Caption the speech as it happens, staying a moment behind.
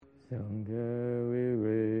Sangha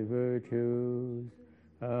we virtues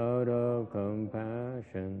out of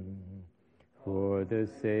compassion for the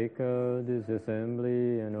sake of this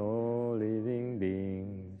assembly and all living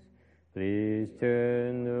beings. Please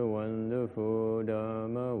turn the wonderful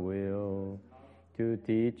Dharma wheel to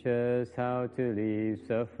teach us how to leave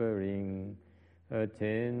suffering,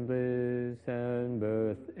 attain bliss and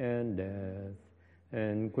birth and death,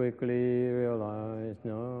 and quickly realize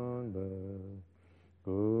non-birth.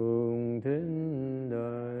 Cung thính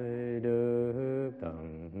đại đức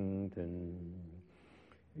tận tình,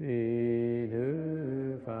 ý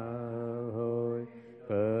thứ pháp hội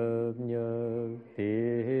hợp nhất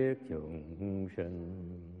thiết chúng sinh,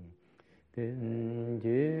 tinh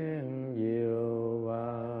chiến diệu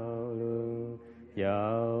vào lương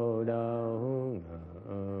giáo đạo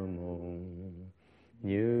môn,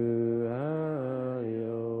 như á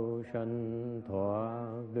liêu sanh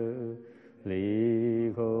thoát đức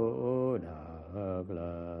lý khổ đắc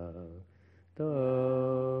lạc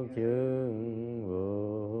tất chứng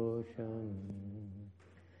vô sanh.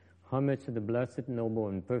 Homage to the Blessed, Noble,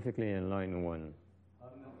 and Perfectly Enlightened One.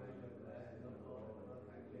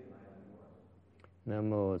 Nam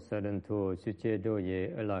mô Sa Đan Thô Sư Chế Đô Ye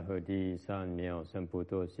A La Hờ Đi San Miao San Pu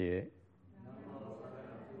Tô Xie.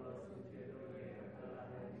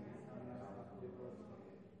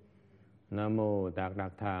 Nam mô Tát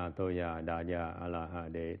Đắc Tha Tô Ya Đà Ya A La Ha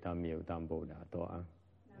Đề Tam Miệu Tam Bồ Đà Tọa.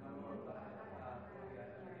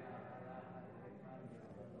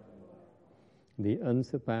 The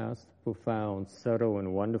unsurpassed, profound, subtle,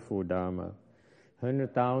 and wonderful Dharma.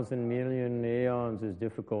 100,000 million aeons is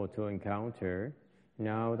difficult to encounter.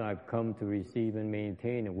 Now that I've come to receive and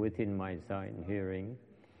maintain it within my sight and hearing,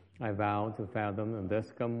 I vow to fathom and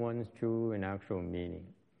thus come one's true and actual meaning.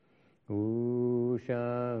 Wu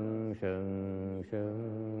sheng sheng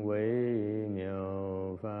sheng wei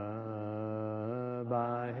miao fa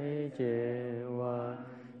bai jie wa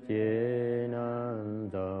jie nan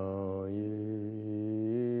zao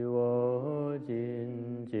yu wo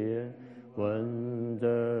jin jie wen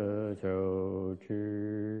zhe chou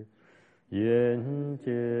chi yan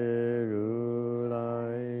jie ru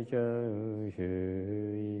lai zheng xu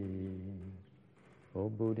yi. O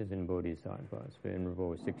Buddhas and Bodhisattvas,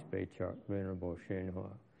 Venerable Sixth Patriarch, Venerable Shenhua,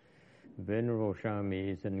 Venerable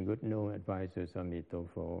Shamis, and good known advisors,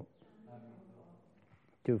 Amitofo.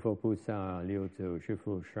 诸佛菩萨六祖师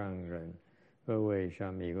父上人，各位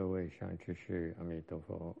沙弥、各位上知识，阿弥陀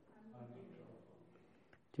佛。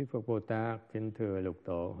Chư Phật Bồ Tát, kính thưa lục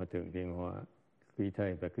tổ, hòa thượng Viên Hòa, quý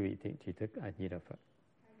thầy và quý vị thiện tri thức, A Di Đà Phật.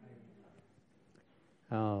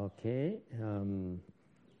 Okay,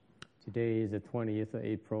 today is the 20th of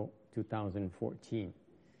April, 2014.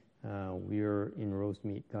 We're in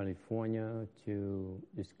Rosemead, California to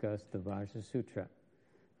discuss the Vajra Sutra.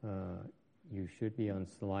 You should be on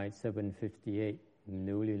slide 758,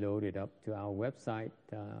 newly loaded up to our website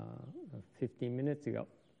 15 minutes ago.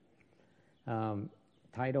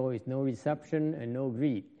 Title is No Reception and No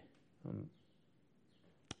Greed.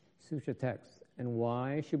 Sutra text. And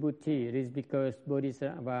why Shubhuti? It is because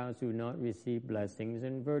Bodhisattvas do not receive blessings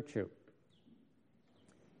and virtue.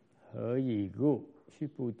 Hở yi gu,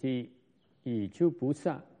 Shubhuti, yi chu Bồ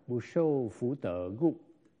Sát, bu shou phú tở gu.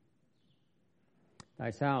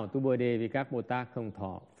 Tại sao? Tu Bồ Đề vì các Bồ Tát không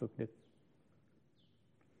thọ phước đức.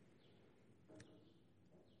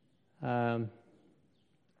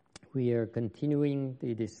 We are continuing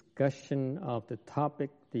the discussion of the topic,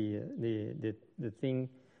 the thing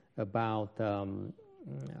about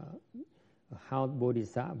how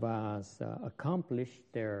Bodhisattvas accomplish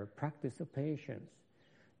their practice of patience.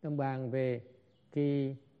 Đang bàn về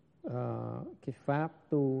cái pháp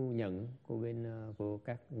tu nhẫn của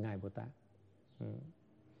các ngài Bồ Tát.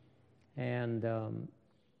 And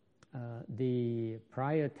the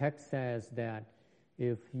prior text says that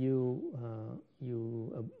if you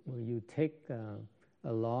take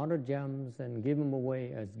a lot of gems and give them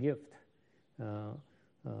away as gift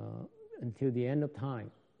until the end of time,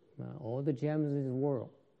 all the gems in this world,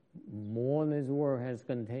 more than this world has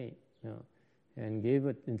contained, and give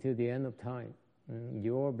it until the end of time,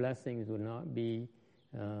 your blessings will not be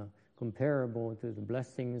comparable to the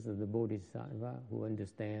blessings of the Bodhisattva who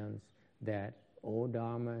understands that all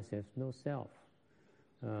Dharma has no self.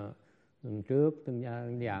 Lần trước từng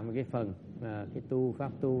giảng một cái phần cái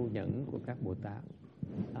pháp tu nhẫn của các Bồ Tát.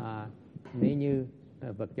 Nếu như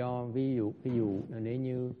Phật cho ví dụ là nếu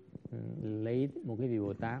như lấy một cái vị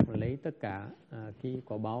Bồ Tát mà lấy tất cả cái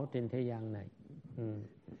quả báo trên thế gian này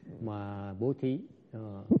mà bố thí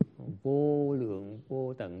vô lượng,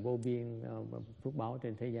 vô tận, vô biên phước báo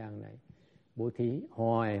trên thế gian này, bố thí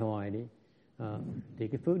hoài đi, Thì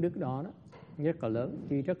cái phước đức đó rất là lớn,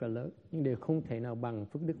 tuy rất là lớn, nhưng đều không thể nào bằng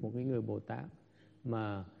phước đức một cái người Bồ Tát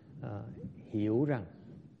mà hiểu rằng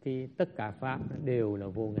tất cả pháp đều là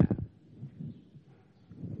vô ngã.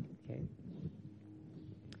 Okay.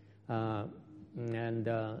 And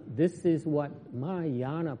this is what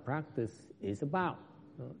Mahayana practice is about.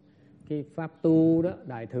 Cái pháp tu đó,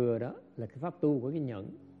 đại thừa đó là cái pháp tu của cái nhẫn.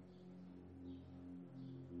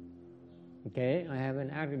 Okay, I have an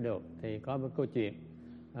anecdote. Thì có một câu chuyện.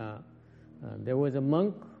 There was a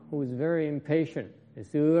monk who was very impatient. Hồi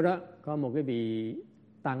xưa đó có một cái vị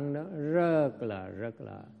tăng đó rất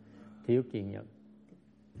là thiếu kiên nhẫn.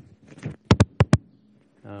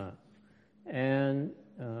 And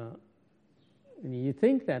you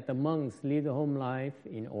think that the monks live the home life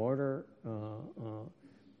in order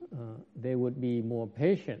they would be more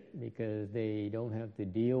patient because they don't have to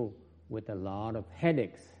deal with a lot of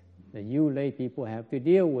headaches that you lay people have to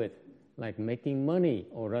deal with, like making money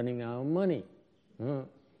or running out of money.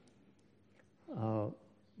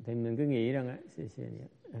 Thì mình cứ nghĩ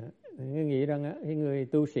rằng cái người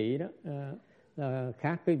tu sĩ đó là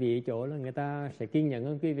khác quý vị chỗ là người ta sẽ kiên nhẫn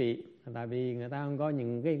hơn quý vị, tại vì người ta không có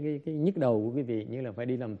những cái nhức đầu của quý vị như là phải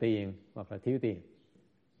đi làm tiền hoặc là thiếu tiền.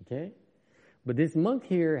 Okay? But this monk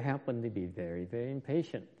here happened to be very, very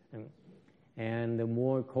impatient. And the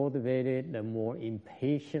more cultivated, the more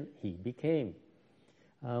impatient he became.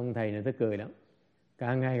 Ông thầy này tôi cười lắm.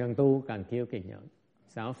 Càng ngày càng tu, càng thiếu kiên nhẫn.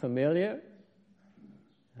 Sound familiar?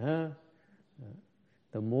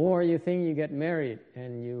 The more you think you get married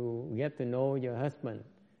and you get to know your husband,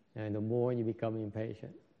 and the more you become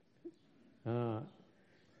impatient.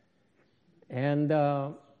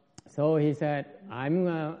 So he said,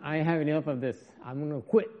 I have enough of this. I'm going to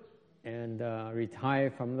quit and retire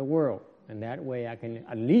from the world. And that way I can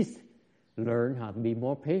at least learn how to be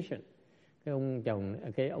more patient. Cái ông chồng,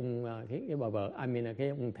 cái bà vợ, cái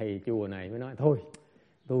ông thầy chùa này mới nói, thôi,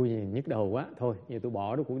 tôi nhức đầu quá, thôi, giờ tôi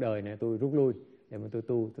bỏ được cuộc đời này, tôi rút lui. Để mà tôi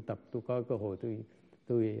tập, tôi có cơ hội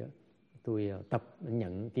tôi tập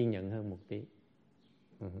kiên nhẫn hơn một tí.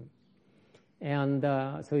 And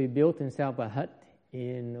so he built himself a hut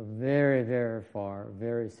in a very, very far,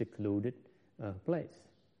 very secluded place,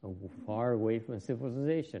 far away from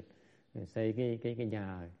civilization. Xây cái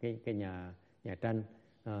nhà tranh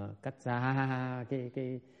cách xa cái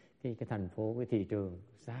thành phố, cái thị trường,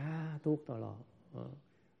 xa tuốt to lò,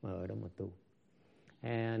 mà ở đó mà tu.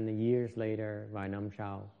 And years later, vài năm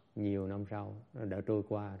sau, nhiều năm sau, nó đã trôi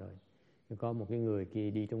qua rồi. Có một cái người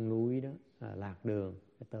kia đi trong núi đó, lạc đường,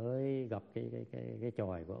 tới gặp cái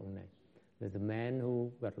chòi của ông này. There's a man who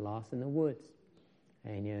got lost in the woods,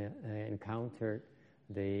 and he encountered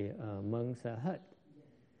the monk's hut.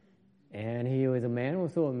 And he was a man who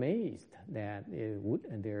was so amazed that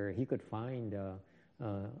he could find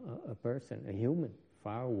a person, a human,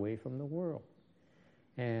 far away from the world.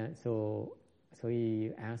 And so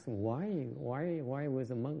he asked him, why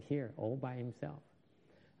was a monk here all by himself?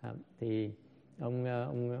 Thì ông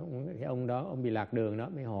đó, ông bị lạc đường đó,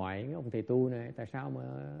 mới hỏi ông thầy tu này, tại sao mà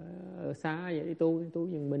ở xa vậy, đi tu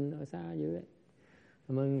dân minh ở xa dữ vậy?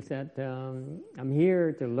 The monk said, I'm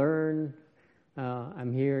here to learn,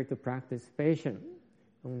 I'm here to practice patience.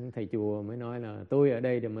 Ông thầy chùa mới nói là tôi ở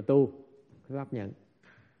đây để mà tu, pháp nhẫn.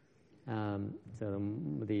 So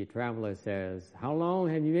the traveler says, how long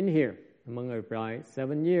have you been here? The monk replied, 7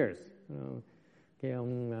 years. Cái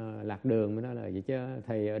ông lạc đường mới nói là vậy chứ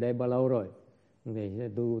thầy ở đây bao lâu rồi? Thì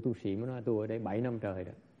tu sĩ mới nói tôi ở đây 7 năm trời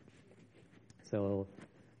rồi. So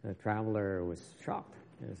the traveler was shocked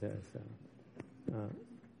and says,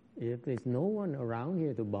 if there's no one around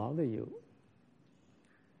here to bother you,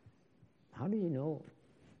 how do you know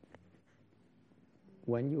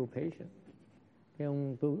when you're patient? Cái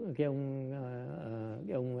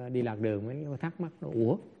ông đi lạc đường mới thắc mắc,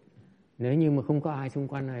 ủa, nếu như mà không có ai xung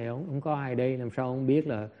quanh này, không có ai đây, làm sao ông biết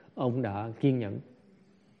là ông đã kiên nhẫn?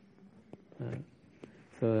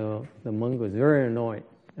 So the monk was very annoyed.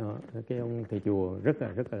 Cái ông thầy chùa rất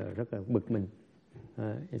là bực mình.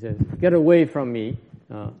 He says, get away from me.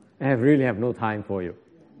 I really have no time for you.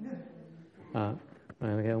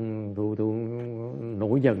 Cái ông tu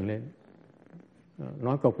nổi giận lên,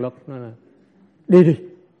 nói cộc lốc, nói là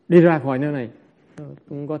đi ra khỏi nơi này,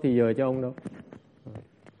 không có thì giờ cho ông đâu.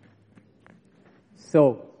 So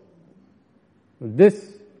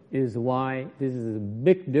this is a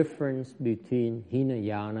big difference between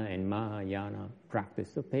Hinayana and Mahayana practice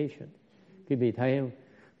of patience. Quý vị thấy không?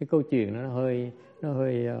 Cái câu chuyện nó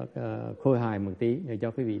hơi khôi hài một tí để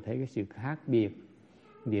cho quý vị thấy cái sự khác biệt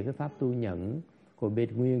giữa cái pháp tu nhẫn của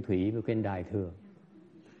bên nguyên thủy và bên đại thừa.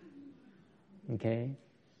 Okay?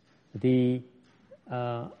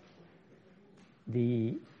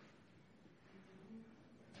 the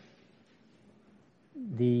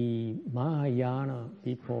Mahayana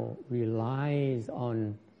people relies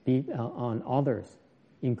on others,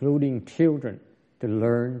 including children, to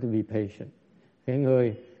learn to be patient. Cái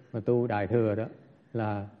người mà tu Đại Thừa đó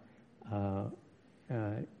là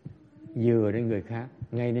dựa đến người khác,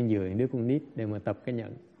 ngay đến dựa những đứa con nít để mà tập cái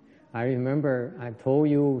nhẫn. I remember, I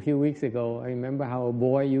told you a few weeks ago, I remember how a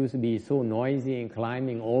boy used to be so noisy and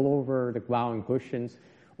climbing all over the bowing cushions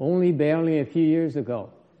only barely a few years ago.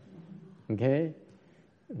 Okay?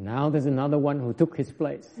 Now there's another one who took his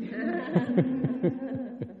place.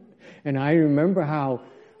 And I remember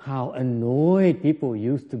how annoyed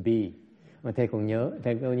people used to be. Mà thầy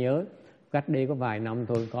nhớ cách đây có vài năm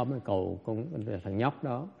thôi, có mấy thằng nhóc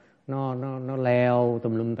đó, nó leo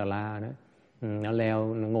tùm lum tà la đó. Nó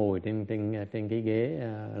leo, nó ngồi trên cái ghế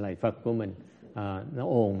lạy Phật của mình, nó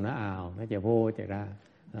ồn, nó ào, nó chạy vô chạy ra.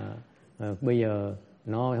 Bây giờ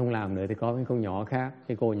nó không làm nữa thì có cái con nhỏ khác,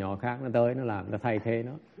 cái cô nhỏ khác nó tới nó làm, nó thay thế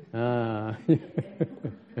nó.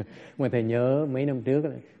 Mà thầy nhớ mấy năm trước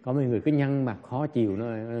có mấy người cứ nhăn mặt khó chịu, nó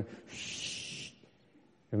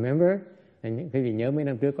remember? Cái gì nhớ mấy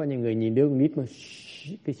năm trước có những người nhìn đứa con nít mà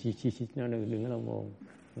cái nó đừng có làm ồn.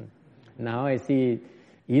 Now I see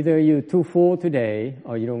either you're too full today or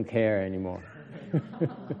you don't care anymore.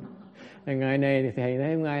 Ngày này thì thầy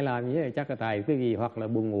thấy không ai làm như thế, chắc là thầy cái gì hoặc là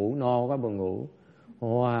buồn ngủ, no quá buồn ngủ,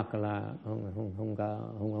 hoặc là không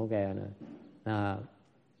care nữa.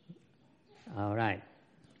 All right.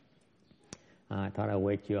 I thought I'd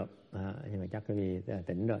wake you up. Nhưng mà chắc cái gì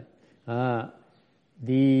tỉnh rồi.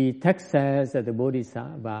 The text says that the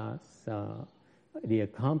Bodhisattvas they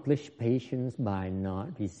accomplish patience by not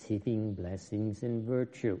receiving blessings and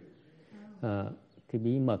virtue. Cái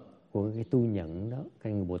bí mật của cái tu nhẫn đó,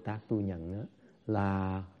 cái người Bồ Tát tu nhẫn đó,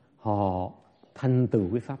 là họ thành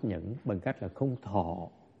tựu cái pháp nhẫn bằng cách là không thọ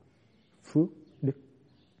phước đức.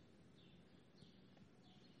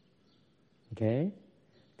 Okay?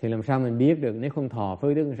 Thì làm sao mình biết được, nếu không thọ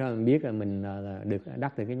phước đức làm sao mình biết là mình là được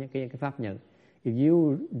đắc được cái pháp nhẫn? If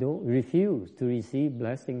you don't refuse to receive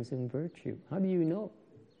blessings and virtue, how do you know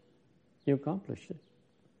you accomplished it?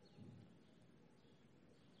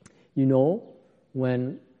 You know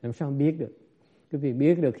when, làm sao biết được? Cái việc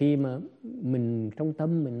biết được khi mà mình trong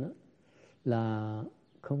tâm mình đó, là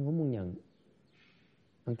không có muốn nhận.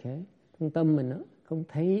 Okay? Trong tâm mình đó, không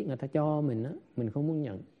thấy người ta cho mình đó, mình không muốn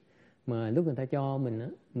nhận. Mà lúc người ta cho mình đó,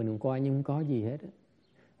 mình còn coi như không có gì hết đó.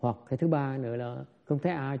 Hoặc cái thứ ba nữa là không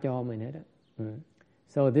thấy ai cho mình hết đó.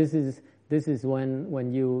 So this is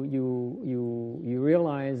when you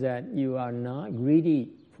realize that you are not greedy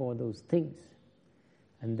for those things,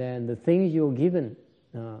 and then the things you're given,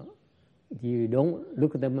 you don't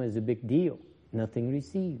look at them as a big deal. Nothing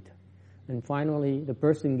received, and finally, the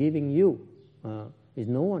person giving you is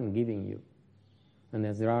no one giving you, and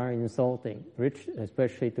that's very insulting,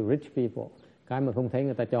 especially to rich people. Cái mà không thấy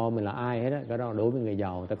người ta cho mình là ai hết á, cái đó đối với người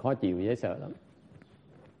giàu, người ta khó chịu dễ sợ lắm.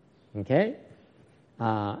 Okay?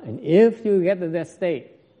 And if you get to that state,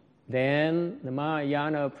 then the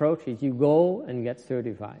Mahayana approach is you go and get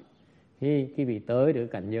certified. Khi quý vị tới được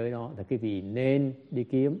cảnh giới đó, thì quý vị nên đi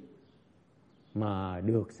kiếm mà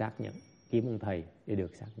được xác nhận, kiếm ông thầy để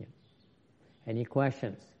được xác nhận. Any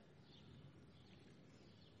questions?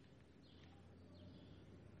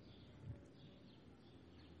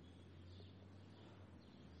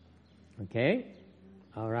 Okay,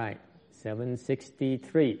 all right.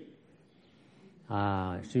 763.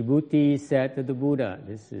 Subhuti said to the Buddha,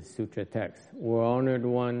 this is Sutra text, O honored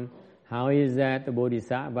one, how is that the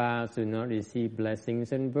Bodhisattvas do not receive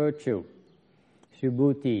blessings and virtue?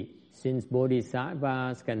 Subhuti, since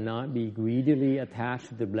Bodhisattvas cannot be greedily attached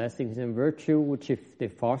to the blessings and virtue which if they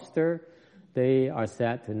foster, they are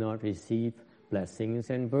said to not receive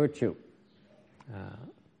blessings and virtue.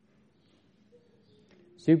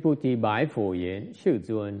 Subhuti bái phổ言, sư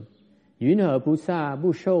尊，云何菩萨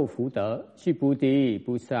不受福德？是菩提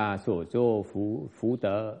菩萨所作福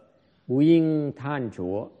德，不应贪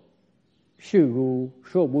着。是如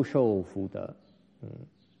受不受福德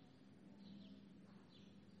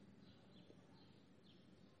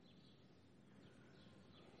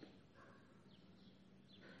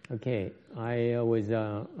？Okay, I was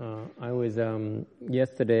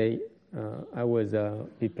yesterday. I was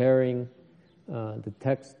preparing the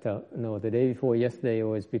text. The day before yesterday, I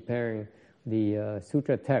was preparing the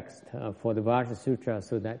Sutra text for the Vajra Sutra,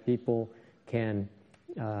 so that people can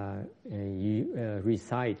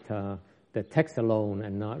recite the text alone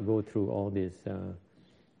and not go through all this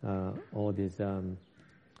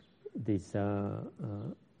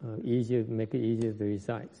easier, make it easier to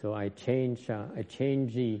recite. So I changed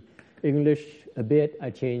English a bit, I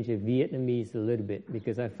changed the Vietnamese a little bit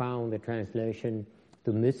because I found the translation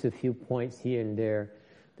to miss a few points here and there.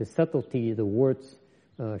 The subtlety of the words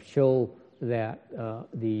show that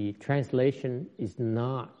the translation is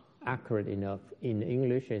not accurate enough in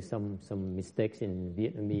English. There's some mistakes in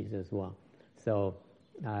Vietnamese as well. So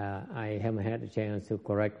I haven't had a chance to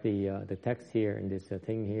correct the text here in this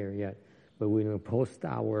thing here yet. But we will post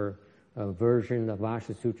our version of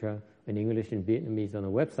Vajra Sutra in English and Vietnamese on the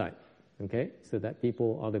website, okay? So that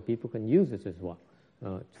other people can use it as well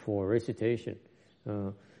for recitation.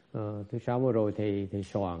 Thứ sáu vừa rồi thì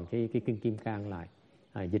soạn cái kinh Kim Cang lại,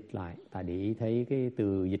 dịch lại. Tại để ý thấy cái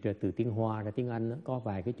từ dịch ra từ tiếng Hoa ra tiếng Anh đó, có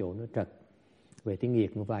vài cái chỗ nó trật. Về tiếng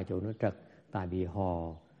Việt một vài chỗ nó trật. Tại vì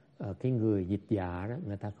cái người dịch giả đó,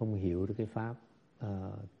 người ta không hiểu được cái pháp.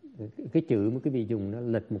 Cái chữ mà cái vị dùng nó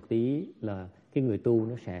lệch một tí là cái người tu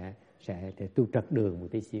nó sẽ tu trật đường một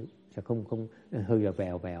tí xíu, sẽ không hơi là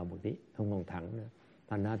vèo một tí, không còn thẳng nữa.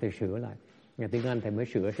 Thành ra thầy sửa lại. Nhà tiếng Anh thầy mới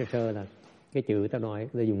sửa sơ là cái chữ ta nói,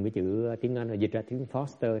 ta dùng cái chữ tiếng Anh là dịch ra tiếng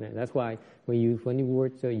foster này. That's why when you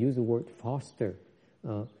use the word foster,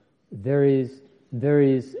 there is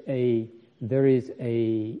a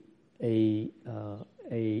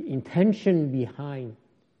intention behind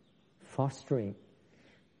fostering.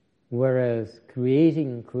 Whereas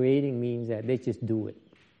creating means that they just do it.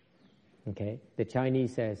 Okay? The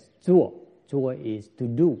Chinese says 做. 做 is to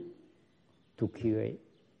do, to create.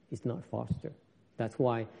 It's not foster. That's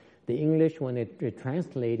why the English, when they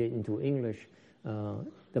translate it into English,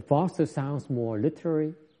 the foster sounds more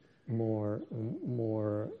literary,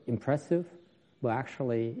 more impressive, but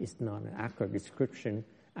actually it's not an accurate description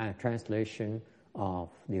and translation of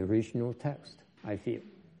the original text, I feel.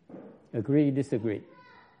 Agree, disagree?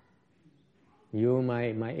 You're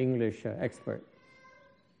my English expert.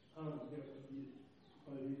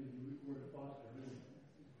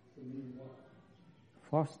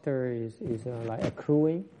 Foster is like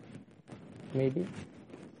accruing, maybe.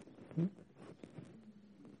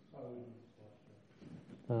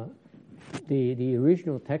 The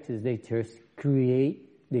original text is they just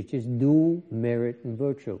do merit and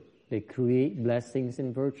virtue. They create blessings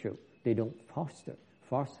and virtue. They don't foster.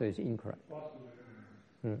 Foster is incorrect.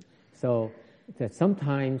 So that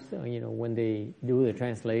sometimes, when they do the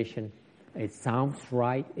translation, it sounds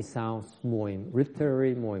right, it sounds more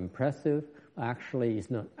literary, more impressive. Actually,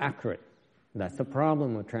 it's not accurate. That's the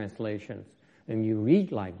problem with translations. And you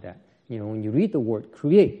read like that. When you read the word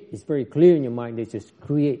create, it's very clear in your mind, they just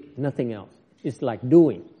create, nothing else. It's like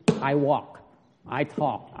doing. I walk, I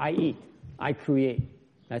talk, I eat, I create.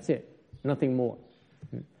 That's it. Nothing more.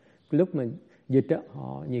 Lúc mà dịch đó,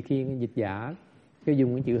 họ nhiều khi dịch giả cái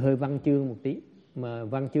dùng cái chữ hơi văn chương một tí, mà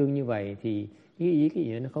văn chương như vậy thì cái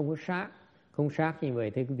ý nó không có sát như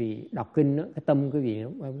vậy. Thế quý vị đọc kinh đó, cái tâm quý vị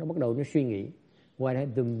nó bắt đầu nó suy nghĩ.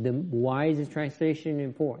 Why is the translation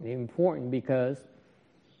important? It's important because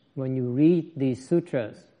when you read these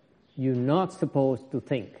sutras, you're not supposed to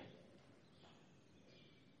think.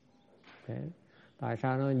 Okay? Tại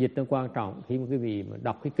sao nó dịch nó quan trọng? Khi mà quý vị mà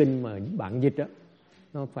đọc cái kinh mà bạn dịch đó,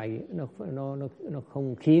 nó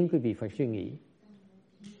không khiến quý vị phải suy nghĩ.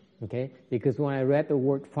 Okay? Because when I read the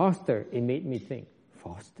word foster, it made me think,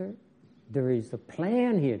 foster? There is a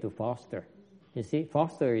plan here to foster. You see,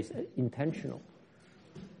 foster is intentional.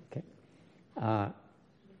 Okay.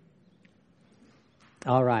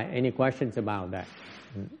 All right. Any questions about that?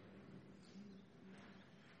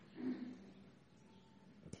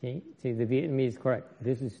 See, the Vietnamese is correct.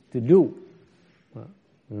 This is to do,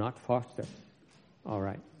 not foster. All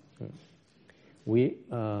right.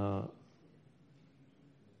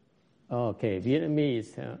 Okay,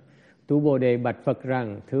 Vietnamese. Tu Bồ Đề bạch Phật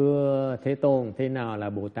rằng: thưa Thế Tôn, thế nào là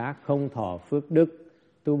Bồ Tát không thọ phước đức?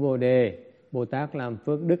 Tu Bồ Đề, Bồ Tát làm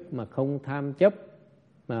phước đức mà không tham chấp,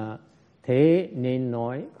 mà thế nên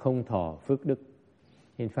nói không thọ phước đức.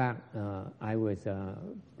 In fact, I was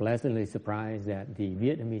pleasantly surprised that the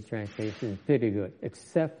Vietnamese translation is pretty good,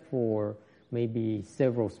 except for maybe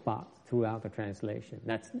several spots throughout the translation.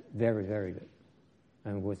 That's very, very good.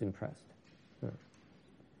 I was impressed.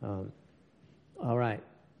 All right.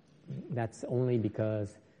 That's only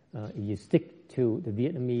because you stick to the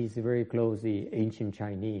Vietnamese very closely, ancient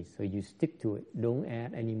Chinese. So you stick to it. Don't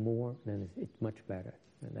add any more. Then it's much better.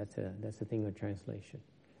 And that's the thing with translation.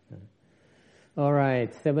 All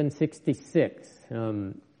right, 766.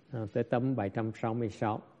 Tới tấm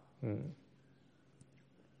 766.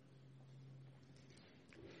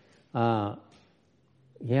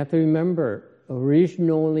 You have to remember,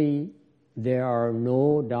 originally there are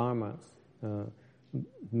no dharmas.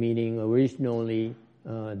 Meaning originally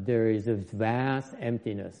there is a vast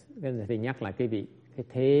emptiness. Thì nhắc lại quý vị,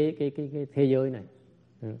 cái thế giới này.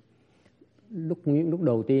 Lúc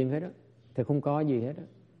đầu tiên hết á thì không có gì hết á.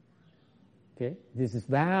 Okay, this is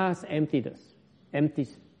vast emptiness,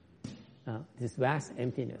 this vast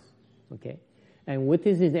emptiness. Okay, and with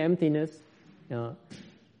this emptiness,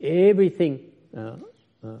 everything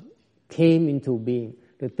came into being.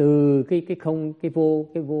 Từ cái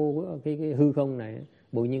hư không này,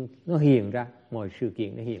 bỗng nhiên nó hiện ra, mọi sự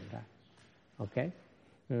kiện nó hiện ra. Okay,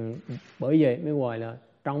 bởi vậy mới gọi là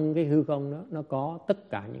trong cái hư không đó nó có tất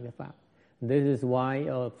cả những cái pháp. This is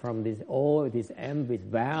why from this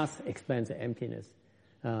vast expanse of emptiness,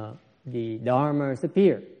 the dharmas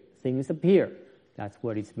appear, things appear. That's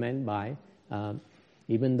what it's meant by.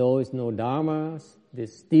 Even though there's no dharmas, they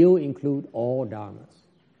still include all dharmas.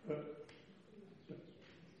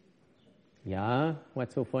 Yeah,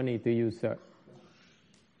 what's so funny to you, sir?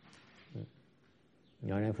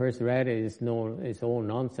 When I first read it, it's all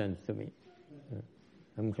nonsense to me.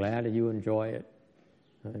 I'm glad that you enjoy it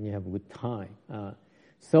and you have a good time.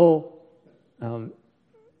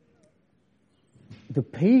 The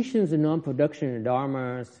patience and non-production of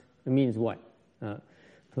dharmas, it means what?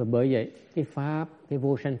 Thì bởi vậy cái pháp, cái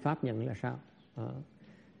vô sanh pháp nhận là sao?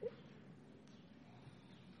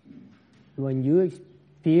 When you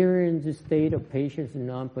experience the state of patience and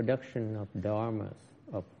non-production of dharmas,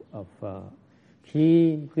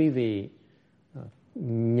 khi quý vị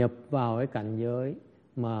nhập vào cái cảnh giới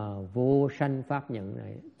mà vô sanh pháp nhận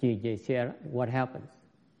này, what happens?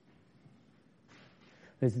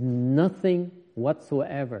 There's nothing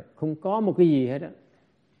whatsoever, không có một cái gì hết á.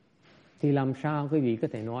 Thì làm sao quý vị có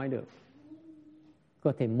thể nói được,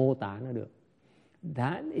 có thể mô tả nó được?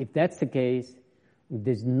 If that's the case,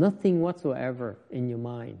 there's nothing whatsoever in your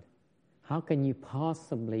mind. How can you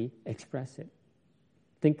possibly express it?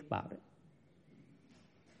 Think about it.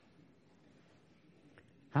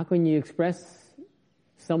 How can you express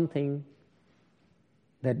something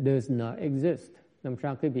that does not exist? Làm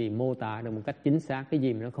sao quý vị mô tả được một cách chính xác cái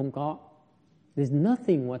gì mà nó không có? There's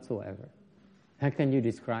nothing whatsoever. How can you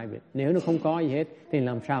describe it? Nếu nó không có gì hết, thì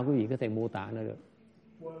làm sao quý vị có thể mô tả nó được?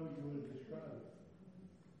 Why would you describe it?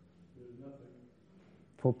 There's nothing.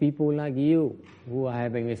 For people like you who are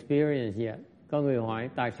having experience yet, có người hỏi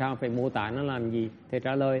tại sao phải mô tả nó làm gì? Thầy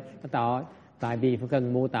trả lời, tại vì phải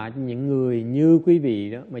cần mô tả cho những người như quý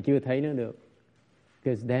vị đó mà chưa thấy nó được.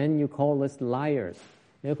 Because then you call us liars.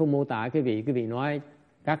 Nếu không mô tả quý vị nói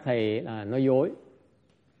các thầy là nói dối.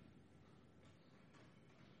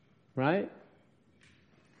 Right?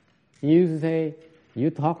 You say, you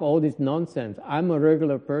talk all this nonsense. I'm a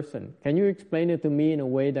regular person. Can you explain it to me in a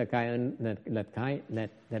way that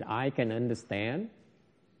I can understand?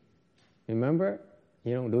 Remember?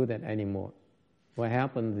 You don't do that anymore. What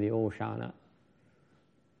happened to the old Shana?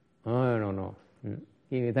 Oh, no.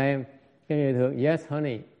 Khi người ta cái người thường, yes,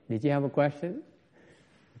 honey, did you have a question?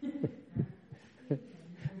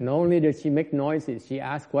 Not only does she make noises, she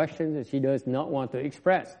asks questions that she does not want to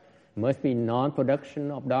express. It must be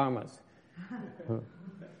non-production of dharmas.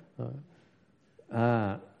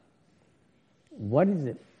 What is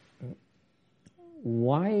it?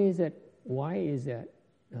 Why is that?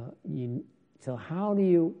 So how do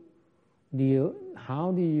you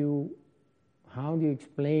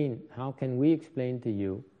explain? How can we explain to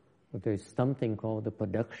you that there's something called the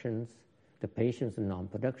productions, the patience and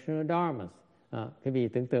non-production of dharmas? Quý vị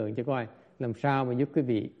tưởng tượng cho coi, làm sao mà giúp quý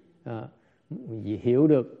vị hiểu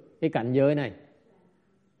được cái cảnh giới này?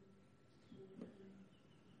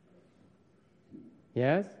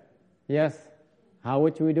 Yes. How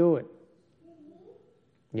would we do it?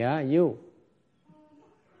 Yeah, you.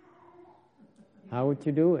 How would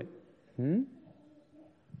you do it?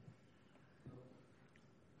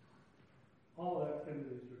 All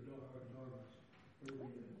activities are dharmas.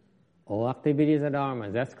 All activities are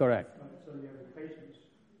dharmas. That's correct. So you have the patience.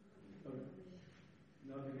 So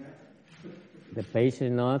nothing happens. The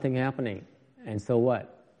patient, nothing happening. And so what?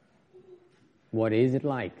 What is it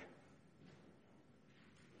like?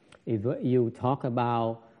 If you talk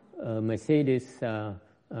about Mercedes, the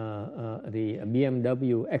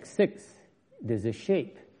BMW X6, there's a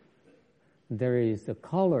shape, there is a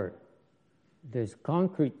color, there's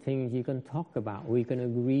concrete things you can talk about, we can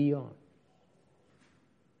agree on.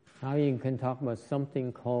 How you can talk about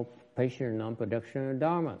something called patient non-production of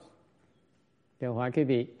dharmas? Theo hỏi quý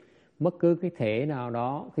vị, bất cứ cái thể nào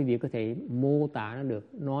đó, quý vị có thể mô tả nó được,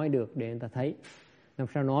 nói được để người ta thấy. Làm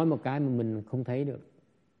sao nói một cái mà mình không thấy được?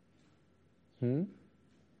 Well,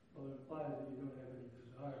 it implies that you don't have any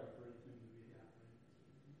desire for anything to be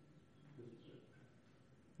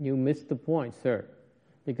happening. You missed the point, sir.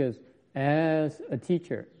 Because as a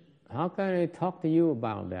teacher, how can I talk to you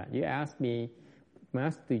about that? You ask me,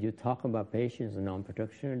 Master, you talk about patience and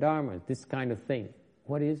non-production of Dharma, this kind of thing.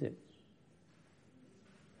 What is it?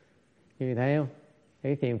 Quý vị thấy không?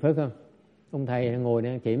 Thấy phiền phức không? Ông thầy ngồi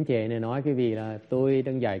đang chiếm trệ này nói quý vị là tôi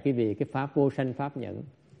đang dạy quý vị cái pháp vô sanh pháp nhẫn.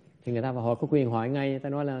 Thì người ta họ có quyền hỏi ngay, người ta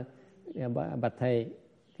nói là bạch thầy,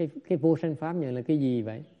 cái vô sanh pháp nhẫn là cái gì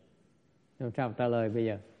vậy? Làm sao trả lời bây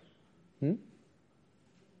giờ?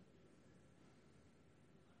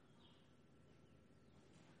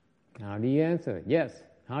 How do you answer? Yes.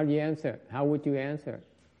 How do you answer? How would you answer?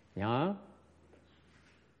 Yeah.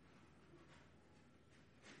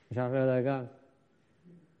 Sao trả lời con?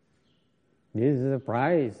 This is the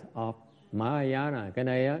price of Mahayana. Cái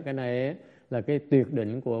này là cái tuyệt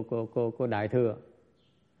đỉnh của Đại Thừa.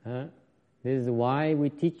 This is why we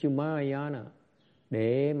teach you Mahayana,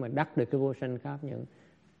 để mà đắc được cái vô sanh pháp nhẫn.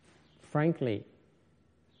 Frankly,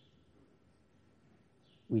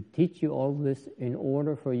 we teach you all this in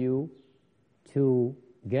order for you to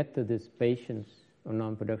get to this patience of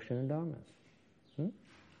non-production of dharma.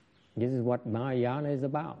 This is what Mahayana is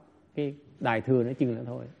about. Cái Đại Thừa nói chừng nữa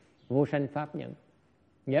thôi. Vô sanh pháp nhẫn.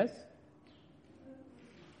 Yes?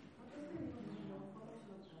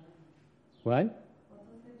 What?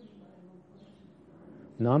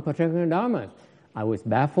 Non-production of dharma. I was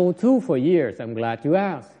baffled too for years. I'm glad you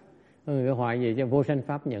asked. Người hỏi gì cho vô sanh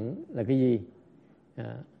pháp nhẫn là cái gì?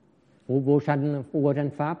 Vô sanh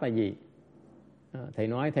pháp là gì? Thầy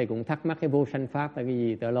nói thầy cũng thắc mắc cái vô sanh pháp là cái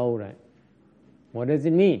gì từ lâu rồi. What does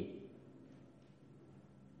it mean?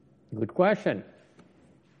 Good question.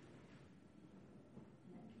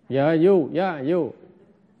 Yeah, you.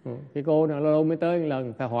 Cái cô nào lâu mới tới một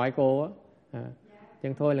lần, phải hỏi cô á.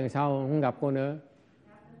 Chẳng thôi lần sau không gặp cô nữa.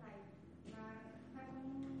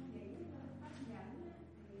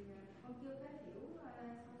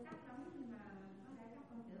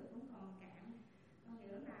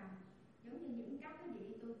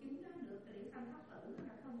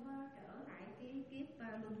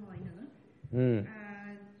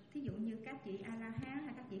 Thí dụ như các vị A La Hán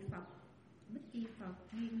hay các vị Phật, Bích Chi Phật,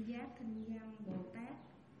 Duyên Giác, Thanh Văn, Bồ Tát,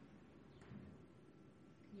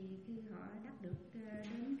 thì khi họ đắc được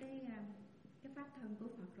đến cái pháp thân của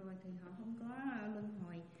Phật rồi thì họ không có luân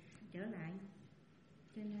hồi trở lại,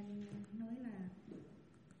 cho nên nói là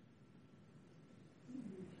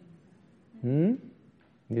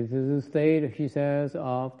This is the state, she says,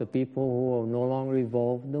 of the people who no longer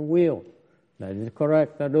revolve the wheel. That is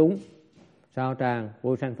correct, đó đúng. Sao Tràng,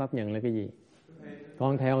 vô sanh pháp nhận là cái gì?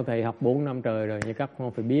 Con theo thầy học 4 năm trời rồi, nhưng các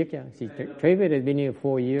con phải biết chứ. David has been here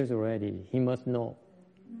 4 years already. He must know.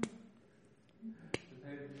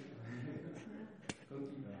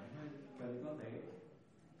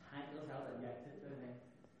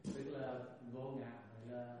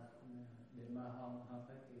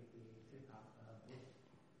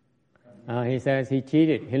 He says he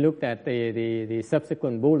cheated. He looked at the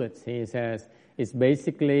subsequent bullets. He says it's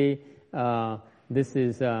basically this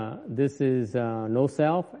is no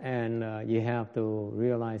self, and you have to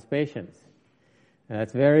realize patience.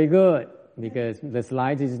 That's very good because the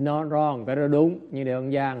slides is not wrong. Đó là đúng, nhưng để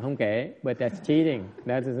ông Giang không kể. But that's cheating.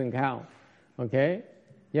 That doesn't count. Okay?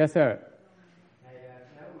 Yes, sir.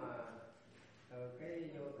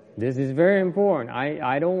 This is very important.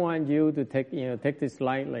 I don't want you to take this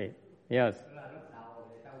lightly. Yes.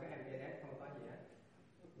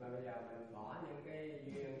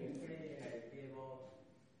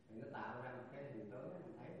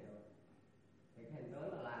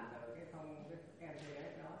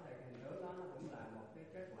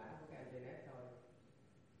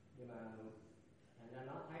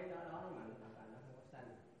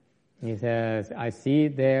 He says, I see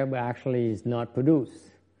it there, but actually it's not produced.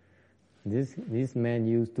 This man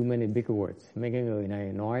used too many big words. Mấy cái người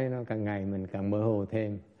này nói nó càng ngày mình càng mơ hồ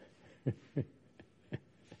thêm.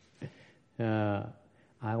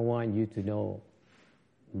 I want you to know,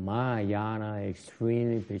 Mahayana is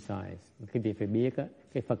extremely precise. Cái việc phải biết á,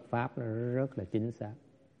 cái Phật pháp nó rất là chính xác,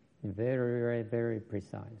 very, very, very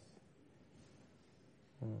precise.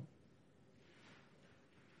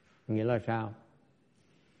 Nghĩa là sao?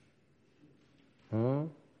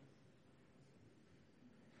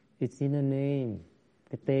 It's in a name.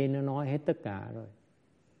 Cái tên nó nói hết tất cả rồi.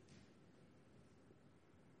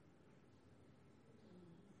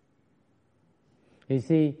 You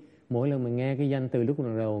see, mỗi lần mình nghe cái danh từ lúc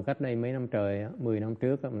đầu cách đây mấy năm trời, 10 năm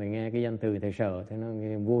trước, mình nghe cái danh từ thầy sợ, thì nó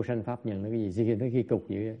vô sanh pháp nhận nó cái gì, nó kỳ cục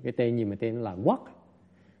vậy. Cái tên gì mà tên nó là what?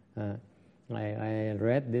 I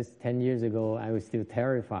read this 10 years ago. I was still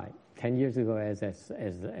terrified. 10 years ago,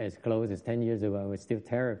 as close as 10 years ago, I was still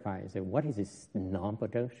terrified. I said, what is this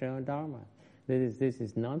non-production dharma? This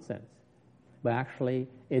is nonsense. But actually,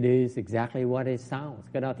 it is exactly what it sounds.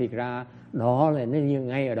 Cái đó thiệt ra, đó là nó như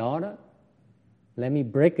ngay ở đó đó. Let me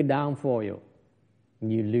break it down for you.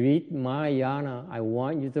 You read Mahayana, I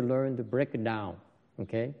want you to learn to break it down.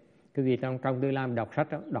 Okay? Cái gì trong tương lai đọc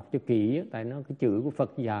sách đó, đọc cho kỹ, tại nó cái chữ của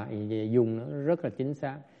Phật dạy dùng nó rất là chính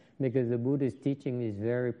xác. Because the Buddhist teaching is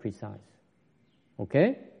very precise.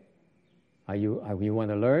 Okay? Are you want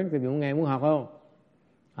to learn? Quý vị muốn học không?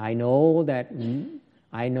 I know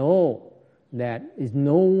that is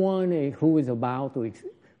no one who is about to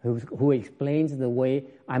who explains the way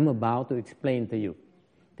I'm about to explain to you.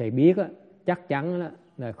 Thầy biết á, chắc chắn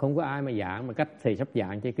là không có ai mà giảng mà cách thầy sắp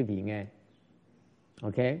giảng cho quý vị nghe.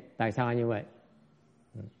 Okay? Tại sao như vậy?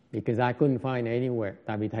 Because I couldn't find anywhere.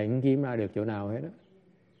 Tại vì thầy không kiếm ra được chỗ nào hết á.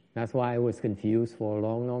 That's why I was confused for a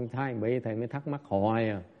long, long time. Bởi vì thầy mới thắc mắc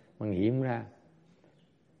hoài mà nghĩ không ra.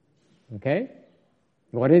 Okay?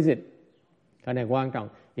 What is it? Cái này quan trọng.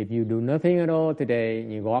 If you do nothing at all today,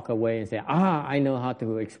 you walk away and say, I know how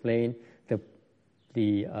to explain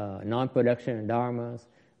the non-production dharmas,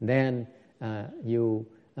 then you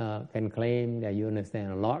can claim that you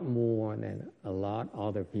understand a lot more than a lot of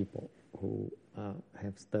other people who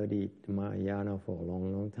have studied Mahayana for a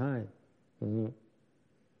long, long time. Mm-hmm.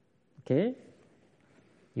 Okay?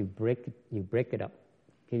 You break it up.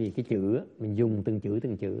 Cái chữ mình dùng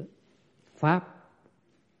từng chữ. Pháp.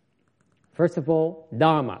 First of all,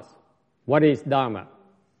 dharmas. What is dharma?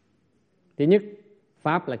 Thứ nhất,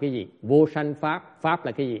 pháp là cái gì? Vô sanh pháp. Pháp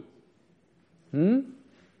là cái gì?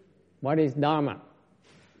 What is dharma?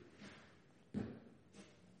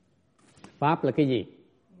 Pháp là cái gì?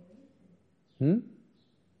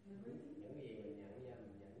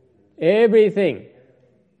 Everything.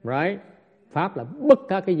 Right? Pháp là bất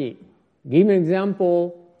cả cái gì? Give me an example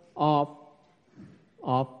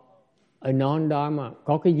of a non-dharma.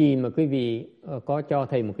 Có cái gì mà quý vị có cho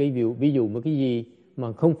thầy một cái ví dụ một cái gì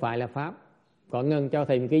mà không phải là pháp? Có Ngân cho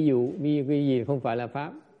thầy một cái gì không phải là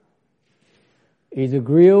pháp? Is a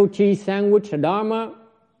grilled cheese sandwich a dharma?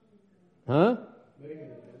 Huh?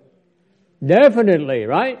 Definitely,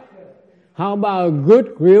 right? How about a good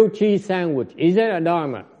grilled cheese sandwich? Is that a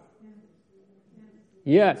dharma?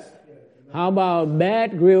 Yes. How about a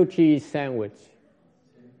bad grilled cheese sandwich?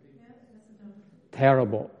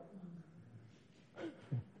 Terrible.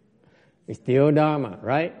 It's still dharma,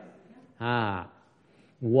 right?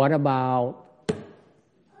 What about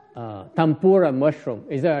tempura mushroom?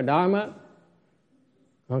 Is that a dharma?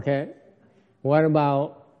 Okay. What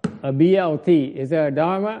about a BLT? Is that a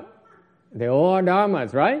dharma? They're all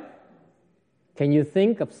dharmas, right? Can you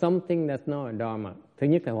think of something that's not a dharma? Thứ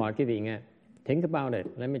nhất là hỏi quý vị nghe. Think about it.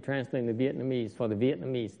 Let me translate the Vietnamese for the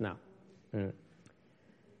Vietnamese now.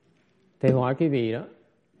 Thầy hỏi quý vị đó.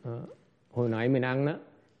 Hồi nãy mình ăn đó,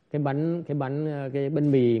 cái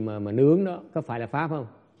bánh mì mà nướng đó có phải là pháp không?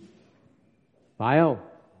 Phải không?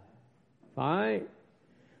 Phải.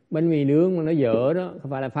 Bánh mì nướng mà nó dở đó có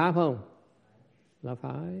phải là pháp không? Là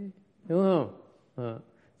phải, đúng không?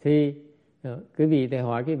 Thì quý vị thầy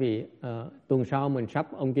hỏi quý vị tuần sau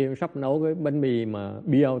ông kia sắp nấu cái bánh mì mà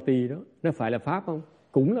BLT đó, nó phải là pháp không?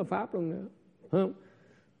 Cũng là pháp luôn nữa, không?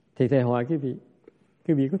 Thì thầy hỏi quý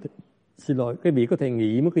vị có thể, xin lỗi, quý vị có thể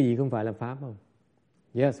nghĩ một cái gì không phải là pháp không?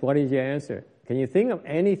 Yes, what is your answer? Can you think of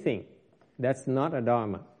anything that's not a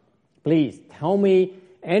dharma? Please tell me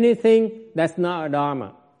anything that's not a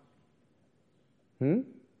dharma.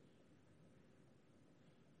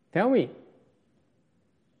 Tell me.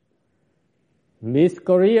 Miss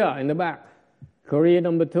Korea in the back. Korea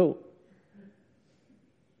number 2.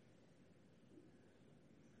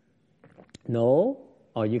 No,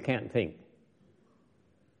 or you can't think.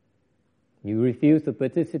 You refuse to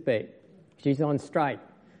participate. She's on strike.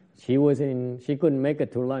 She couldn't make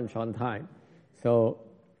it to lunch on time. So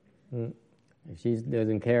she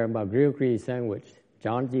doesn't care about grilled cheese sandwich.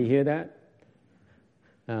 John, did you hear that?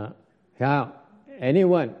 Sao?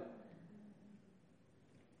 Anyone?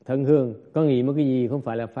 Thân Hương, có nghĩ một cái gì không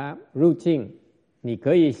phải là pháp? Routine, 你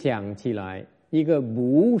可以想起来一个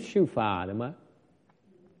不是法的吗？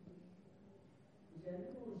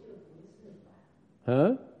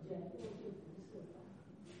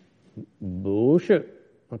不是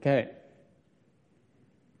Okay.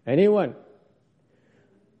 Anyone?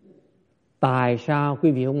 Tại sao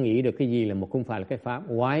quý vị không nghĩ được cái gì là không phải là cái pháp?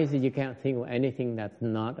 Why is it you can't think of anything that's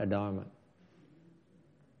not a dharma?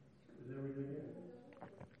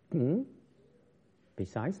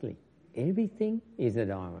 Precisely. Everything is a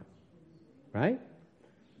dharma. Right?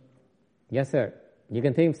 Yes, sir. You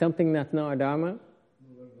can think of something that's not a dharma?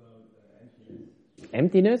 What about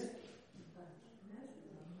emptiness?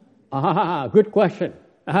 Good question.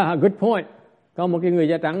 Good point. Có một cái người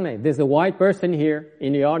da trắng này. There's a white person here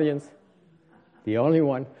in the audience. The only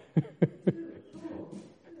one.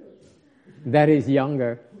 That is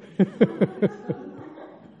younger.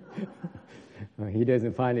 He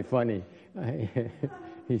doesn't find it funny.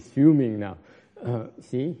 He's fuming now.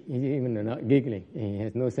 See, he's even not giggling. He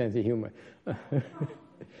has no sense of humor.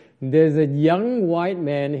 There's a young white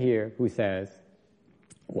man here who says,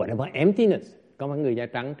 what about emptiness? Có một người da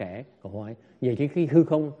trắng trẻ câu hỏi, vậy cái hư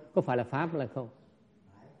không có phải là pháp là không?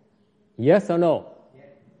 Yes or no?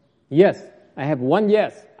 Yes. I have one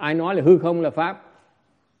yes. Ai nói là hư không là pháp?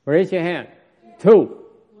 Raise your hand. 2,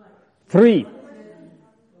 3.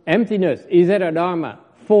 Emptiness, is it a dharma?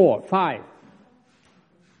 4, 5.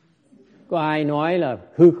 Có ai nói là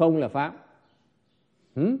hư không là pháp?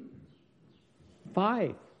 5.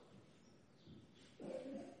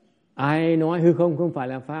 Ai nói hư không không phải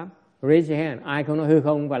là pháp? Raise your hand. Ai không nói hư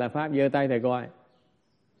không phải là pháp? Giơ tay thầy coi.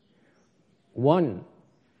 1.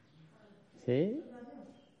 See?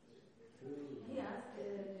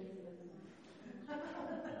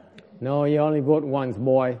 No, you only vote once,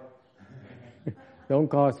 boy. Don't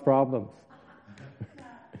cause problems.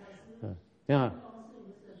 Yeah.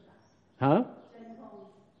 Hả?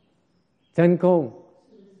 Chân không.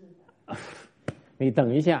 Mày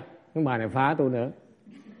tầng ý sao? Cái bà này phá tôi nữa.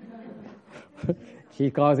 She's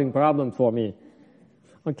causing problems for me.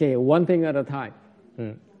 Okay, one thing at a time.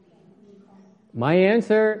 My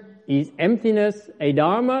answer is emptiness a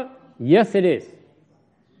dharma? Yes, it is.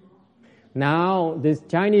 Now, this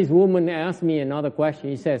Chinese woman asked me another question.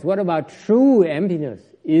 He says, what about true emptiness?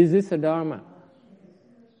 Is this a dharma?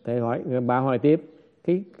 Thầy hỏi, bà hỏi tiếp,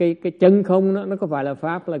 cái chân không nó có phải là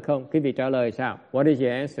pháp là không? Quý vị trả lời sao? What is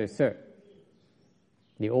your answer, sir?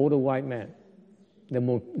 The older white man.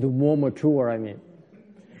 The more mature, I mean.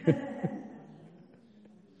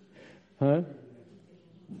 Huh?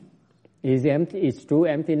 Is true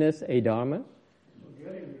emptiness a dharma?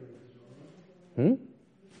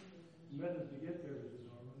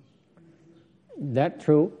 That's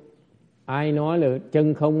true. Ai nói là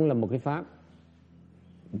chân không là một cái pháp?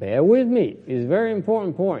 Bear with me. It's a very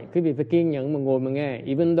important point. Quý vị phải kiên nhẫn mà ngồi mà nghe.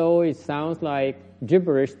 Even though it sounds like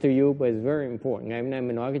gibberish to you, but it's very important. Ngày hôm nay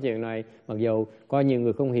mình nói cái chuyện này, mặc dù có nhiều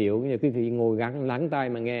người không hiểu, nhưng quý vị ngồi lắng tai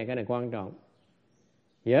mà nghe, cái này quan trọng.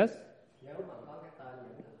 Yes? Nếu mà có cái tên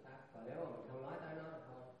những là pháp, còn nếu mà mình không nói tới nó là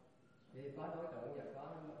thôi. Vì có đối tượng và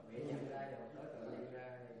có bị nhận ra, hoặc đối tượng nhận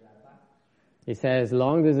ra thì là pháp. He says, as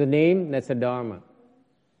long as there's a name, that's a dharma.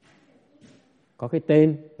 Có cái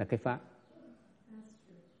tên là cái pháp.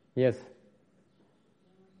 Yes.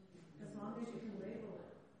 As long as you can label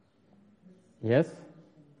it. Yes.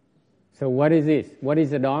 So what is this? What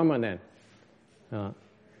is a dharma then?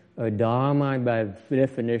 A dharma by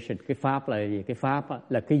definition, cái pháp là gì? Cái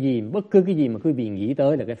pháp là cái gì? Bất cứ cái gì mà quý vị nghĩ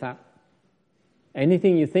tới là cái pháp.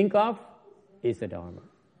 Anything you think of is a dharma.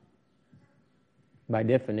 By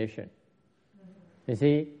definition. You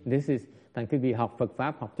see, this is, thành quý vị học Phật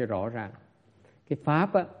Pháp học cho rõ ràng. Cái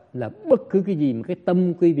pháp á, là bất cứ cái gì mà cái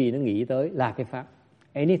tâm quý vị nó nghĩ tới là cái pháp.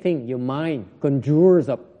 Anything your mind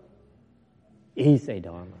conjures up is a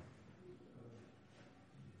dharma.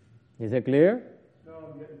 Is it clear? No,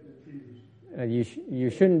 I'm getting confused. You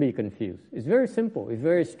shouldn't be confused. It's very simple. It's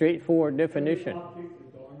very straightforward definition.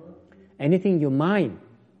 Anything your mind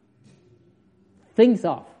thinks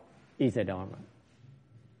of is a dharma.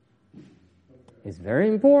 It's very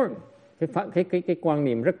important. Cái quan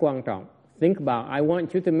niệm rất quan trọng. Think about, I want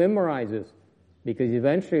you to memorize this because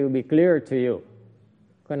eventually it will be clear to you.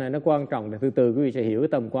 Cái này nó quan trọng, để từ từ quý vị sẽ hiểu cái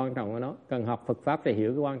tầm quan trọng của nó. Cần học Phật Pháp để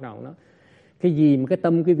hiểu cái quan trọng của nó. Cái gì mà cái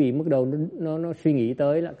tâm quý vị bắt đầu nó suy nghĩ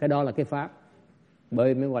tới là cái đó là cái Pháp.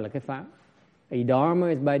 Bởi mới gọi là cái Pháp. A dharma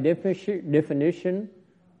is by definition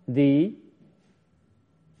the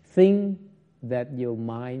thing that your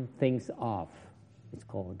mind thinks of.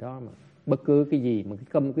 It's called dharma. Bất cứ cái gì mà cái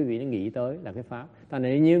tâm quý vị nó nghĩ tới là cái pháp. Thành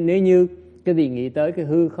nếu như cái gì nghĩ tới cái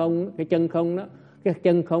hư không, cái chân không đó, cái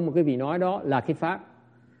chân không mà quý vị nói đó là cái pháp.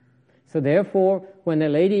 So therefore, when the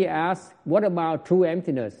lady asks, what about true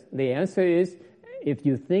emptiness? The answer is, if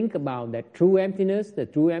you think about that true emptiness, the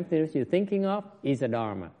true emptiness you're thinking of is a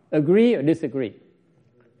dharma. Agree or disagree?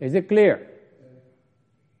 Is it clear?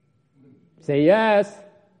 Say yes.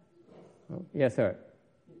 Oh, yes, sir.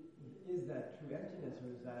 Is that true emptiness, or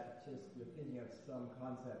is that just you're thinking of some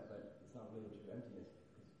concept, but it's not really true emptiness?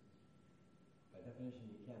 By definition,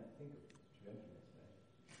 you can't think of true emptiness, right?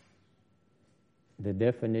 The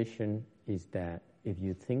definition is that if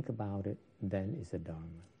you think about it, then it's a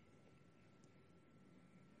dharma.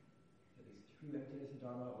 Is true emptiness a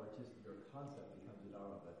dharma, or just your concept becomes a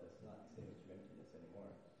dharma, but that's not the same as true emptiness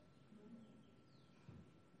anymore?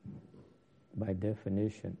 by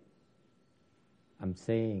definition. I'm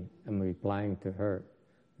replying to her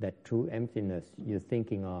that true emptiness you're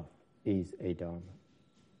thinking of is a Dharma.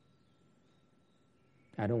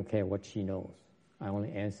 I don't care what she knows. I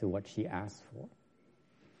only answer what she asked for.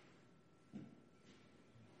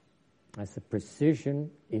 That's a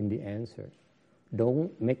precision in the answer.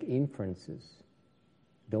 Don't make inferences.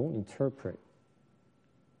 Don't interpret.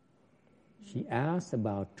 She asked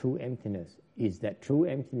about true emptiness. Is that true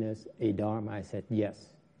emptiness a Dharma? I said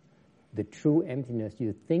yes. The true emptiness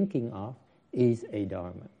you're thinking of is a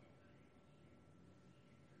Dharma.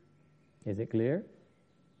 Is it clear?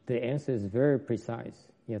 The answer is very precise.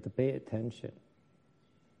 You have to pay attention.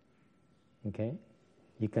 Okay?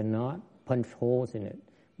 You cannot punch holes in it.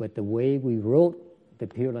 But the way we wrote the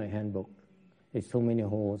Pure Light Handbook, there's so many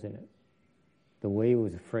holes in it. The way it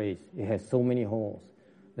was phrased, it has so many holes.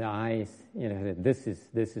 The eyes, this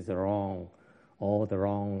is wrong. All the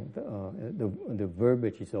wrong, the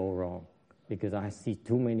verbiage is all wrong because I see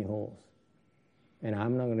too many holes. And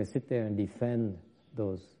I'm not going to sit there and defend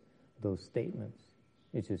those statements.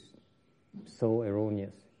 It's just so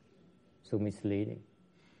erroneous, so misleading.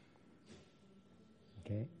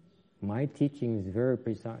 Okay? My teaching is very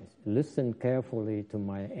precise. Listen carefully to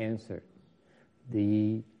my answer.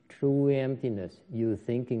 The true emptiness you're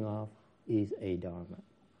thinking of is a Dharma.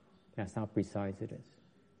 That's how precise it is.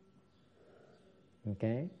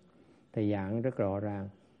 Okay? Thầy giảng rất rõ ràng.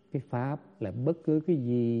 Cái Pháp là bất cứ cái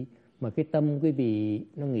gì mà cái tâm quý vị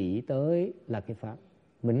nó nghĩ tới là cái Pháp.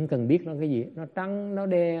 Mình không cần biết nó cái gì. Nó trắng, nó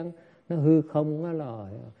đen, nó hư không,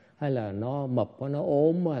 hay là nó mập, nó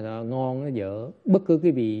ốm, hay là ngon, nó dở. Bất cứ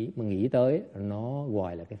cái vị mà nghĩ tới, nó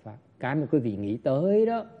gọi là cái Pháp. Cái mà quý vị nghĩ tới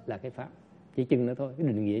đó là cái Pháp. Chỉ chừng nữa thôi, cái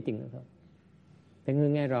định nghĩa chừng nữa thôi. Mọi người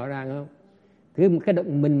nghe rõ ràng không? Cái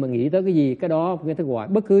mình mà nghĩ tới cái gì, cái đó người ta gọi,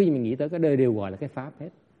 bất cứ gì mình nghĩ tới cái đời đều gọi là cái Pháp hết.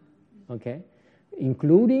 Okay?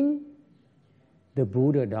 Including the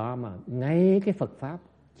Buddha Dharma. Ngay cái Phật Pháp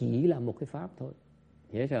chỉ là một cái Pháp thôi.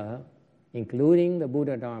 Dễ sợ không? Including the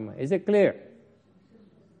Buddha Dharma. Is it clear?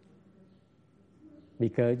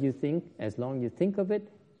 Because you think, as long as you think of it,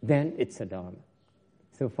 then it's a Dharma.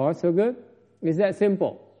 So far, so good? Is that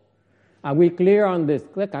simple? Are we clear on this?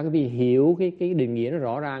 Tất cả các vị hiểu cái định nghĩa nó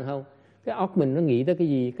rõ ràng không? Cái óc mình nó nghĩ tới cái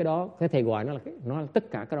gì, cái đó, cái thầy gọi nó là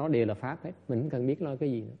tất cả cái đó đều là Pháp hết. Mình không cần biết nó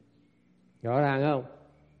cái gì nữa. Rõ ràng không?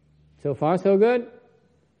 So far, so good?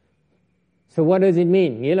 So what does it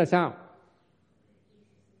mean? Nghĩa là sao?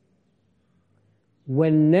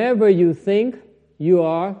 Whenever you think, you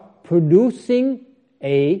are producing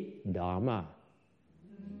a Dharma.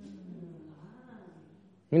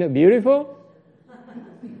 Isn't it beautiful?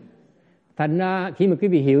 Thành ra khi mà quý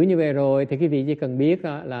vị hiểu như vậy rồi thì quý vị chỉ cần biết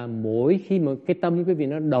là mỗi khi mà cái tâm quý vị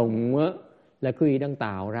nó đồng là quý vị đang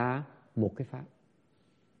tạo ra một cái Pháp.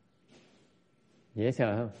 Dễ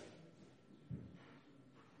sợ không?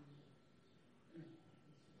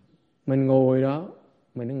 Mình ngồi đó,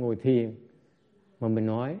 mình đang ngồi thiền mà mình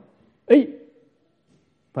nói ý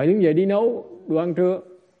phải đứng dậy đi nấu đồ ăn trưa,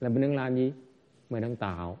 là mình đang làm gì? Mình đang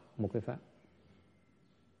tạo một cái Pháp.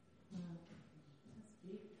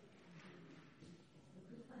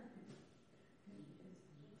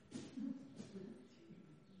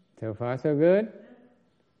 So far, so good?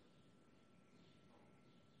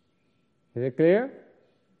 Is it clear?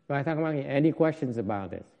 Any questions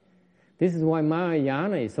about this? This is why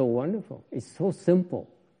Mahayana is so wonderful. It's so simple.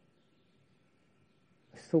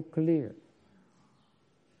 It's so clear.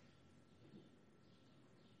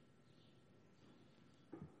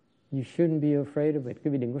 You shouldn't be afraid of it.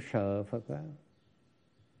 Quý vị đừng có sợ Phật pháp.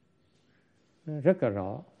 Nó rất là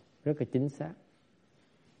rõ, rất là chính xác.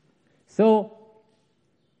 So,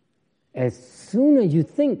 as soon as you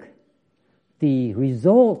think, the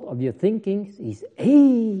result of your thinking is a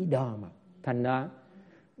Dharma. Thành ra,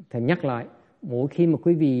 thầy nhắc lại, mỗi khi mà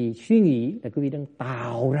quý vị suy nghĩ là quý vị đang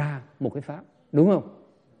tạo ra một cái Pháp. Đúng không?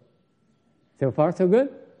 So far, so good?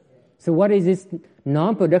 So what is this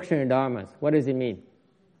non-production of dharmas? What does it mean?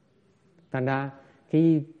 Thành ra,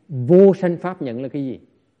 cái vô sanh Pháp nhận là cái gì?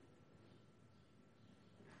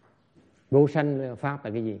 Vô sanh Pháp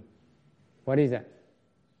là cái gì? What is that?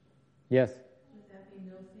 Yes? Does that mean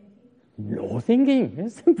no thinking? No thinking.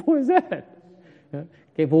 As simple as that.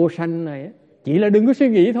 Cái vô sanh này chỉ là đừng có suy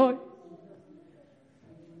nghĩ thôi.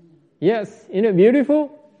 Yes, isn't it beautiful?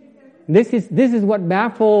 This is what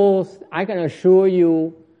baffles, I can assure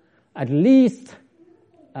you, at least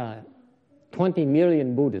 20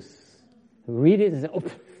 million Buddhists who read it and say, oh,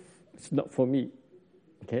 it's not for me.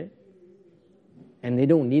 Okay? And they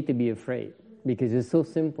don't need to be afraid because it's so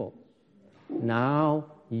simple. Now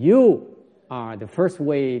you are the first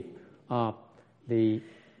wave of the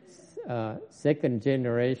second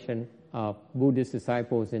generation of Buddhist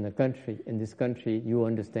disciples in this country, you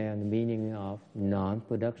understand the meaning of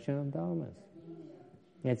non-production of dharmas.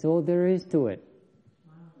 That's all there is to it.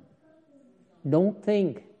 Don't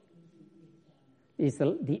think.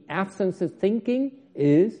 The absence of thinking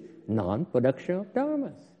is non-production of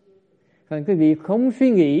dharmas. Còn quý vị không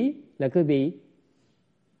suy nghĩ là quý vị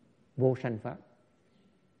vô sanh pháp.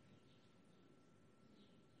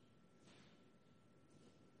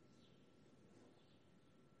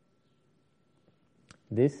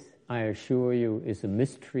 This, I assure you, is a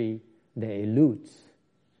mystery that eludes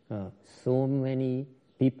so many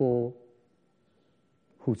people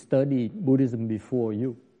who studied Buddhism before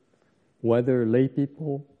you, whether lay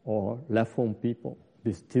people or left-form people.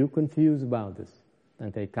 They're still confused about this.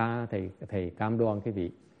 Thầy cam đoan quý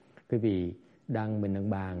vị mình đang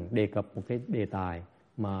bàn đề cập một cái đề tài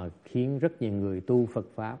mà khiến rất nhiều người tu Phật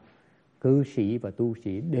Pháp, cư sĩ và tu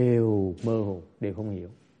sĩ đều mơ hồ, đều không hiểu.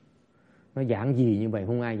 Nó giảng gì như vậy,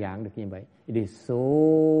 không ai giảng được như vậy. It is so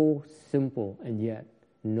simple and yet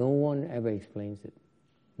no one ever explains it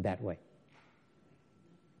that way.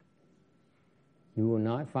 You will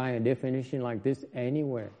not find a definition like this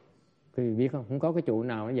anywhere. Quý vị biết không? Không có cái chỗ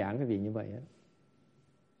nào nó giảng cái gì như vậy hết.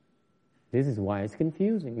 This is why it's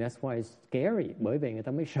confusing. That's why it's scary. Bởi vì người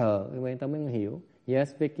ta mới sợ, bởi vì người ta mới hiểu.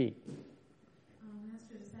 Yes, Vicky.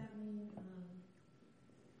 Master, does that mean,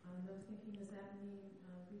 no thinking, does that mean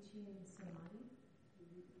reaching samadhi?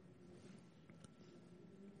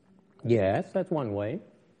 Yes, that's one way.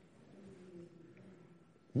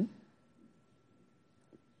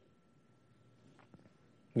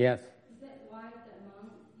 Yes. Is that why that monk,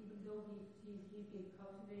 even though he's been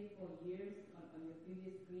cultivating for years on your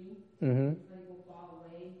previous screen, he's going to go far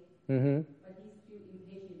away, but he's still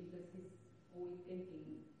impatient because he's always thinking.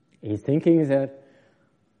 He's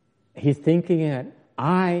thinking that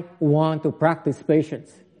I want to practice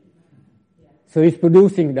patience. So he's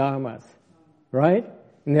producing dharmas, right?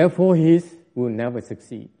 And therefore he will never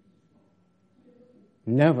succeed.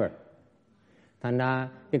 Never. Thành ra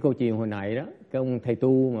cái câu chuyện hồi nãy đó, cái ông thầy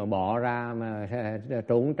tu mà bỏ ra mà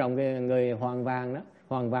trốn trong cái nơi hoang vắng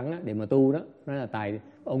đó để mà tu đó, nói là tại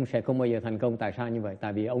ông sẽ không bao giờ thành công. Tại sao như vậy?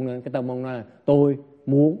 Tại vì cái tâm ông nói là tôi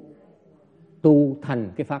muốn tu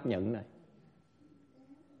thành cái pháp nhẫn này.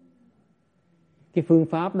 Cái phương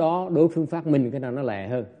pháp đó đối với phương pháp mình cái nào nó lẹ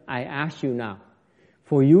hơn? I ask you now,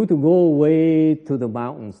 for you to go away to the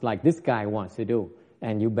mountains like this guy wants to do,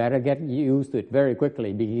 and you better get used to it very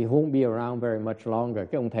quickly because he won't be around very much longer.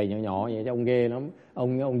 Cái ông thầy nhỏ vậy, ông ghê lắm.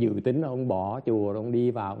 Ông dự tính ông bỏ chùa, ông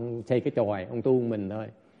đi vào, ông xây cái chòi, ông tu mình thôi.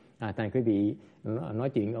 Tại quý vị nói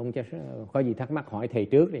chuyện ông cho có gì thắc mắc hỏi thầy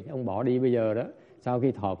trước đi. Ông bỏ đi bây giờ đó. Sau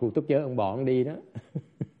khi thọ cụ túc giới ông bỏ ông đi đó.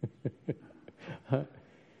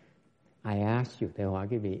 I ask you, thầy hỏi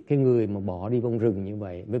quý vị, cái người mà bỏ đi bông rừng như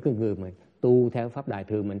vậy với cái người mà tu theo pháp đại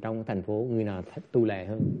thừa mình trong thành phố, người nào tu lệ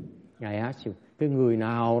hơn? I ask you, cái người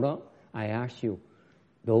nào đó, I ask you,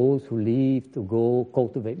 those who leave to go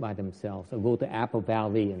cultivate by themselves, or go to Apple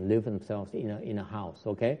Valley and live themselves in a house,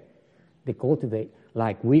 okay? They cultivate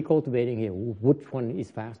like we cultivating here. Which one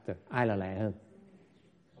is faster? Ai là lẹ hơn?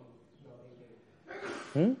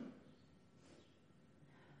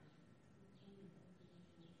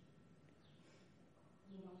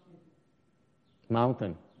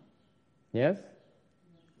 Mountain. Yes?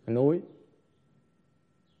 Núi.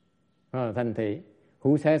 Thành thị.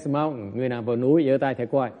 Who says mountain? Người nào vào núi giơ tay thầy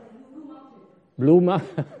coi. Blue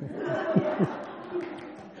Mountain.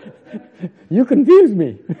 You confuse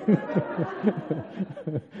me.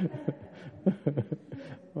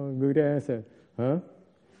 Oh, good answer. Huh?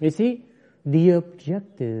 You see, the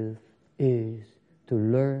objective is to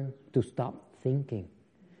learn to stop thinking.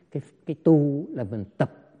 Cái tu là mình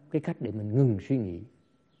tập cái cách để mình ngừng suy nghĩ.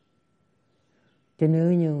 Chứ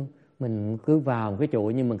nếu như mình cứ vào cái chỗ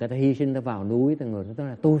như mình ta hy sinh, ta vào núi, ta người ta nói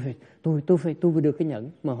là tôi phải được cái nhẫn,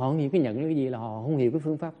 mà họ không hiểu cái nhẫn là cái gì, là họ không hiểu cái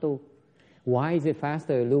phương pháp tu. Why is it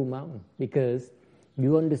faster at Blue Mountain? Because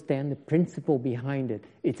you understand the principle behind it.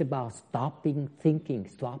 It's about stopping thinking,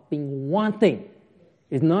 stopping wanting.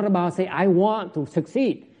 It's not about say I want to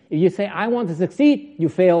succeed. If you say I want to succeed, you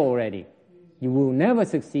fail already. You will never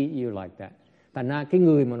succeed you like that. Thành ra cái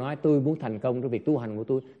người mà nói tôi muốn thành công trong việc tu hành của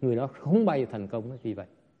tôi, người đó không bao giờ thành công. Vì vậy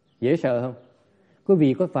dễ sợ không? Quý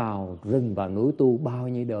vị có vào rừng, vào núi tu bao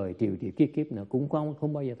nhiêu đời, triệu kiếp nữa cũng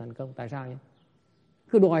không bao giờ thành công. Tại sao nhỉ?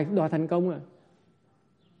 Cứ đòi thành công à.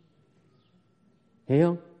 Hiểu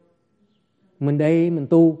không? Mình đây mình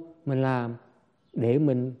tu, mình làm để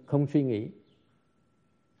mình không suy nghĩ.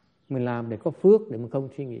 Mình làm để có phước, để mình không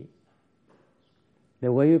suy nghĩ. The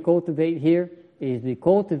way you cultivate here, is we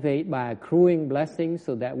cultivate by accruing blessings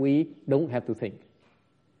so that we don't have to think.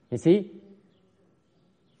 You see?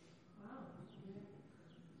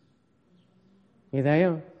 Như thấy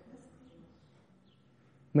không?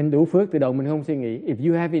 Mình đủ phước từ đầu mình không suy nghĩ. If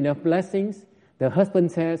you have enough blessings, the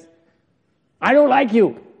husband says, I don't like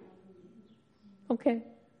you. Okay.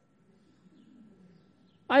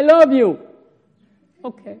 I love you.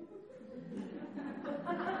 Okay.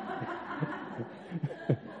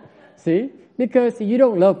 See? Because you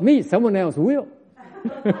don't love me, someone else will.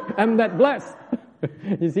 I'm that blessed.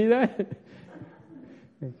 You see that?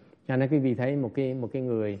 Cho nên quý vị thấy một cái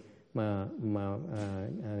người mà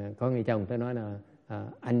có người chồng, tôi nói là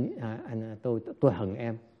tôi hận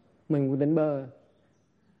em, mình cũng tính bơ.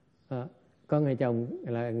 Có người chồng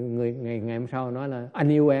là ngày hôm sau nói là anh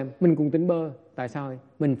yêu em, mình cũng tính bơ. Tại sao?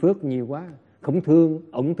 Mình phước nhiều quá, không thương,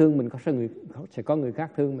 ổng thương mình, sẽ có người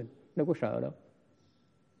khác thương mình, đâu có sợ đâu.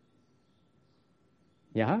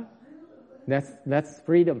 Yeah, that's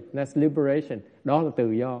freedom, that's liberation. Đó là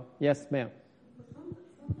tự do. Yes, ma'am.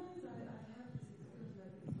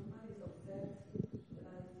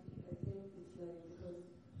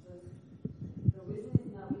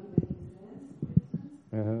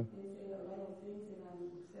 Uh-huh. They say a lot of things and I'm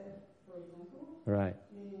upset, for example. Right.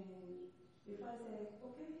 And if I say,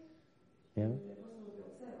 okay, Yeah. the person will be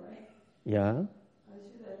upset, right? Yeah. I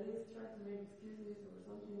should at least try to make excuses or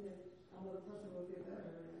something that another person will feel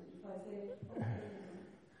better. And if I say, okay,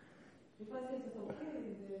 if I say just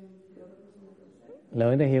okay, then the other person will feel upset. Lỡ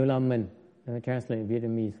người ta hiểu lầm mình. Translate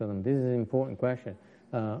Vietnamese for them. This is an important question.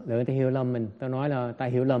 Lỡ người ta hiểu lầm mình. Ta nói là ta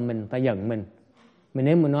hiểu lầm mình, ta giận mình. Mình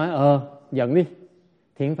nếu mình nói giận đi,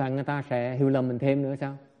 thì không phải người ta sẽ hiểu lầm mình thêm nữa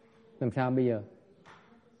sao? Làm sao bây giờ?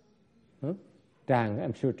 Trang,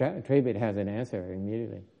 I'm sure Travis has an answer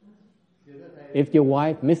immediately. If your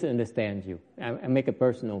wife misunderstands you, I make it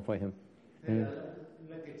personal for him.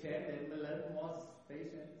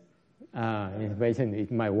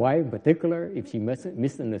 If my wife in particular, if she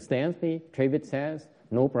misunderstands me, Travis says,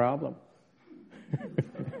 no problem.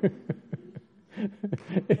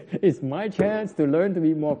 It's my chance to learn to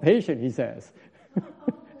be more patient, he says.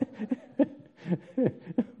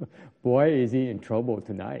 Boy, is he in trouble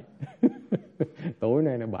tonight. Tối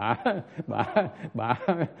nay là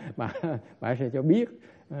bà sẽ cho biết,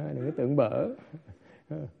 đừng có tưởng bở.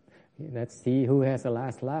 Let's see who has the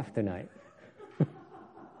last laugh tonight.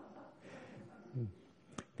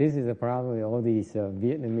 This is a problem with all these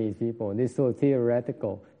Vietnamese people. They're so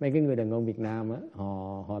theoretical. Mấy cái người đàn ông Việt Nam á,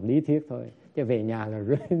 họ lý thuyết thôi, chứ về nhà là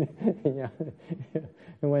rơi.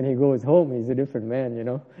 And when he goes home, he's a different man, you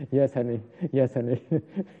know. Yes, honey. Yes, honey.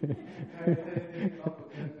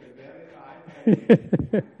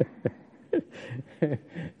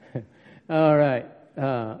 All right.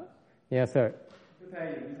 Yes, sir.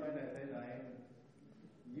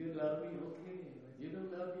 You love me, okay. You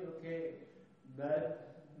don't love me, okay.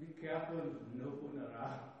 But be careful, no phone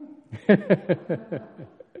around.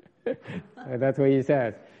 That's what he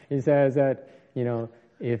says. He says that,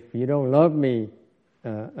 if you don't love me,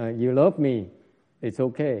 you love me, it's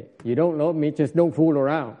okay. You don't love me, just don't fool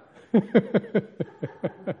around.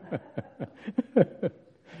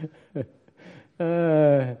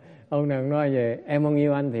 Ông nào nói về em không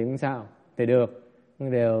yêu anh thì cũng sao, thì được.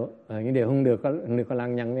 Nhưng điều không được có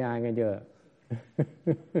lăng nhăng với ai nghe chưa?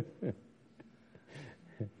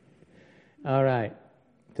 All right.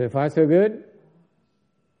 So far so good.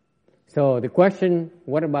 So the question,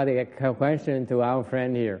 what about the question to our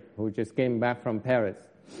friend here who just came back from Paris?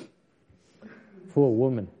 Poor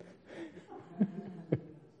woman.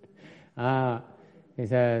 He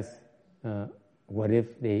says, what if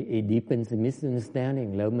it deepens the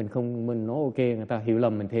misunderstanding? Lỡ mình nói ok, người ta hiểu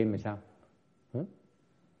lầm mình thêm thì sao? Huh?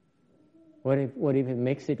 What if it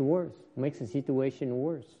makes it worse? Makes the situation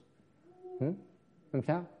worse? Làm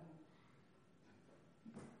sao?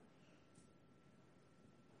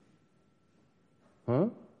 Huh?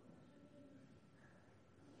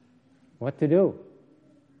 What to do?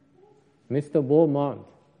 Mr. Beaumont,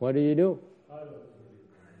 what do you do?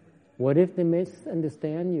 What if they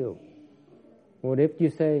misunderstand you? What if you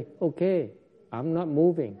say, okay, I'm not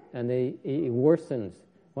moving, and it worsens?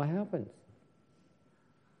 What happens?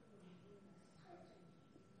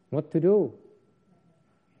 What to do?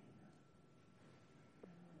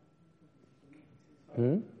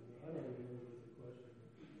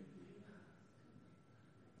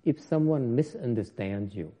 If someone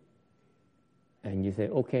misunderstands you, and you say,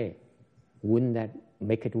 okay, wouldn't that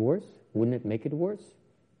make it worse? Wouldn't it make it worse?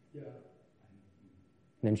 Yeah.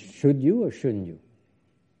 Then should you or shouldn't you?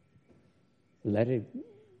 Let it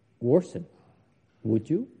worsen. Would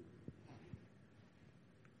you?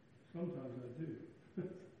 Sometimes I do.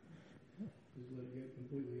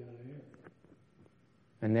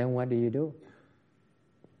 And then what do you do?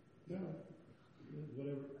 No,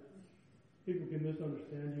 whatever. People can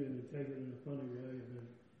misunderstand you and they take it in a funny way and then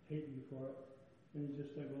hate you for it. And you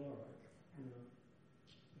just think, well, all right,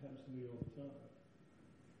 it happens to me all the time.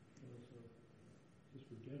 So just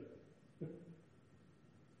forget it.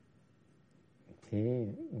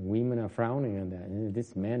 See, women are frowning on that.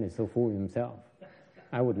 This man is so full of himself.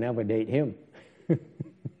 I would never date him.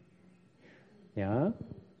 Yeah?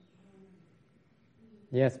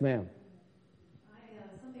 Yes, ma'am.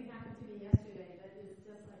 Something happened to me yesterday that is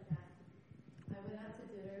just like that. I went out to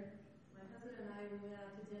dinner. My husband and I went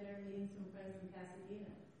out to dinner meeting some friends in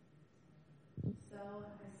Pasadena. So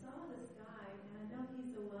I saw this guy, and I know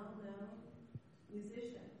he's a well-known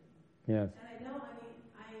musician. Yes. And I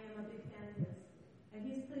am a big fan of his. And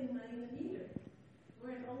he's putting money in the meter.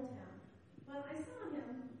 We're in Old Town. Well, I saw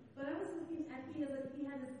him, but I was looking at, he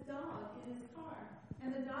had his dog in his car.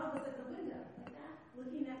 And the dog was at the window, like that,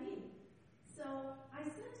 looking at me. So I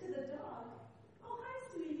said to the dog, "Oh, hi,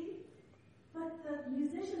 sweetie." But the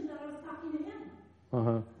musician thought I was talking to him.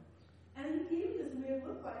 Uh-huh. And he gave me this weird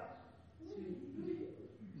look like,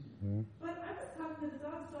 mm-hmm. But I was talking to the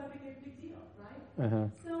dog, so I figured big deal, right? Uh-huh.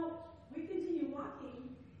 So we continue walking,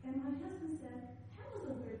 and my husband said, "That was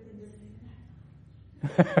a weird thing to say to that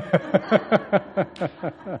dog." I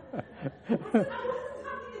said, "I wasn't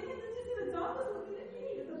talking to him, the dog was looking at me.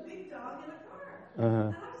 It's a big dog in a car." Uh-huh.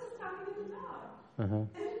 And I was just talking to the dog. Uh-huh.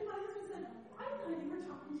 And my husband said, "I thought you were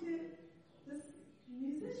talking to this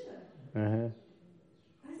musician." Uh-huh.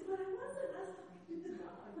 I said, "But I wasn't. I was talking to the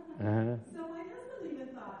dog." Uh-huh. So my husband even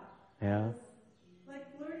thought I Yeah. was like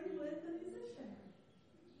flirting with the musician.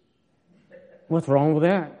 What's wrong with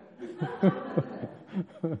that? It's kind of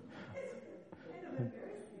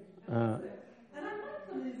embarrassing. And I like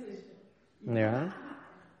the musician. Yeah.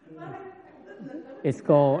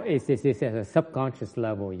 It's at a subconscious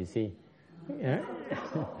level, you see. Yeah?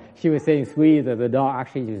 She was saying sweetie to the dog.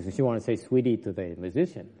 Actually, she wanted to say sweetie to the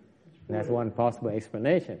musician. That's one possible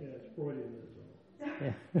explanation. Yeah, it's Freudian.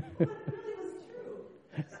 Yeah. But it really was true.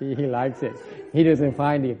 See, he likes it. He doesn't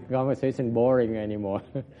find the conversation boring anymore.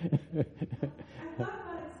 I thought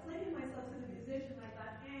about explaining myself to the musician. I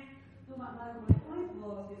thought, No, my point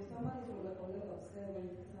was, if somebody's a little upset when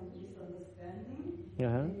there's some misunderstanding,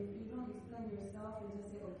 Uh-huh. and if you don't explain yourself, you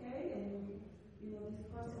just say okay, and this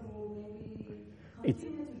person will maybe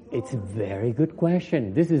continue to go. It's a very good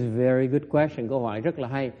question. This is a very good question. Câu hỏi rất là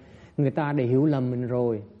hay. Người ta đã hiểu lầm mình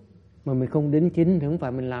rồi, mà mình không đính chính thì không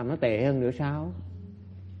phải mình làm nó tệ hơn nữa sao?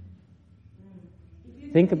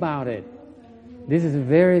 Think about it. This is a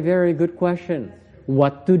very, very good question.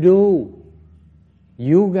 What to do?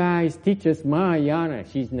 You guys teach us Mahayana.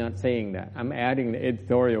 She's not saying that. I'm adding the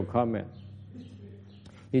editorial comment.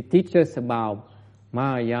 You teach us about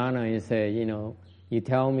Mahayana and say, you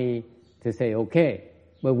tell me to say okay.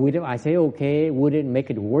 But if I say okay, would it make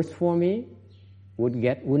it worse for me?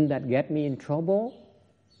 Wouldn't that get me in trouble?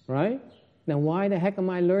 Right? Now why the heck am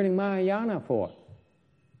I learning Mahayana for?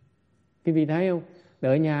 Quý vị thấy không?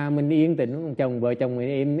 Ở nhà mình yên tĩnh, vợ chồng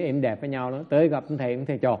mình êm đẹp với nhau đó. Tới gặp thầy cũng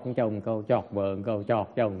thầy chọt con chồng một câu, chọt vợ một câu, chọt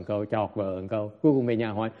chồng một câu, chọt vợ một câu. Cuối cùng về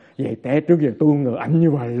nhà hỏi, vậy té trước giờ tôi không ngờ anh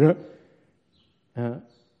như vậy đó.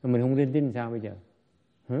 Mình không tin tin sao bây giờ?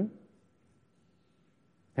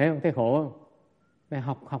 Thấy không? Thấy khổ không? Này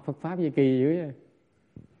học Phật Pháp gì kỳ dữ vậy?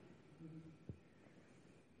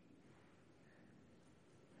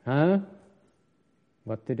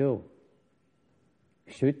 What to do?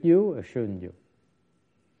 Should you or shouldn't you?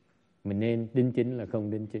 Mình nên đính chính là không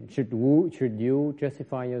đính chính. Should you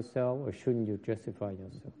justify yourself or shouldn't you justify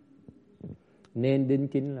yourself? Nên đính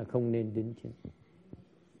chính là không nên đính chính.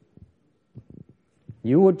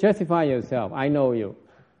 You would justify yourself. I know you.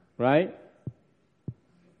 Right?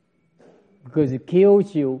 Because it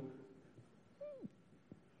kills you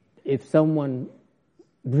if someone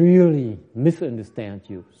really misunderstands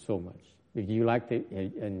you so much. If you like to,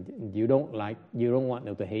 and you don't want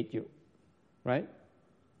them to hate you. Right?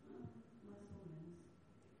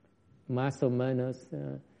 Más o menos,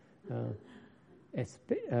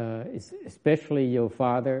 especially your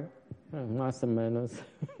father, más o menos.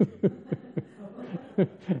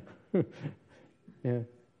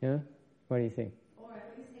 Yeah. What do you think? or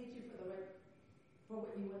at least hate you for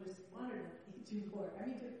what you wanted to hate you for. I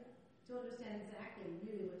mean, to understand exactly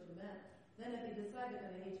really what you meant. Then if they decide they're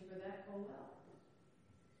going to hate you for that, oh well.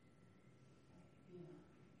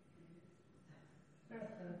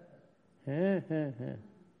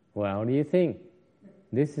 Well, do you think?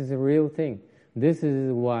 This is a real thing. This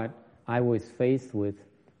is what I was faced with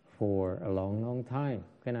for a long, long time.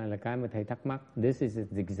 Cái này là cái mà thầy thắc mắc. This is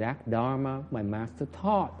the exact Dharma my master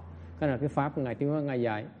taught. Đó là cái pháp của Ngài Tiến Hóa Ngài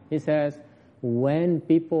dạy. He says, when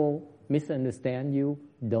people misunderstand you,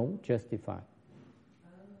 don't justify.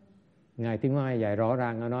 Ngài Tiến Hóa Ngài dạy rõ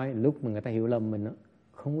ràng, Ngài nói lúc mà người ta hiểu lầm mình đó,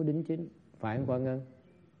 không có đính chính. Phải không Quang Ngân?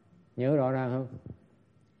 Nhớ rõ ràng không?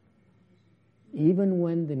 Even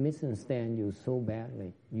when they misunderstand you so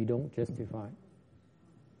badly, you don't justify.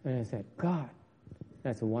 And I said, God,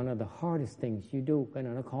 that's one of the hardest things you do. Cái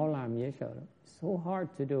nào nó khó làm dễ sợ đó. So hard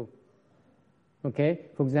to do. Okay?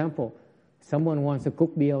 For example, someone wants to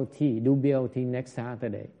cook BLT, do BLT next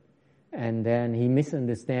Saturday. And then he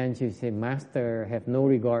misunderstands you, say, Master have no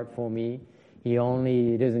regard for me. He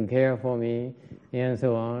only doesn't care for me, and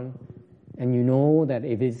so on. And you know that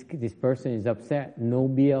if this person is upset, no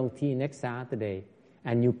BLT next Saturday,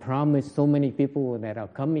 and you promise so many people that are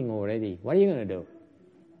coming already, what are you going to do?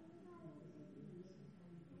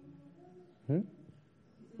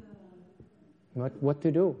 What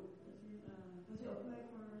to do? Does it apply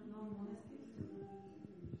for non-monastics?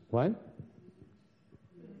 What?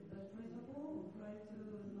 The principle apply to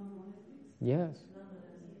non-monastics? Yes.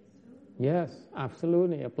 Yes,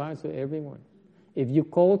 absolutely. Applies to everyone. If you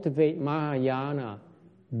cultivate Mahayana,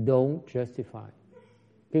 don't justify.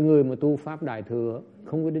 Cái người mà tu Pháp Đại Thừa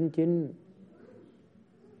không có đính chính.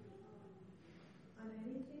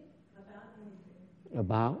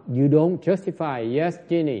 About, you don't justify. Yes,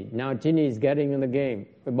 Ginny. Now Ginny is getting in the game.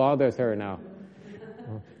 It bothers her now.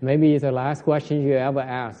 Maybe it's the last question you ever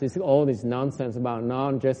ask. It's all this nonsense about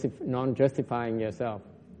non-justifying yourself.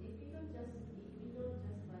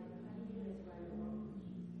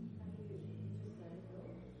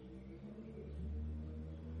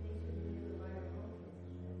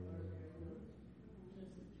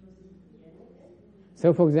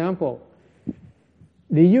 So, for example,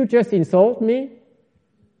 did you just insult me?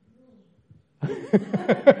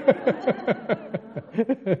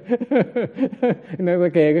 Nói qua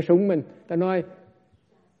kề cái súng mình, ta nói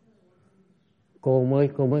cô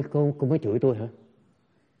mới chửi tôi hả?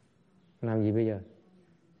 Làm gì bây giờ?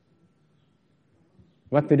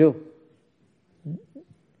 What to do?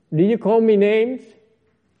 Did you call me names?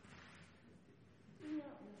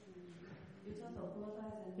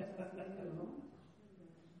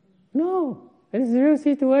 No, it's a real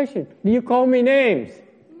situation. Do you call me names?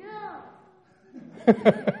 No.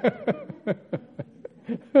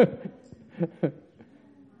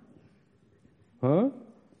 Huh?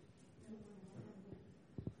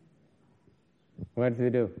 What do you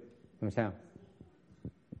do? Làm sao?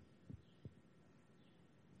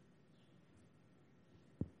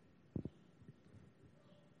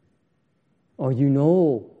 Or you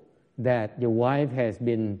know that your wife has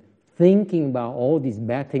been thinking about all these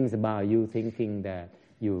bad things about you, thinking that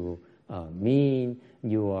you are mean,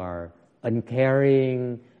 you are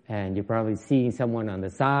uncaring, and you're probably seeing someone on the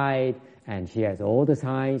side, and she has all the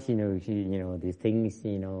signs, these things,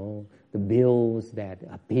 the bills that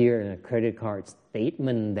appear in a credit card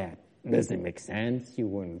statement that doesn't make sense. You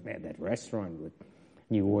weren't at that restaurant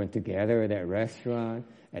you weren't together at that restaurant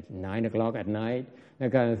at 9 o'clock at night,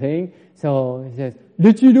 that kind of thing. So he says,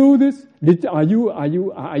 "Did you do this? Are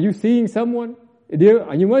you seeing someone?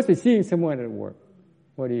 You must be seeing someone at work.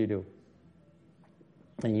 What do you do?"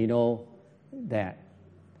 And you know that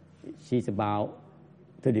she's about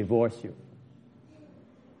to divorce you.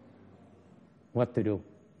 What to do?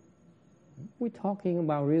 We're talking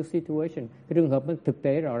about real situation. Cái trường hợp thực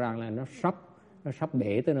tế rõ ràng là nó sắp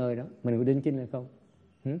bể tới nơi đó. Mình có đính chính hay không?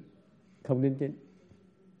 Không đính chính.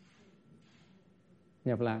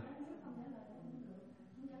 Nhập lại.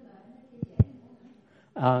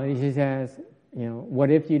 She says, what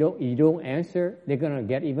if you don't answer? They're going to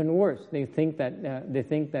get even worse. They think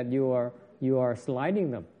that you are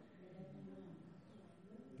slighting them.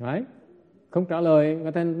 Right? Không trả lời,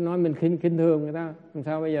 người ta nói mình khinh thường người ta, làm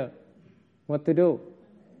sao bây giờ? What to do?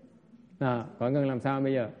 Hỏi Ngân làm sao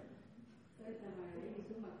bây giờ?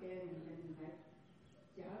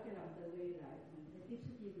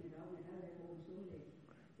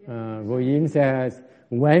 Vô Diên says,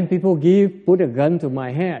 when people put a gun to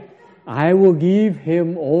my head, I will give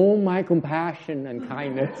him all my compassion and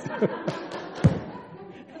kindness.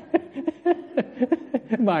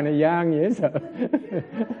 Bà này gian dễ sợ.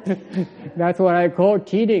 That's what I call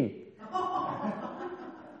cheating.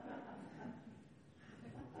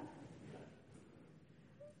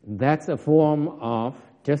 That's a form of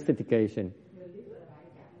justification.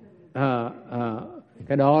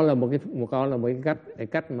 Cái đó là một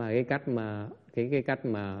cái cách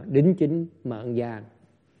mà đính chính mà ăn gian.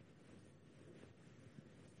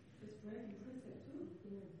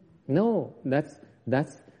 No, that's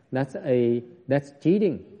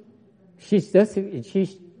cheating. She's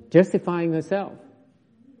justifying herself.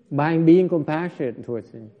 by being compassionate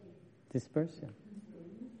towards this person.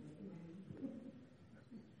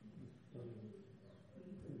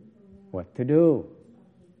 What to do?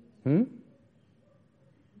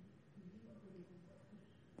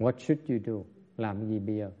 What should you do? Làm gì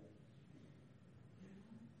bây giờ?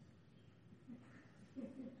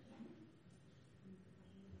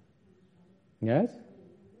 Yes?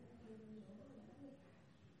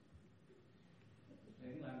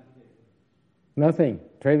 Nothing.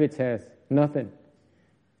 Travis says, nothing.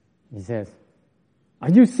 He says,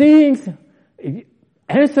 are you seeing?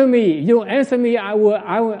 Answer me. If you don't answer me, I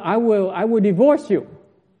will divorce you.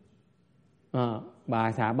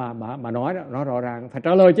 Bà nói nó rõ ràng, phải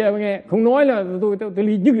trả lời cho em nghe. Không nói là tôi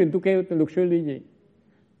ly nhất định tôi kêu luật sư ly gì.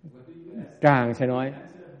 Tràng sẽ nói.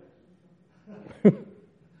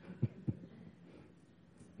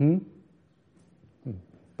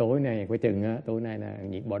 Tối này coi chừng á, tối nay là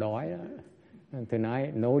nhịn bỏ đói đó.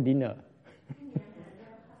 Tonight no dinner.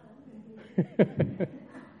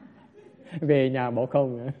 Về nhà bỏ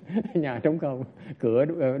không, nhà trống không, cửa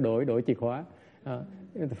đổi chìa khóa.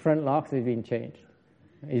 The front locks is being changed.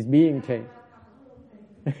 Is being changed.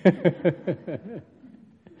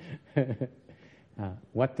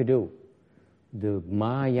 What to do? The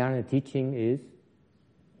Mahayana teaching is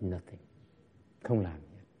nothing. Không làm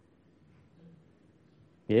gì.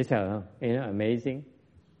 Dễ sợ không? Isn't it amazing?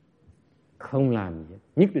 Không làm gì.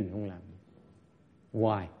 Nhất định không làm gì.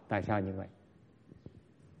 Why? Tại sao như vậy?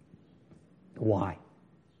 Why?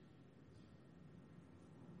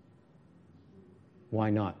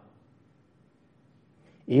 Why not?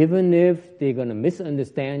 Even if they're going to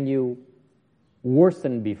misunderstand you worse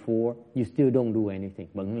than before, you still don't do anything.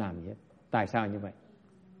 Vẫn không làm gì hết. Tại sao như vậy?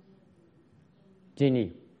 Jenny,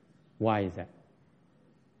 why is that?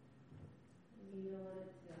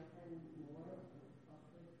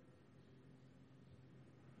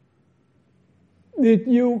 Did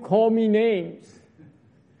you call me names?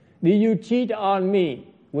 Did you cheat on me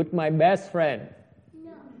with my best friend?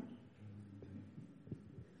 No.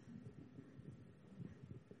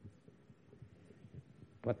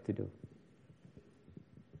 What to do?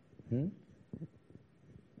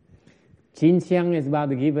 Jin Xiang is about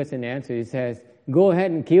to give us an answer. He says, go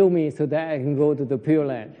ahead and kill me so that I can go to the Pure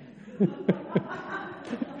Land.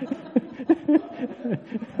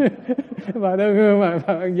 Và đơn hương mà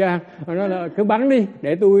Giang nó nói là cứ bắn đi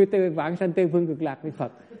để tôi vãng sanh Tây Phương Cực Lạc với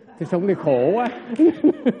Phật. Tôi sống thì khổ quá.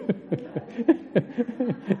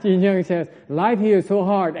 Jin Xiang says, life here is so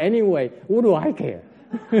hard anyway. What do I care?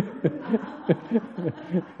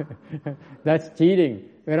 That's cheating.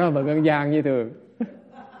 Cái đó vẫn còn Giang như thường.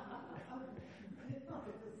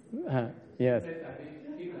 Yes.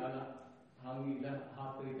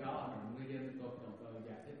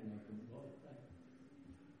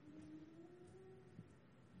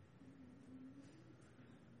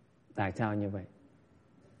 Tại sao như vậy?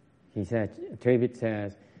 He said, Travis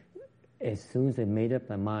says, as soon as they made up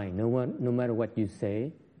their mind, no matter what you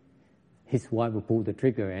say, his wife will pull the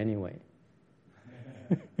trigger anyway.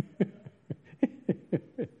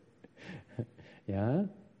 Yeah?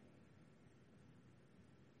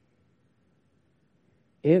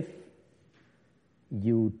 If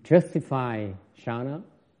you justify Shana,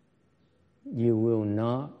 you will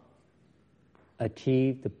not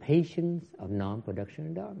achieve the patience of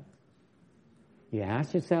non-production Dharma. You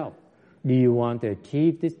ask yourself, do you want to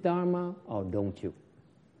achieve this Dharma or don't you?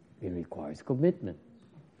 It requires commitment.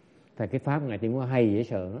 Tại cái pháp Ngài Tiến Hóa hay dễ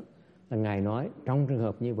sợ đó, là Ngài nói trong trường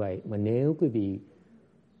hợp như vậy mà nếu quý vị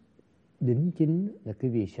đính chính là quý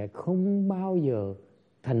vị sẽ không bao giờ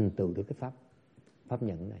thành tựu được cái pháp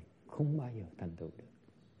nhẫn này. Không bao giờ thành tựu được.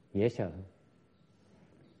 Dễ sợ không?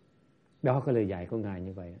 Đó cái lời dạy của Ngài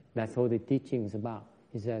như vậy. That's all the teaching is about.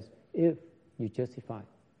 He says, if you justify,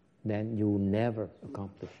 then you will never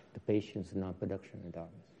accomplish the patience and non-production of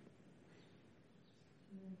Dharma.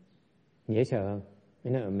 Dễ sợ không?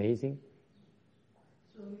 Isn't it amazing?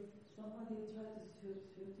 So if somebody tried to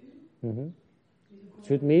shoot you?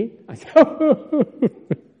 Shoot me?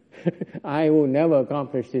 I will never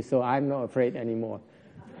accomplish this, so I'm not afraid anymore.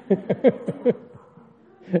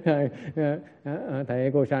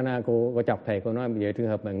 Thầy cô Sana, cô chọc thầy, cô nói về trường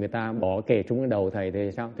hợp mà người ta bỏ kề trúng cái đầu thầy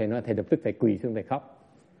thì sao? Thầy nói thầy lập tức thầy quỳ xuống thầy khóc.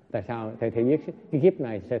 Tại sao? Thầy biết cái kiếp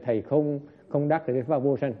này thầy không đắc được cái pháp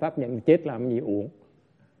vô sanh, pháp nhận chết làm gì uổng.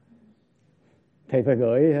 Thầy phải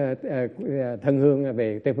gửi thân hương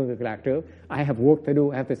về Tây Phương Cực Lạc trước. I have work to do.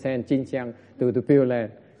 I have to send Jin Xiang to the Pure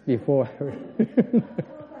Land before.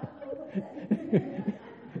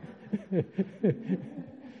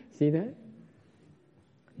 See that?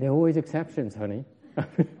 There are always exceptions, honey.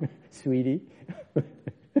 Sweetie.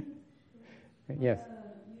 Yes.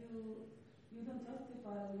 You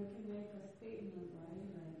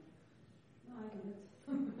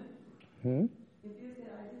If you say,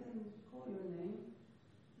 I didn't call your name,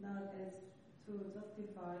 not as to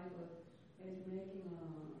justify, but as making a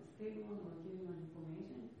statement or giving an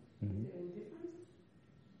information, is there any difference?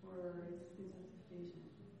 Or is it justification?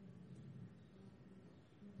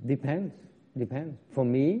 Depends. For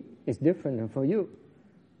me, it's different than for you.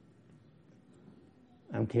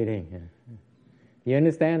 I'm kidding. You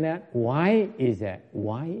understand that? Why is that?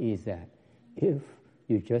 If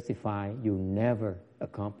you justify, you never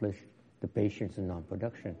accomplish the patience of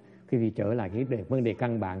non-production. Quý vị trở lại cái vấn đề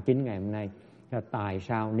căn bản chính ngày hôm nay là tại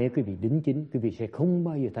sao nếu quý vị đính chính, quý vị sẽ không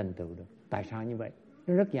bao giờ thành tựu được. Tại sao như vậy?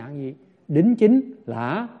 Nó rất giản dị. Đính chính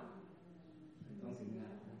là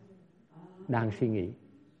đang suy nghĩ,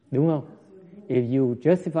 đúng không? If you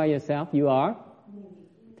justify yourself, you are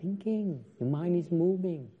thinking. Your mind is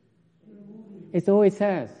moving. It's all it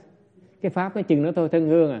says. Cái pháp nó chừng nó thôi thân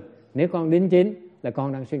hương à. Nếu con đính chính là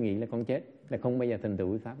con đang suy nghĩ là con chết, là không bao giờ thành tựu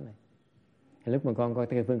cái pháp này. Thì lúc mà con coi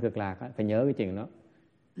cái phương cực lạc á, phải nhớ cái chuyện đó.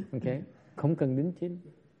 Ok, không cần đính chính.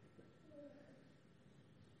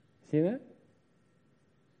 See that?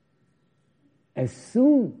 As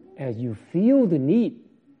soon as you feel the need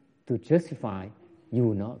to justify, you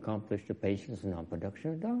will not accomplish the patience and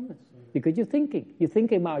non-production of dharmas. Because you're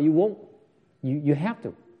thinking about you won't. You have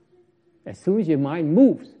to. As soon as your mind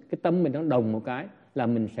moves, cái tâm mình nó đồng một cái là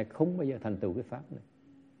mình sẽ không bao giờ thành tựu cái pháp này.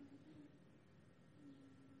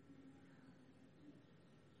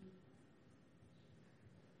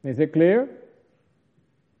 Is it clear?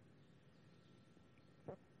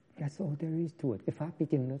 That's all there is to it. Cái pháp cái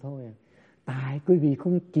chừng đó thôi à. Tại quý vị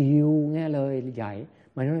không chịu nghe lời dạy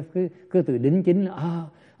mà nó cứ từ đính chính là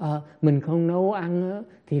mình không nấu ăn á,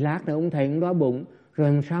 thì lát nữa ông thầy cũng đói bụng,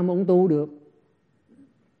 rồi làm sao mà ông tu được?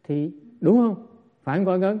 Thì đúng không? Phải không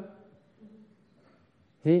con cưng?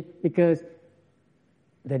 See, because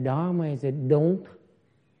the Dharma is that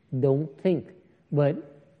don't think.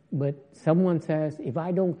 But someone says, if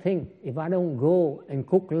I don't think, if I don't go and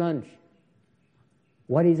cook lunch,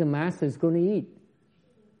 what is the master going to eat?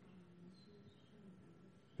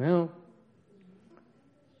 Phải không?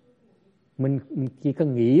 Mình chỉ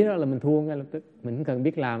cần nghĩ đó là mình thua ngay lập tức. Mình không cần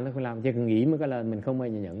biết làm nó phải làm, chỉ cần nghĩ mới có là mình không bao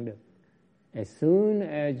giờ nhận được. As soon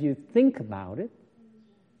as you think about it,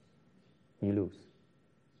 you lose.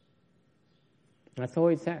 That's all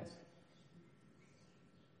it says.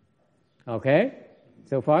 Okay?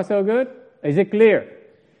 So far so good? Is it clear?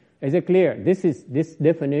 Is it clear? This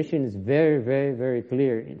definition is very, very, very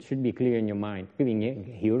clear. It should be clear in your mind. Quý vị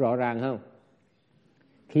hiểu rõ ràng không?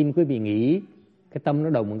 Khi mà quý vị nghĩ cái tâm nó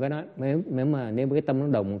đồng một cái đó, nếu cái tâm nó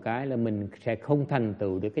đồng một cái là mình sẽ không thành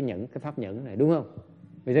tựu được cái pháp nhẫn này, đúng không?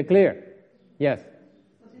 Is it clear? Yes.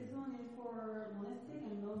 So this one is for monastic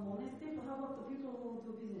and non-monastic. But how about the people who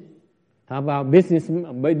do business? How about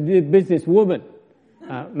business woman?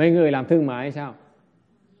 Mấy người làm thương mại hay sao?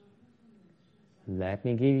 Let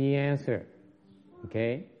me give you an answer.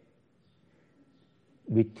 Okay?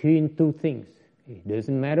 Between two things. It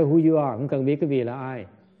doesn't matter who you are. Không cần biết cái gì là ai.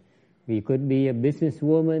 You could be a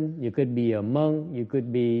businesswoman. You could be a monk. You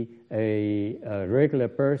could be a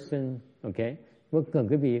regular person. Okay? Không cần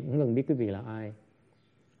biết cái gì là ai.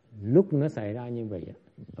 Lúc nó xảy ra như vậy.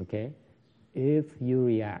 Okay? If you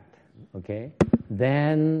react. Okay?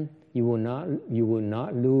 Then you will not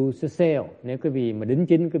lose the sale. Nếu quý vị mà đính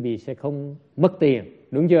chính, quý vị sẽ không mất tiền,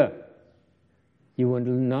 đúng chưa? You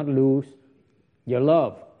will not lose your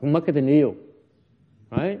love, không mất cái tình yêu,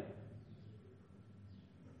 right?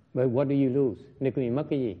 But what do you lose? Nếu quý vị mất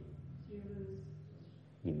cái gì?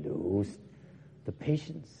 You lose the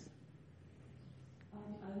patience. I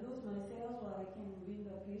lose my sales, but I can win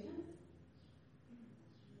the patience.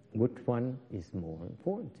 Which one is more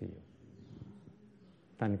important to you?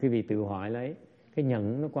 Thành quý vị tự hỏi lấy, cái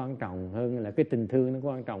nhận nó quan trọng hơn là cái tình thương nó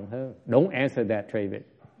quan trọng hơn? Don't answer that, Travis.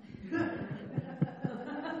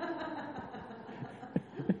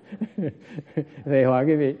 Thầy hỏi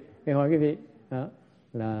quý vị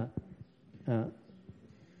là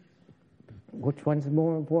which one is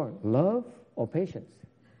more important, love or patience?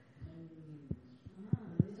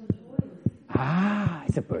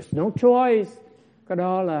 It's a personal choice. Cái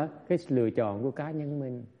đó là cái lựa chọn của cá nhân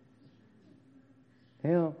mình.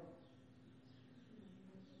 Thấy không?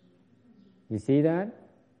 You see that?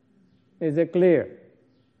 Is it clear?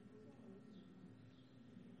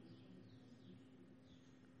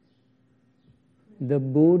 The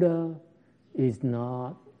Buddha is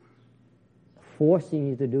not forcing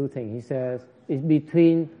you to do things. He says it's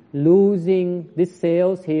between losing these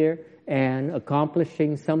sales here and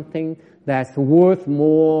accomplishing something that's worth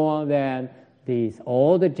more than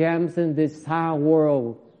all the gems in this entire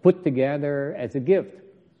world put together as a gift.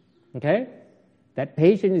 Okay? That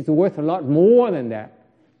patience is worth a lot more than that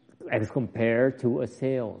as compared to a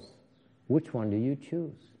sales. Which one do you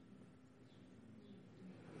choose?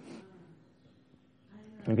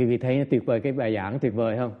 Quý vị thấy nó tuyệt vời, cái bài giảng tuyệt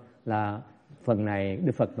vời không? Là phần này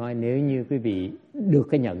Đức Phật nói nếu như quý vị được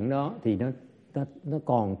cái nhẫn đó thì nó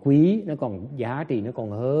còn quý, nó còn giá trị, nó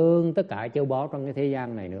còn hơn tất cả châu báu trong cái thế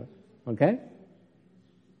gian này nữa. Ok?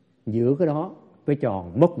 Giữa cái đó với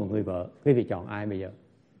chọn mất một người vợ, quý vị chọn ai bây giờ?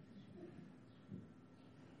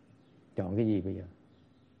 Chọn cái gì bây giờ?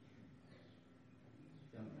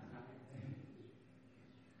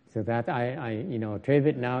 So that I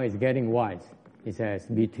Travis now is getting wise. He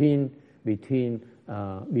says between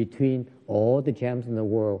all the gems in the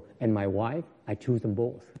world and my wife, I choose them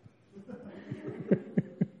both.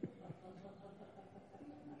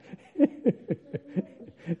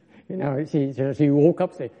 She woke up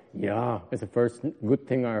and said, "Yeah, it's the first good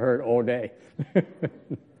thing I heard all day."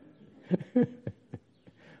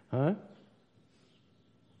 Huh?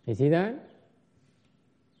 You see that?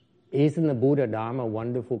 Isn't the Buddha Dharma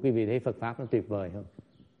wonderful? Quý vị thấy Phật Pháp nó tuyệt vời không?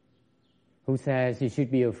 Who says you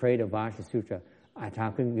should be afraid of Vajra Sutra?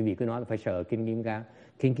 Sao quý vị cứ nói là phải sợ Kinh Kim Cang?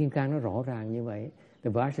 Kinh Kim Cang nó rõ ràng như vậy. The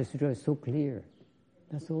Vajra Sutra is so clear.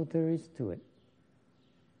 That's all there is to it.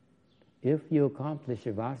 If you accomplish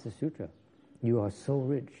the Vajra Sutra, you are so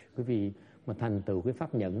rich. Quý vị mà thành tựu cái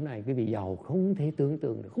pháp nhẫn này, quý vị giàu không thể tưởng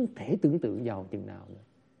tượng được, không thể tưởng tượng giàu chừng nào nữa.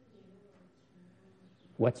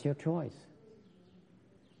 What's your choice?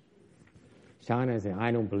 Shana said,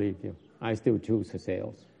 I don't believe you. I still choose the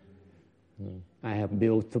sales. I have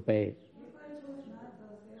bills to pay. If I choose not the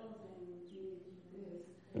sales and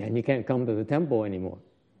this. And you can't come to the temple anymore.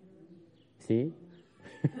 See?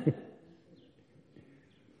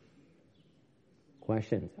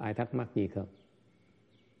 Questions? Ai thắc mắc gì không?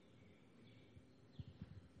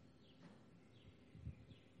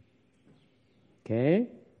 Okay.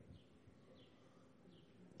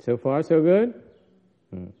 So far, so good?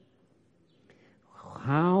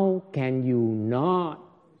 How can you not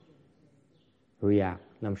react?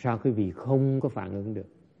 Làm sao quý vị không có phản ứng được?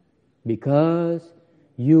 Because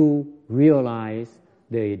you realize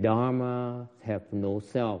the Dharma have no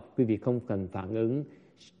self. Quý vị không cần phản ứng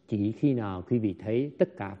chỉ khi nào quý vị thấy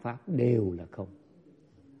tất cả Pháp đều là không.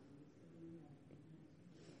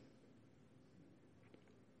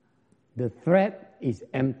 The threat is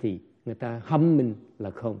empty. Người ta hâm mình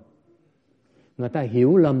là không. Người ta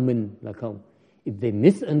hiểu lầm mình là không. If they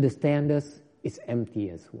misunderstand us, it's empty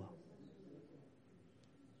as well.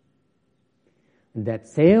 And that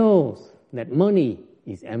sales, that money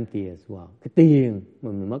is empty as well. Cái tiền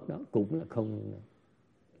mà mình mất đó cũng là không nữa.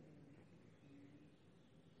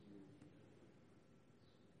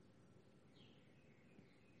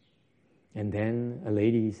 And then a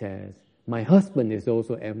lady says, my husband is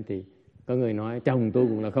also empty. Có người nói, chồng tôi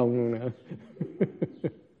cũng là không luôn nữa.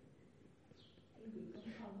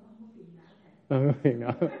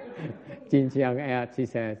 Jin Chiang adds, she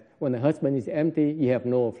says, when the husband is empty, you have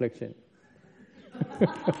no affliction.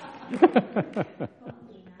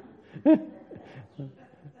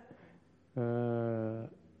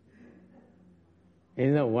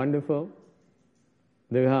 Isn't that wonderful?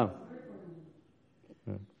 Được không?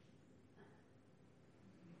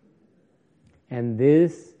 And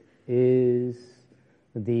this is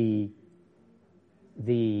the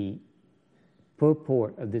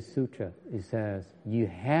purport of this sutra. It says, you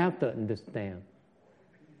have to understand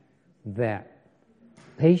that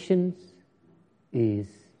patience is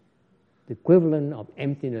the equivalent of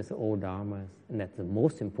emptiness of all dharmas, and that's the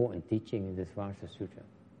most important teaching in this Vajra Sutra.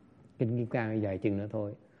 Kinh Kim Cang dạy chừng nữa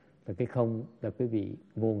thôi, là cái không, là quý vị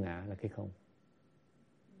vô ngã là cái không.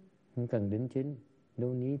 Không cần đính chính. No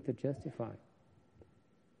need to justify.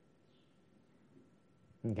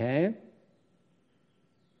 Okay?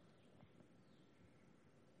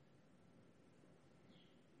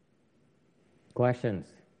 Questions?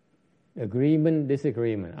 Agreement,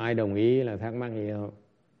 disagreement. Ai đồng ý là thắc mắc gì không?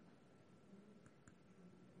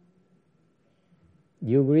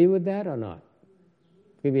 You agree with that or not?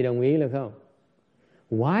 Quý vị đồng ý là không?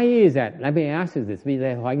 Why is that? Let me ask you this. Bây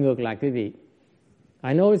giờ hỏi ngược lại quý vị.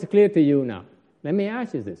 I know it's clear to you now. Let me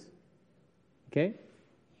ask you this. Okay?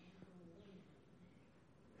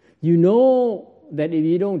 You know that if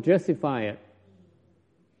you don't justify it,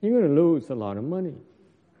 you're going to lose a lot of money.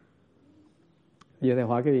 Giờ thầy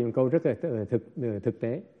hỏi cái gì một câu rất là thực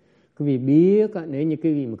tế. Quý vị biết nếu như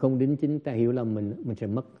quý vị mà không đính chính, ta hiểu lầm mình sẽ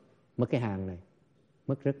mất cái hàng này,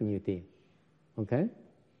 mất rất nhiều tiền. Ok?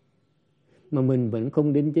 Mà mình vẫn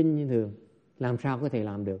không đính chính như thường, làm sao có thể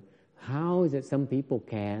làm được? How is it some people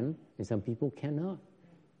can and some people cannot?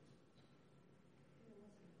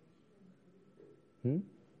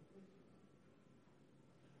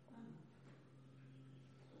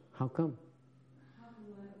 How come?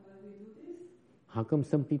 How come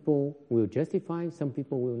some people will justify, some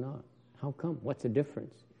people will not? How come? What's the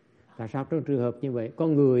difference? Tại sao trong trường hợp như vậy,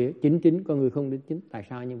 con người chính, con người không đến chính? Tại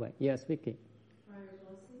sao như vậy? Yes, Vicky.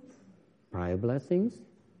 Prior blessings.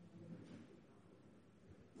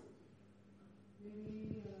 Maybe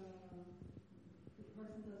the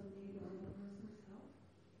person doesn't need another person's help.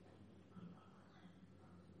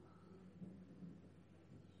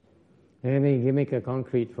 Let me make it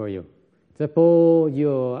concrete for you. Suppose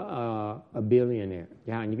you're a billionaire.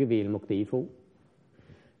 Chẳng hạn như quý vị là 1 tỷ phú.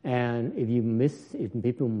 And if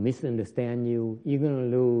people misunderstand you, you're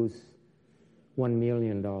going to lose $1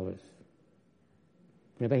 million.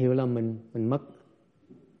 Người ta hiểu là mình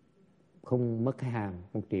không mất cái hàng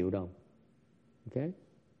 1 triệu đồng. Okay?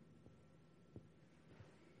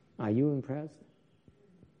 Are you impressed?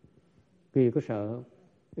 Quý vị có sợ không?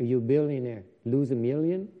 If you're a billionaire, lose $1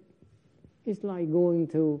 million, it's like going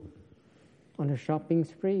on a shopping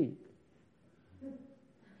spree.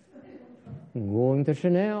 Going to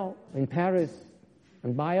Chanel in Paris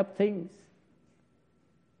and buy up things.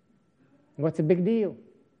 What's the big deal?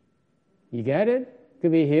 You get it? Quý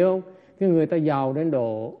vị hiểu không? Cái người ta giàu đến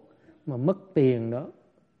độ mà mất tiền đó,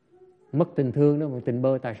 mất tình thương đó, mà tình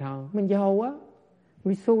bơ. Tại sao? Mình giàu quá.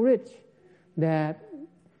 We're so rich that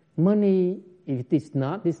money, if it's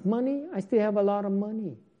not this money, I still have a lot of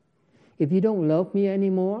money. If you don't love me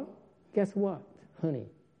anymore, guess what, honey?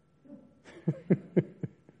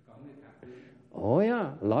 Oh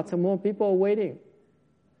yeah, lots of more people are waiting.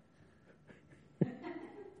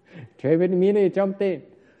 David immediately jumped in.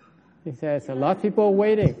 He says, a lot of people are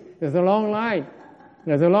waiting. There's a long line.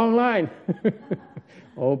 There's a long line.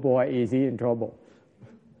 Oh boy, is he in trouble.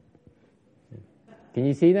 Can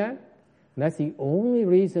you see that? That's the only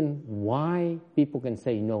reason why people can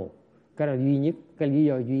say no. Cái lý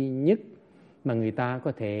do duy nhất mà người ta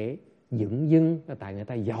có thể dửng dưng là tại người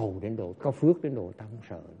ta giàu đến độ, có phước đến độ người ta không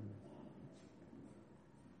sợ.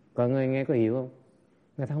 Còn người nghe có hiểu không?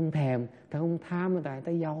 Người ta không thèm, người ta không tham, người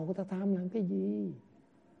ta giàu, người ta tham làm cái gì?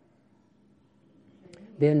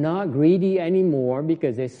 They're not greedy anymore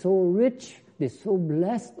because they're so rich, they're so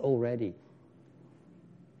blessed already.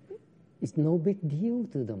 It's no big deal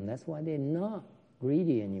to them. That's why they're not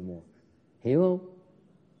greedy anymore. Hiểu không?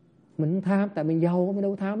 Mình không tham, tại mình giàu, mình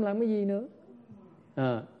đâu tham làm cái gì nữa.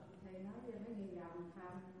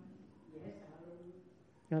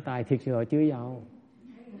 Tại thiệt sự họ chưa giàu.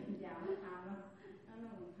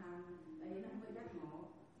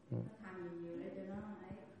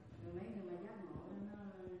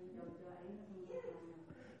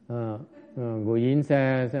 Guyin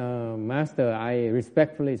says, Master, I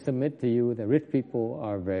respectfully submit to you that rich people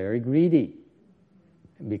are very greedy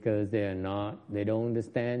because they don't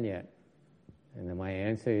understand yet. And my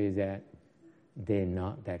answer is that they're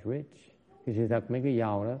not that rich. Thì sự thật mấy cái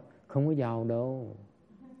giàu đó không có giàu đâu,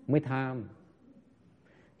 mới tham.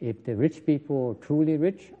 If the rich people, truly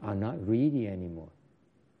rich, are not greedy anymore.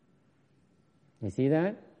 You see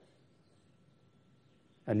that?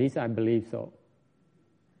 At least I believe so.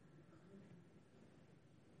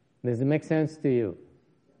 Does it make sense to you?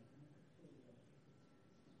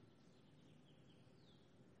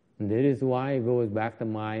 And that is why it goes back to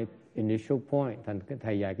my initial point.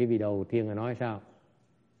 Thầy dạy cái video đầu tiên là nói sao?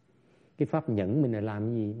 Cái pháp nhẫn mình là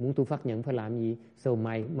làm gì? Muốn tu pháp nhẫn phải làm gì? So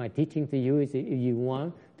my teaching to you is if you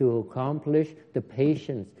want to accomplish the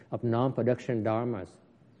patience of non-production dharmas,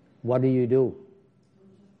 what do you do?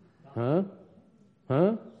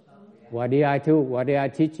 What did I do? What did I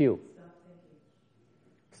teach you?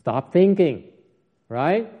 Stop thinking,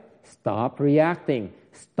 right? Stop reacting.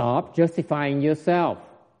 Stop justifying yourself.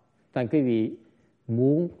 Thành quý vị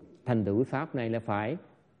muốn thành tựu pháp này là phải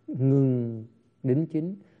ngừng đính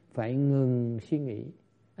chính, phải ngừng suy nghĩ.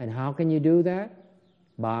 And how can you do that?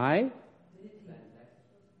 By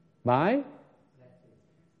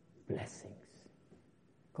blessings.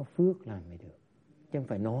 Có phước làm mới được. Chứ không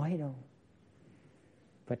phải nói đâu.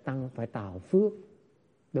 Phải tạo phước.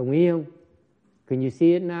 Đồng ý không? Can you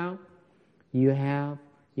see it now?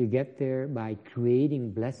 You get there by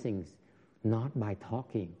creating blessings, not by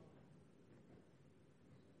talking.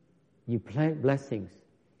 You plant blessings.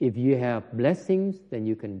 If you have blessings, then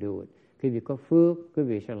you can do it. Quý vị có phước, quý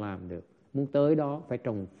vị sẽ làm được. Muốn tới đó, phải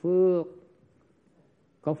trồng phước.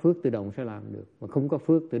 Có phước tự động sẽ làm được. Mà không có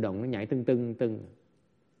phước tự động nó nhảy tưng.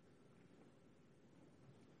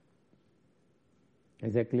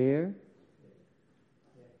 Is that clear?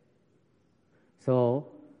 So,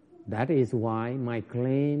 that is why my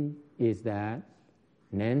claim is that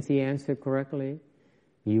Nancy answered correctly.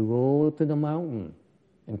 You go to the mountain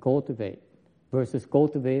and cultivate versus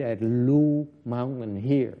cultivate at Lu Mountain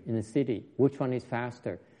here in the city. Which one is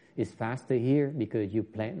faster? It's faster here because you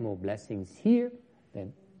plant more blessings here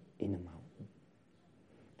than in the mountain.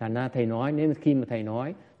 Thành ra thầy nói, nếu khi mà thầy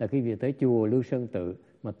nói là cái việc tới chùa Lưu Sơn Tự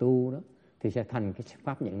mà tu đó, thì sẽ thành cái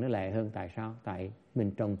pháp nhẫn nó lẹ hơn. Tại sao? Tại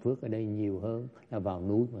mình trồng phước ở đây nhiều hơn là vào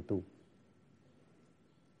núi mà tu.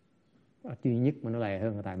 Duy nhất mà nó lẹ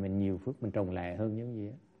hơn là tại mình nhiều phước, mình trồng lẹ hơn giống gì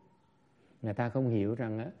á. Người ta không hiểu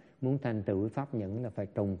rằng á, muốn thành tựu pháp nhẫn là phải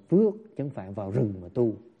trồng phước chứ không phải vào rừng mà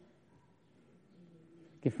tu.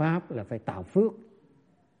 Cái pháp là phải tạo phước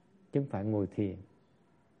chứ không phải ngồi thiền.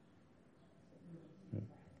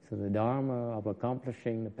 So the dharma of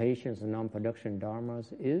accomplishing the patience and non-production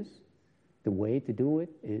dharmas is, the way to do it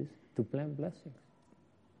is to plant blessings.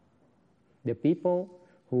 The people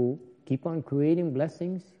who keep on creating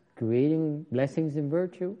blessings in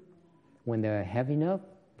virtue, when they have enough,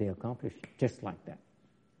 they accomplish just like that.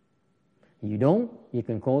 You don't, you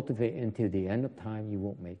can cultivate until the end of time, you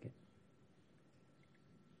won't make it.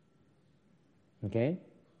 Okay?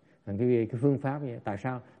 Cái phương pháp vậy. Tại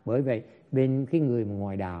sao? Bởi vậy bên cái người mà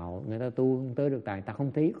ngoài đạo, người ta tu không tới được, tại ta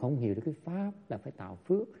không hiểu được cái pháp là phải tạo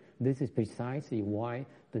phước. This is precisely why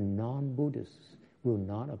the non-Buddhists will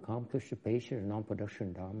not accomplish the patient and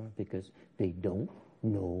non-production dharma, because they don't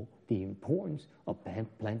know the importance of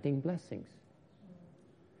planting blessings.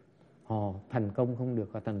 Họ thành công không được,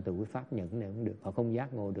 họ thành tựu cái pháp nhẫn này không được, họ không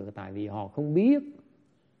giác ngộ được, tại vì họ không biết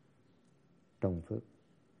trồng phước.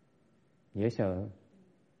 Dễ sợ không?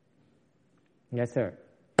 Yes, sir.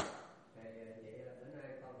 Vậy là bữa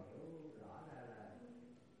nay con hiểu rõ ra là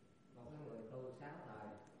một cái người tu 6 thời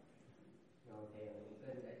ngồi thiền tụng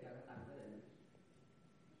kinh để cho cái tâm nó định,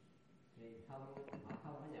 thì họ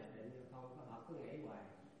không có nhập định, họ cứ nghĩ hoài.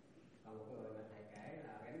 Còn một người mà thầy kể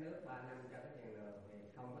là gánh nước 3 năm cho cái thiền đường thì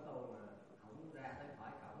không có tu mà không ra tới khỏi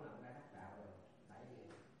cổng là cũng đã đắc đạo rồi. Tại vì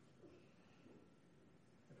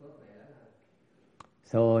cái phước này lớn hơn.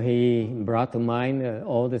 So he brought to mind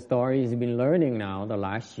all the stories he's been learning now the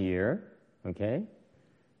last year, okay?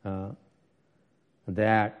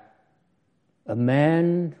 That a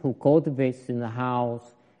man who cultivates in the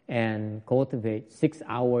house and cultivates 6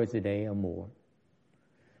 hours a day or more,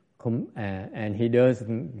 and he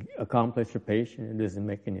doesn't accomplish the patient, it doesn't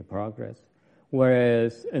make any progress.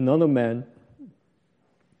 Whereas another man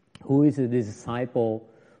who is a disciple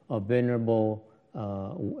of Venerable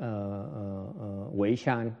Wei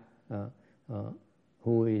Shan,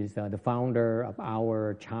 who is the founder of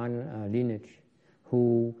our Chan lineage,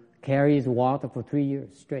 who carries water for 3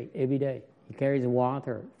 years straight, every day. He carries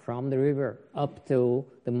water from the river up to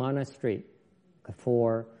the monastery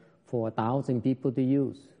for 1,000 people to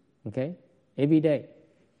use, okay? Every day.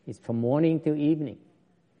 It's from morning till evening.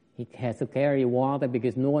 He has to carry water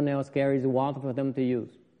because no one else carries water for them to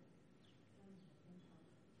use.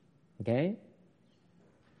 Okay?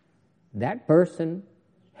 That person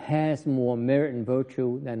has more merit and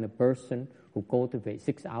virtue than the person who cultivates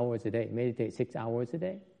 6 hours a day, meditates 6 hours a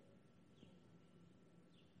day.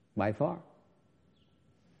 By far.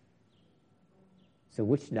 So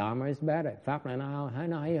which dharma is better? Pháp này nó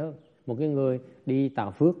hay hơn. Một cái người đi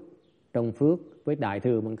tạo phước, trồng phước với đại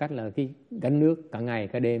thừa bằng cách là cái gánh nước cả ngày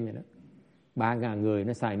cả đêm vậy đó. 3.000 người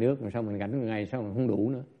nó xài nước, mà sao mình gánh một ngày sao mình không đủ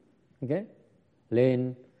nữa. Okay?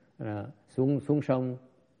 Lên xuống sông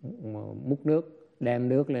múc nước, đem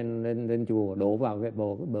nước lên chùa, đổ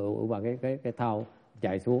vào cái thau,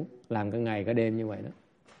 chạy xuống, làm cả ngày cả đêm như vậy đó.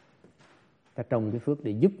 Ta trồng cái phước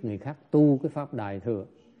để giúp người khác tu cái pháp đại thừa.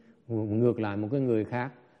 Ngược lại một cái người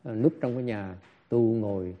khác núp trong cái nhà tu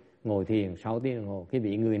ngồi thiền 6 tiếng đồng hồ, cái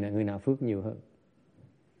vị người nào phước nhiều hơn.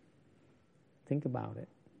 Think about it.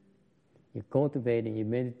 You're cultivating, you're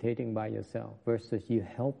meditating by yourself versus you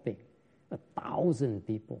helping 1,000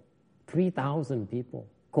 people, 3,000 people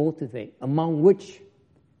cultivate, among which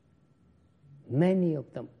many of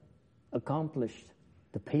them accomplished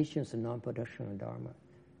the patience and non-production of Dharma.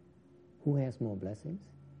 Who has more blessings?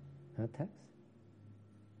 Her text.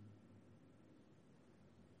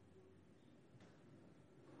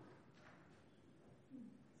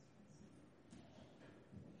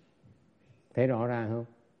 Thấy rõ ràng không?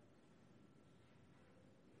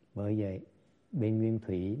 Bởi vậy bên Nguyên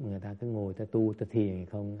Thủy người ta cứ ngồi ta tu ta thiền hay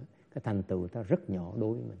không, cái thành tựu ta rất nhỏ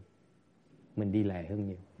đối với mình đi lẹ hơn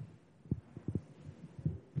nhiều.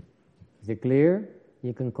 Is it clear?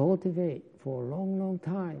 You can cultivate for a long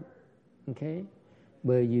time, okay?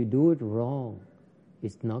 But you do it wrong.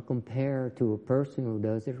 It's not compared to a person who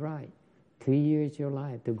does it right. 3 years of your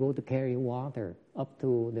life to go to carry water up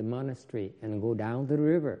to the monastery and go down to the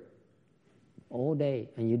river. all day,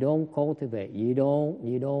 and you don't cultivate, you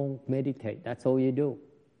don't meditate. That's all you do.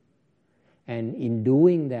 And in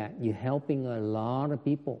doing that, you're helping a lot of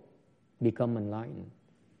people become enlightened.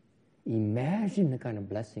 Imagine the kind of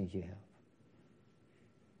blessings you have.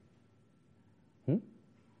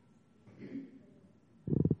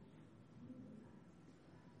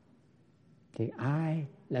 Thì ai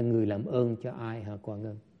là người làm ơn cho ai hả Quang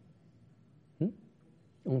Ngân?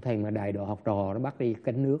 Ông thầy mà đài độ học trò nó bắt đi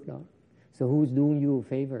cánh nước đó. So who's doing you a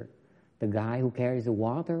favor? The guy who carries the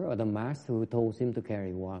water or the master who told him to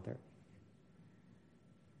carry water?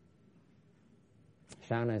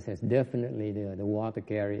 Shana says definitely the water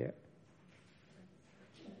carrier.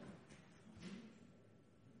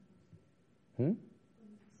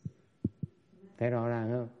 Thấy rõ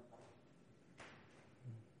ràng không?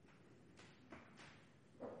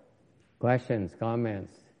 Questions,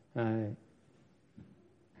 comments?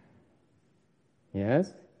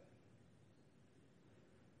 Yes?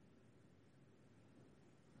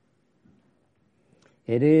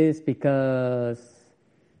 It is because,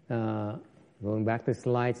 going back to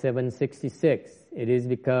slide 766, it is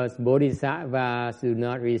because bodhisattvas do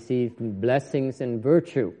not receive blessings and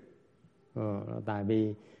virtue. Tại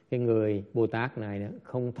vì cái người Bồ Tát này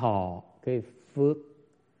không thọ cái phước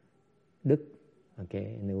đức. Okay,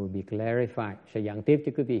 and it will be clarified. Sẽ giảng tiếp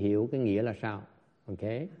cho quý vị hiểu cái nghĩa là sao.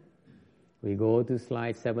 Okay? We go to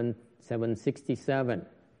slide 767.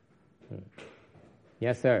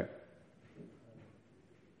 Yes, sir.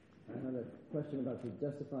 I have a question about the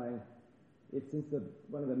justifying. Since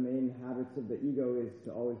one of the main habits of the ego is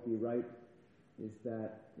to always be right, is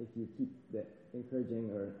that if you keep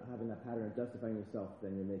encouraging or having that pattern of justifying yourself,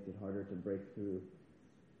 then it makes it harder to break through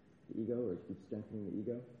the ego or keep strengthening the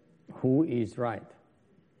ego? Who is right?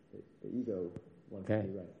 The ego wants to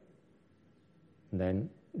be right. Then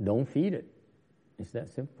don't feed it. It's that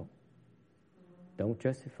simple. Don't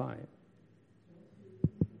justify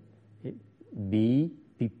it. Be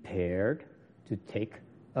prepared to take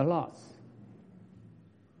a loss.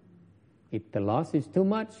 If the loss is too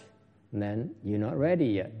much, then you're not ready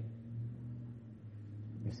yet.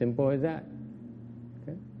 As simple as that.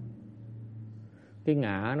 Okay? Cái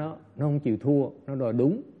ngã nó không chịu thua, nó đòi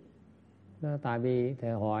đúng. Tại vì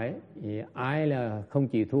thầy hỏi ai là không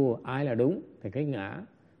chịu thua, ai là đúng, thì cái ngã.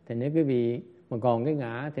 Thì nếu cái vị mà còn cái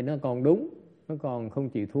ngã thì nó còn đúng, nó còn không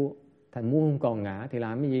chịu thua. Thầy muốn không còn ngã thì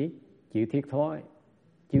làm cái gì? Chịu thiệt thôi,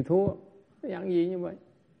 chịu thua. Nó dạng gì như vậy?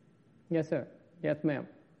 Yes sir, yes ma'am. I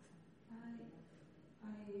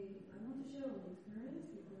want to share an experience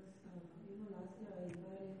because last year I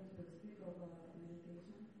invited him to speak about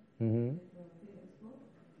meditation at the expo.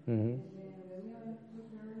 And then when we were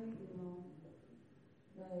preparing,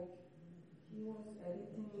 like he was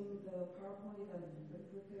editing the PowerPoint that we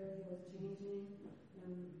prepared, he was changing,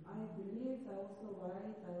 and I believed I was so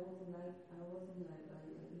right. I didn't like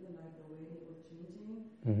the way he was changing.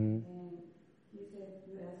 And he said,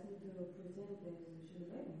 "You asked me to present, then you should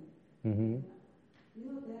let me."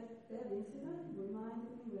 That incident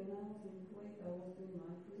reminded me when I was in Kuwait, I was doing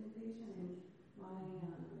my presentation, and my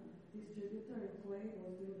distributor in Kuwait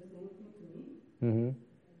was doing the same thing to me.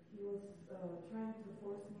 He was trying to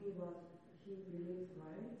force me what he believes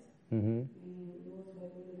right, and it was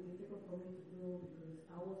like really difficult for me to do because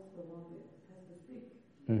I was the one that has to speak.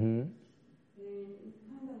 And it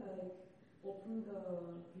kind of like opened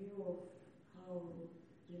the view of how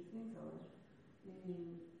these things are,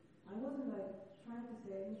 and I wasn't like trying to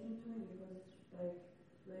say anything to him because like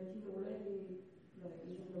when he already like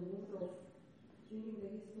is in the mood of thinking that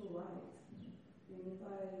he's so right, and if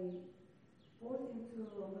I force him to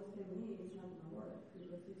understand me, it's not gonna work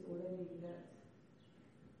because he's already that.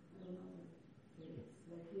 I don't know. It's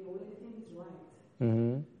like he already thinks he's right.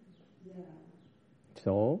 Yeah.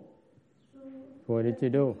 So what did you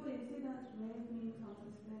do? So incident made me to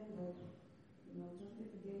understand like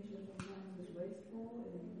justification sometimes is wasteful,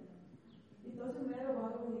 and it doesn't matter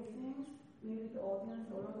whatever he thinks. Maybe the audience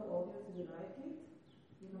or other audience will like it.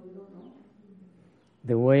 We don't know.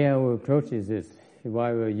 The way I would approach is this: if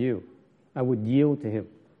I were you, I would yield to him.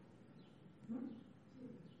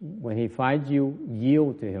 When he fights you,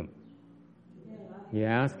 yield to him. You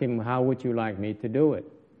ask him, how would you like me to do it?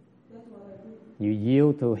 That's what I did. You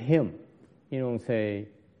yield to him. You don't say,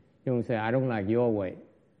 I don't like your way.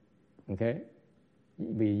 Okay?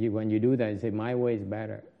 When you do that, you say, my way is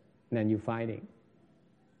better. Then you're fighting.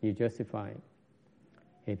 You're justifying.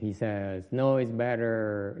 If he says, no, it's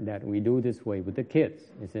better that we do this way with the kids,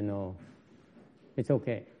 you say, no, it's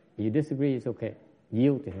okay. You disagree, it's okay.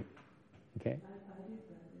 Yield to him. Okay?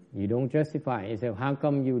 You don't justify. You say, how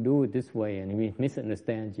come you do it this way? And he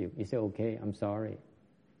misunderstands you. You say, okay, I'm sorry.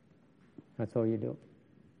 That's all you do.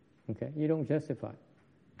 Okay? You don't justify.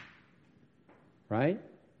 Right?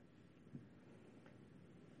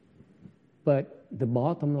 But the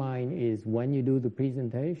bottom line is when you do the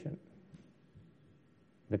presentation,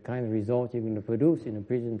 the kind of results you're going to produce in a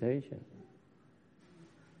presentation.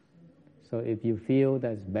 So if you feel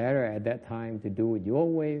that's better at that time to do it your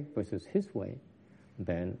way versus his way,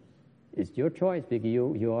 then it's your choice because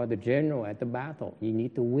you are the general at the battle. You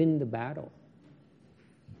need to win the battle.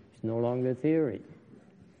 It's no longer theory.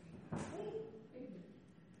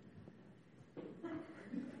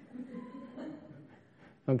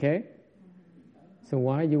 Okay? So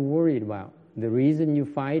why are you worried about? The reason you're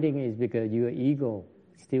fighting is because your ego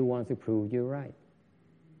still wants to prove you're right.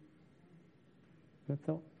 That's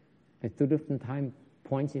all. It's two different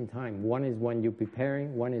points in time. One is when you're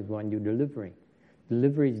preparing, one is when you're delivering.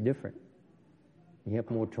 Delivery is different. You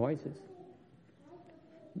have more choices.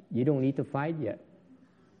 You don't need to fight yet.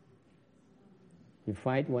 You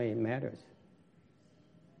fight when it matters.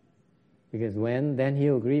 Because then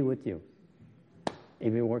he'll agree with you,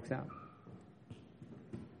 if it works out.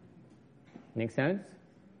 Make sense?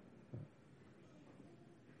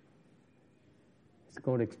 It's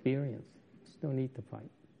called experience. There's no need to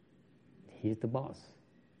fight. He's the boss.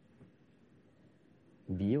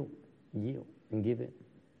 Yield, and give it.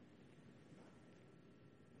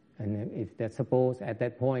 And if that's suppose at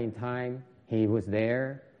that point in time he was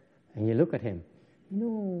there, and you look at him,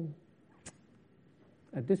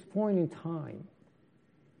 at this point in time,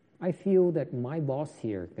 I feel that my boss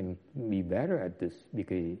here can be better at this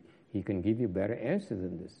because he can give you better answers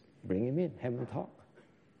than this. Bring him in, have him talk.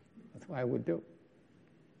 That's what I would do.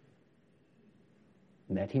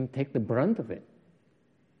 Let him take the brunt of it.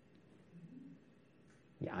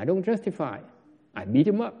 Yeah, I don't justify. I beat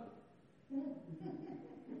him up.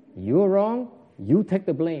 You're wrong, you take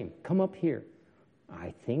the blame. Come up here.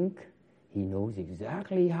 I think he knows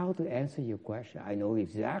exactly how to answer your question.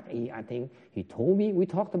 I think he told me, we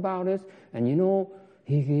talked about this, and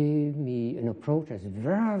he gave me an approach that's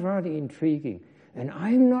very, very intriguing. And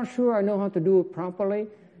I'm not sure I know how to do it properly.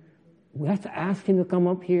 Let's ask him to come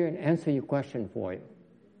up here and answer your question for you.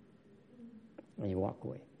 And you walk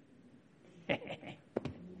away.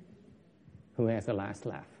 Who has the last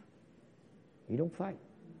laugh? You don't fight.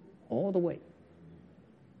 All the way.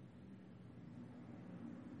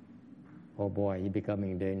 Oh boy, you're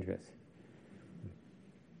becoming dangerous.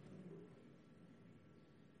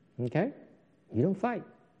 Okay? You don't fight.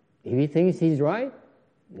 If he thinks he's right,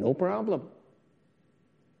 no problem.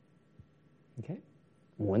 Okay?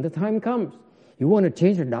 When the time comes, you want to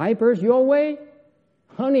change your diapers your way?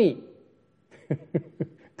 Honey,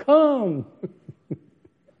 come.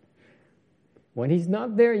 When he's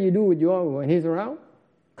not there, you do it your way. When he's around,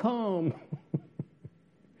 come.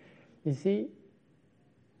 You see?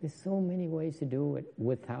 There's so many ways to do it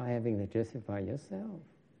without having to justify yourself.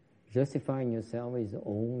 Justifying yourself is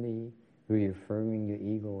only reaffirming your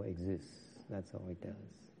ego exists. That's all it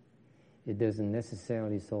does. It doesn't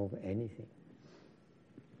necessarily solve anything.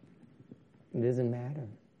 It doesn't matter.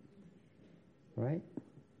 Right?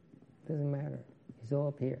 It doesn't matter. It's all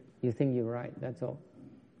up here. You think you're right, that's all.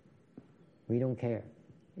 We don't care.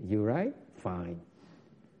 You're right? Fine.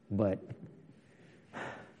 But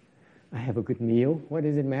I have a good meal. What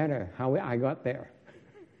does it matter how I got there?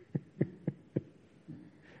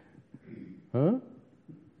 Huh?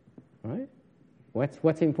 Right?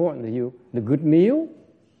 What's important to you? The good meal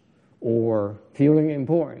or feeling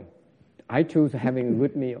important? I choose having a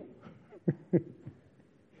good meal.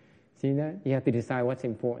 See that? You have to decide what's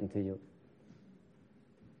important to you.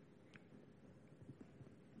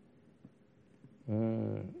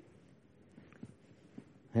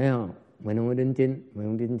 Thấy không? Mình không có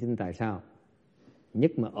đính chính tại sao?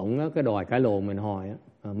 Nhất mà ổng á, cái đòi cãi lộn mình hồi á,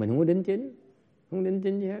 mình không có đính chính. Không đính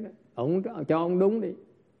chính gì hết á. Ổng cho ông đúng đi.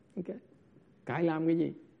 Okay. Cãi làm cái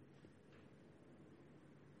gì?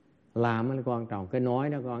 Làm nó quan trọng, cái nói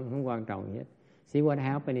nó không quan trọng gì hết. See what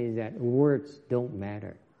happened is that words don't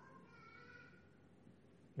matter.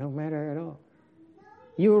 Don't matter at all.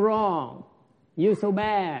 You're wrong. You're so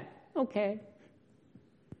bad. Okay.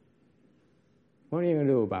 What are you going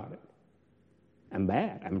to do about it? I'm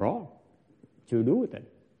bad. I'm wrong. What you do with it?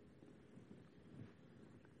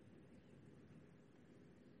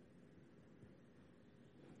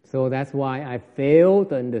 So that's why I fail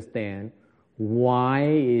to understand why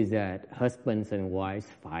is that husbands and wives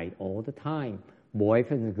fight all the time.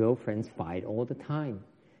 Boyfriends and girlfriends fight all the time.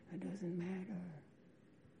 It doesn't matter.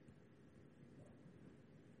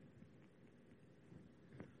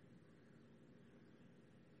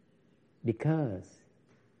 Because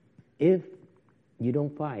if you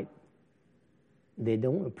don't fight, they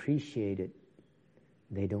don't appreciate it,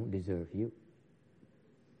 they don't deserve you.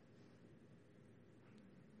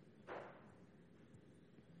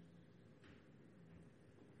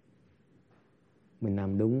 Mình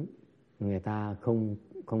làm đúng, người ta không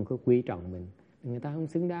có quý trọng mình, người ta không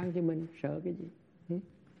xứng đáng với mình, sợ cái gì?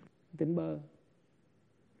 Tính bơ.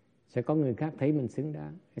 Sẽ có người khác thấy mình xứng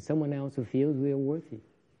đáng. Someone else who feels we are worthy.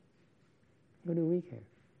 What do we care?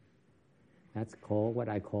 That's called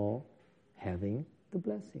what I call having the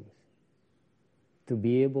blessings. To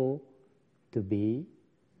be able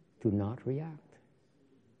to not react.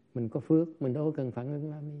 Mình có phước, mình đâu cần phản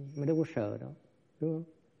ứng làm gì, mình đâu có sợ đâu, đúng không?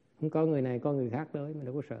 Không có người này, có người khác tới, mình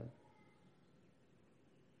đâu có sợ.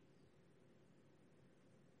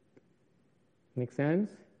 Make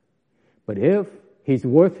sense? But if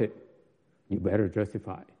he's worth it, you better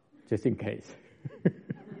justify, just in case.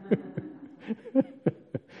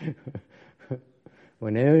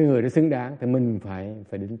 Và nếu người đó xứng đáng thì mình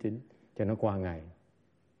phải đính chính cho nó qua ngày.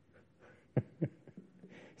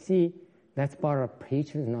 See, that's part of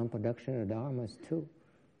patience, non-production of dharmas too.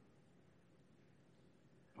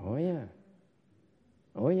 Oh yeah.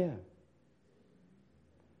 Oh yeah.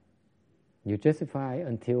 You justify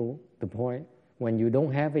until the point when you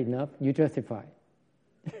don't have enough, you justify.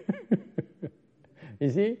 You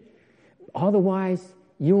see? Otherwise,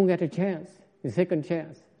 you won't get a chance, the second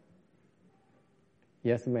chance.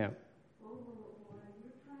 Yes, ma'am. You're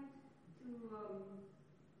trying to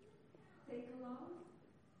take a loss.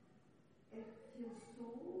 It feels so,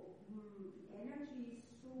 energy is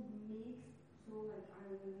so mixed, so like I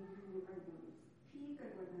want to speak, I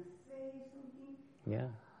want to say something. Yeah.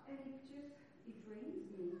 And it drains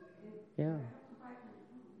me. And Yeah. I have to bite my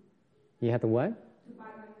tongue. You have to what? To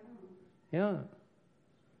bite my tongue. Yeah.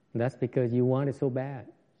 That's because you want it so bad.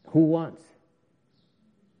 Who wants?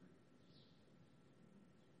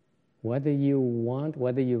 Whether you want,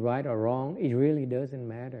 whether you're right or wrong, it really doesn't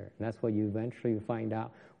matter. That's what you eventually find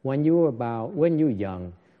out. When you're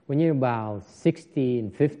young, when you're about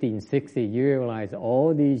 16, 15, 60, you realize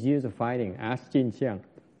all these years of fighting, ask Jin Xiang,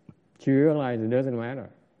 you realize it doesn't matter.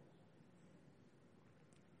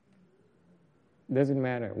 It doesn't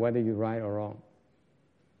matter whether you're right or wrong.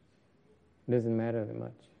 It doesn't matter that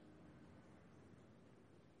much.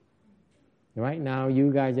 Right now,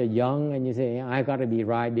 you guys are young and you say, I got to be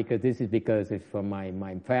right because it's for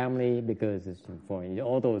my family, because it's for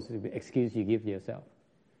all those excuses you give yourself.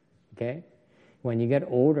 Okay? When you get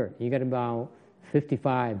older, you get about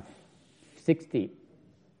 55, 60,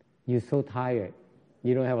 you're so tired.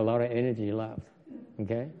 You don't have a lot of energy left.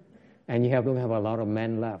 Okay? And you don't have a lot of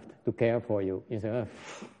men left to care for you. You say,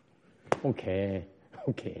 okay.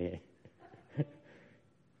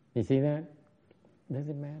 You see that?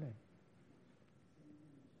 Doesn't matter.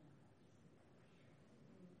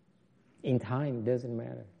 In time, it doesn't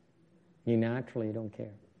matter. You naturally don't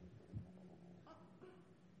care.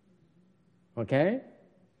 Okay?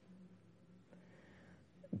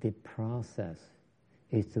 The process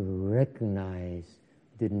is to recognize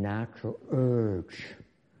the natural urge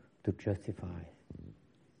to justify.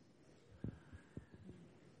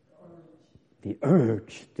 The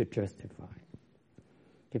urge to justify.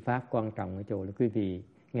 Cái pháp quan trọng ở chỗ là quý vị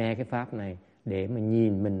nghe cái pháp này để mà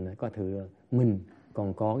nhìn mình có thử mình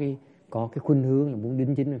còn có cái khuynh hướng là muốn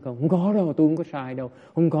đính chính hay không. Không có đâu, tôi không có sai đâu.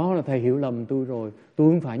 Không có là thầy hiểu lầm tôi rồi.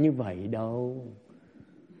 Tôi không phải như vậy đâu.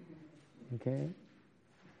 Ok.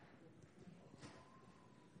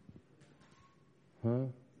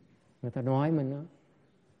 Người ta nói mình đó.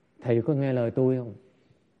 Thầy có nghe lời tôi không?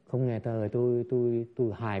 Không nghe lời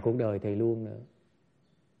tôi hại cuộc đời thầy luôn nữa.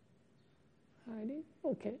 Hại đi,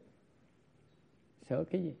 ok. Sợ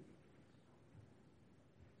cái gì?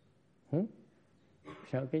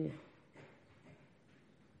 Sợ cái gì?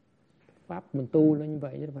 Pháp mình tu nó như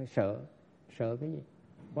vậy chứ phải sợ. Sợ cái gì?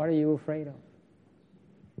 What are you afraid of?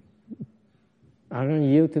 I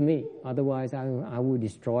don't yield to me. Otherwise I will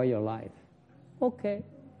destroy your life. Okay.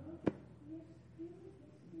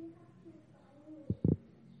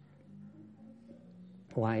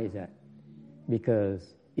 Why is that?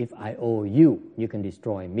 Because if I owe you, you can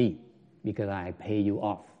destroy me because I pay you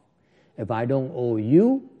off. If I don't owe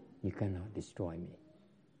you, you cannot destroy me.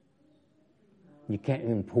 You can't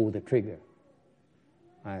even pull the trigger.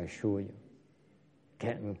 I assure you.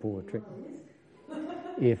 Can't even pull the trigger.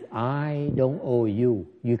 If I don't owe you,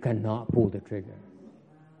 you cannot pull the trigger.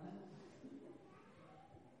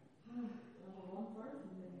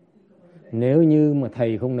 Nếu như mà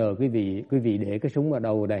thầy không nợ quý vị để cái súng vào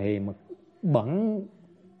đầu thầy mà bắn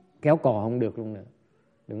kéo cò không được luôn nữa.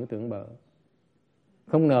 Đừng có tưởng bợ.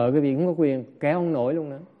 Không nợ quý vị không có quyền kéo không nổi luôn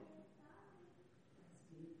nữa.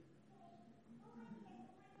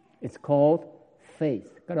 It's called faith.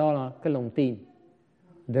 Cái đó là cái lòng tin.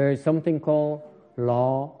 There is something called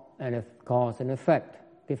law and cause and effect.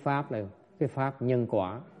 Cái pháp là cái pháp nhân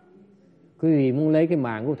quả. Quý vị muốn lấy cái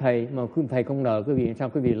mạng của thầy mà thầy không nợ quý vị, sao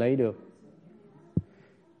quý vị lấy được?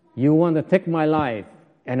 You want to take my life,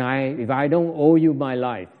 and if I don't owe you my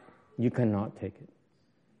life, you cannot take it.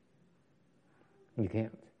 You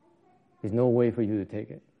can't. There's no way for you to take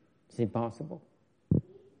it. It's impossible.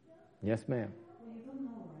 Yes, ma'am. Well, you don't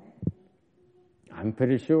know, right? I'm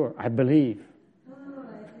pretty sure. I believe. No,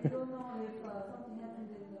 you don't know if something happened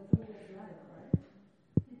in the previous life, right?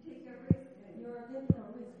 You take a risk. You're taking a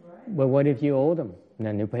risk, right? But what if you owe them?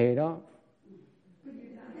 Then you pay it off.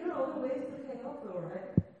 There are other ways to pay off, though,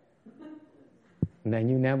 right? Then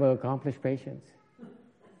you never accomplish patience.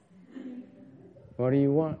 What do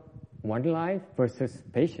you want? One life versus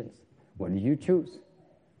patience. What do you choose?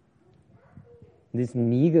 This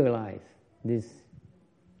meager life, this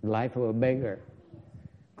life of a beggar,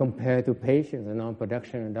 compared to patience and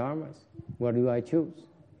non-production and dharmas. What do I choose?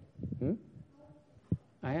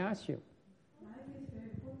 I ask you.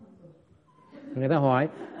 Người ta hỏi,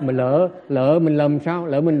 mình lỡ mình lầm sao?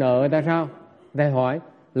 Lỡ mình nợ người ta sao? Người ta hỏi,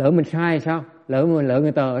 lỡ mình sai sao? Lỡ mình nợ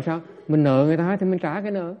người ta sao? Mình nợ người ta thì mình trả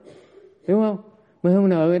cái nợ. Đúng không? Mình không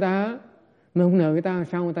nợ người ta,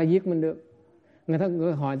 sao người ta giết mình được? Người ta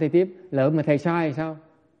hỏi thầy tiếp, lỡ mà thầy sai thì sao?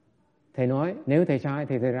 Thầy nói, nếu thầy sai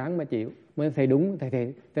thì thầy ráng mà chịu. Nếu thầy đúng,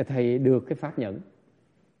 thầy được cái pháp nhẫn.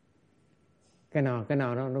 Cái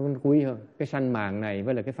nào nó quý hơn? Cái sanh mạng này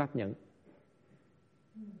với là cái pháp nhẫn.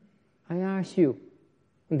 I ask you,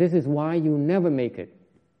 and this is why you never make it.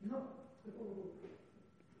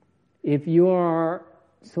 If you are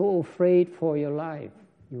so afraid for your life,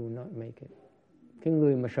 you will not make it. Cái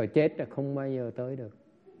người mà sợ chết là không bao giờ tới được.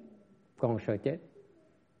 Còn sợ chết.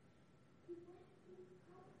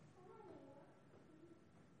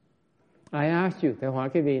 I ask you, thầy hỏi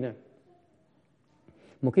cái vị nè.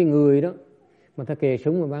 Một cái người đó, mà ta kề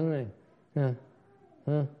súng mà bắn này.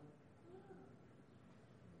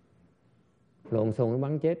 Lộn xộn nó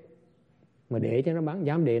bắn chết. Mà để cho nó bắn,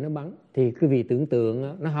 dám để nó bắn. Thì cái vị tưởng tượng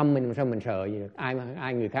đó, nó hâm mình, sao mình sợ gì được.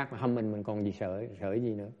 Ai người khác mà hâm mình còn gì sợ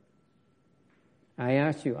gì nữa. I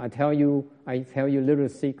ask you, I tell you a little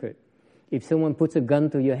secret. If someone puts a gun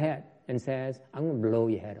to your head and says, I'm going to blow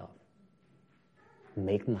your head off.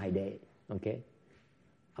 Make my day, okay?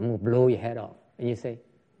 I'm going to blow your head off. And you say,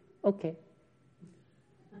 okay.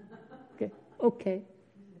 Okay.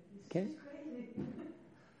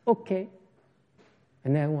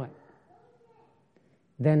 And then what?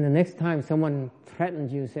 Then the next time someone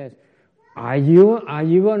threatens you, says, Are you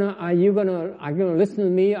gonna listen to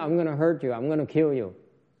me? I'm gonna hurt you. I'm gonna kill you.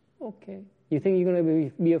 Okay. You think you're gonna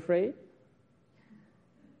be afraid?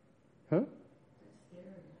 Huh?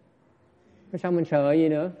 Sao mình sợ gì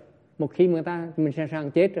nữa? Một khi mình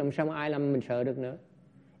sẵn chết rồi, sao mà ai làm mình sợ được nữa?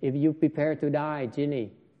 If you prepare to die, Ginny,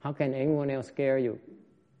 how can anyone else scare you?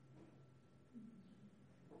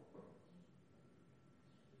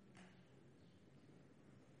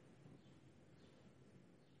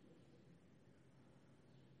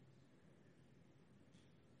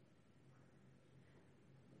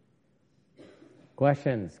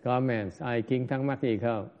 Questions, comments, ai kiến thắc mắc gì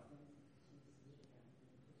không?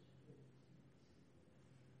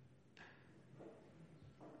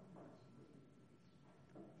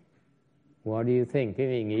 What do you think? Quý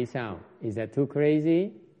vị nghĩ sao? Is that too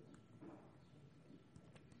crazy?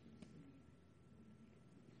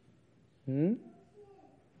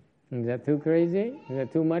 Is that too crazy? Is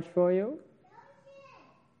that too much for you?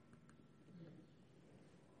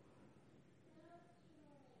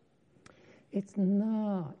 It's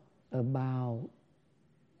not about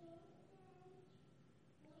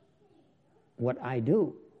what I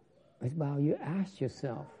do. It's about you ask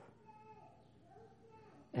yourself,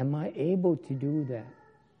 am I able to do that?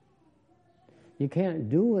 You can't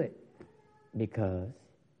do it because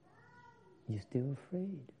you're still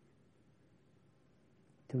afraid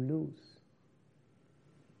to lose.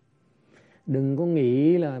 Đừng có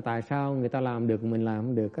nghĩ là tại sao người ta làm được mình làm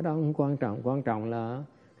không được. Cái đó không quan trọng. Quan trọng là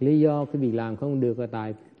lý do cái việc làm không được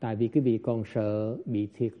là tại vì cái việc còn sợ bị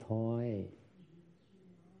thiệt thòi.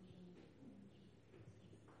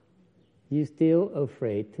 You're still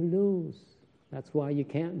afraid to lose. That's why you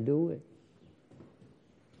can't do it.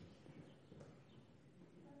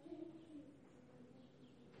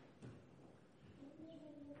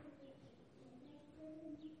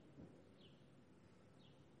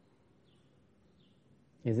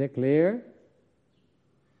 Is it clear?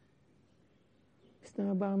 It's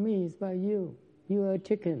not about me, it's about you. You are a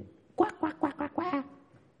chicken. Quack, quack, quack, quack, quack.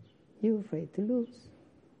 You're afraid to lose.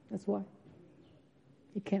 That's why.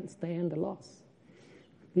 You can't stand the loss.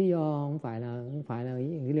 Lý do không phải là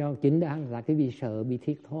lý do chính đáng là cái vì sợ bị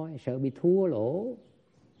thiệt thòi, sợ bị thua lỗ,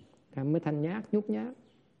 thành mới thành nhút nhát.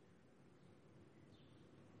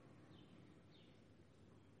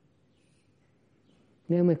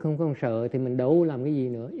 Nếu mình không sợ thì mình đâu làm cái gì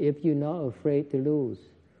nữa. If you're not afraid to lose,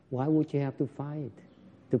 why would you have to fight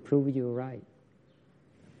to prove you're right?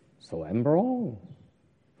 So I'm wrong.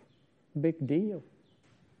 Big deal.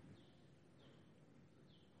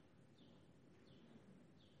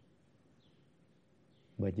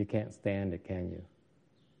 But you can't stand it, can you?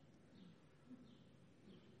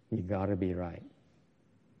 You gotta be right.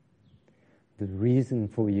 The reason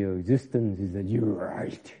for your existence is that you're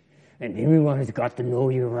right. And everyone has got to know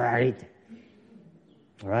you're right.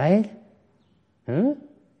 Right? Huh?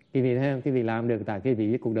 Cái vị thấy không? Cái vị làm được tại cái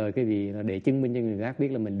vị biết cuộc đời, cái vị là để chứng minh cho người khác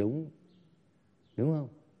biết là mình đúng. Đúng không?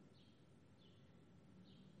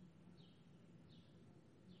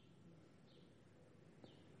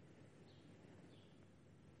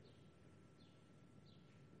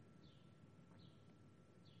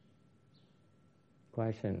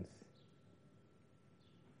 Questions?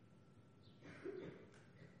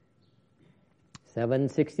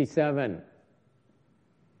 $767.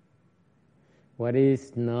 What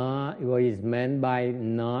is meant by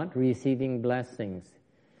not receiving blessings?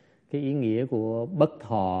 Cái ý nghĩa của bất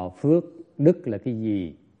thọ phước đức là cái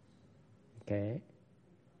gì? Okay.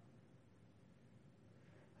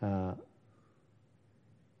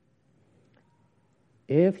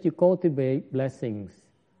 If you cultivate blessings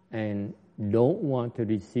and don't want to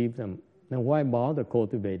receive them, then why bother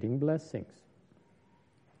cultivating blessings?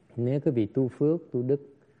 Nếu cái vị tu phước, tu đức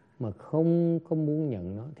mà không muốn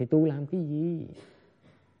nhận nó thì tu làm cái gì?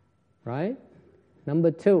 Right?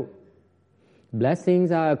 Number 2,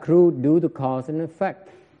 blessings are accrued due to cause and effect.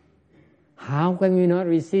 How can we not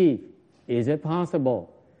receive? Is it possible?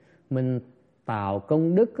 Mình tạo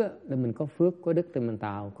công đức á, là mình có phước, có đức thì mình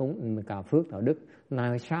tạo phước, tạo đức.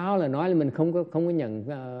 Nào sao là nói là mình không có nhận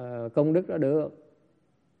công đức đó được?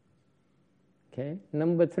 Okay.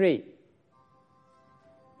 Number 3.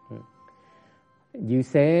 You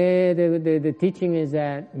say the teaching is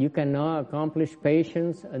that you cannot accomplish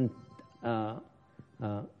patience and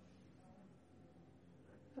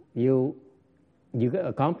you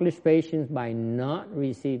accomplish patience by not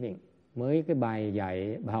receiving. Mới cái bài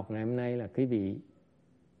học ngày hôm nay là quý vị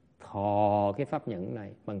thọ cái pháp nhẫn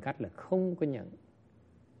này bằng cách là không có nhận.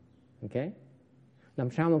 Okay? Làm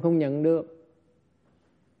sao mà không nhận được?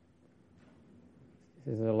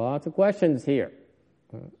 There's a lot of questions here.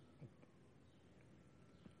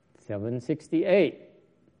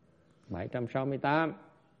 768.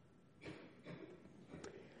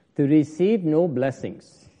 To receive no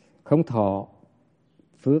blessings. Không thọ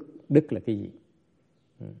phước đức là cái gì?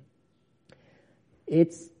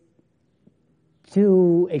 It's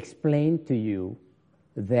to explain to you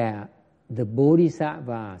that the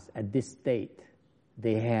bodhisattvas at this state,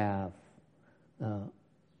 they have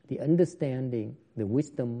the understanding, the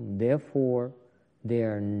wisdom, therefore they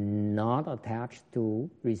are not attached to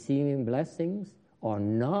receiving blessings or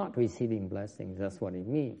not receiving blessings. That's what it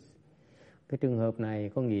means. Cái trường hợp này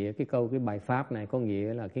có nghĩa, cái bài pháp này có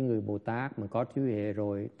nghĩa là cái người Bồ Tát mà có trí huệ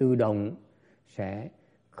rồi tự động sẽ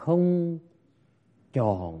không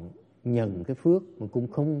chọn nhận cái phước mà cũng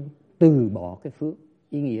không từ bỏ cái phước.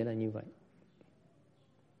 Ý nghĩa là như vậy.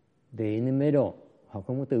 They're in the middle. Họ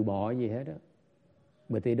không có từ bỏ gì hết đó.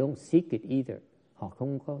 But they don't seek it either. Họ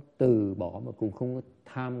không có từ bỏ mà cũng không có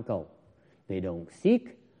tham cầu. They don't seek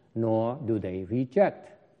nor do they reject.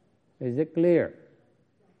 Is it clear?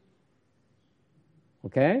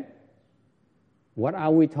 Okay? What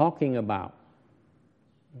are we talking about?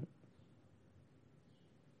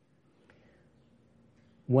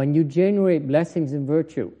 When you generate blessings and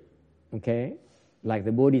virtue, okay, like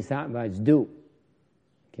the bodhisattvas do,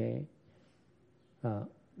 okay,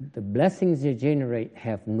 the blessings you generate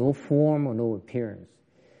have no form or no appearance.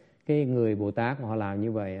 Cái người Bồ Tát mà họ làm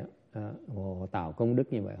như vậy, họ tạo công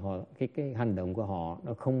đức như vậy, cái hành động của họ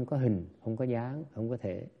nó không có hình, không có dáng, không có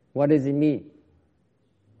thể. What does it mean?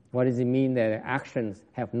 What does it mean that their actions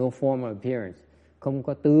have no form or appearance? Không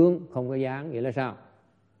có tướng, không có dáng, nghĩa là sao?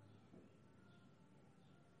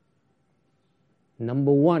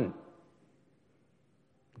 Number 1,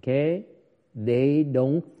 okay, they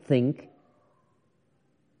don't think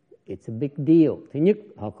it's a big deal. Thứ nhất,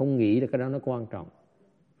 họ không nghĩ là cái đó nó quan trọng.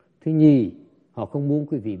 Thứ nhì, họ không muốn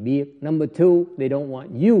quý vị biết. Number 2, they don't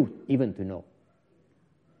want you even to know.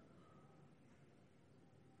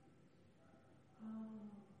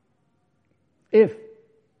 If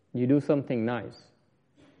you do something nice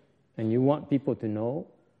and you want people to know,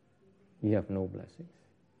 you have no blessings.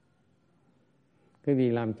 Quý vị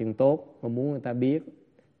làm chuyện tốt mà muốn người ta biết,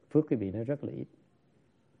 phước quý vị nó rất là ít.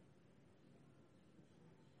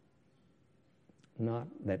 Not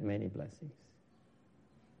that many blessings.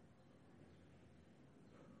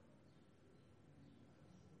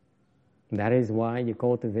 That is why you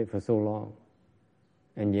cultivate for so long,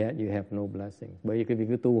 and yet you have no blessings. Bởi vì quý vị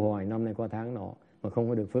cứ tu hoài năm nay qua tháng nọ mà không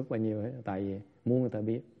có được phước bao nhiêu hết, tại vì muốn người ta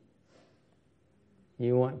biết. You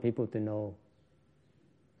want people to know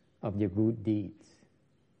of your good deeds.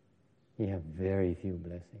 You have very few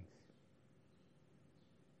blessings.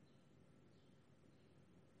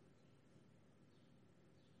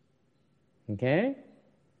 Okay?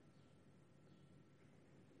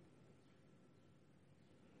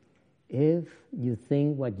 If you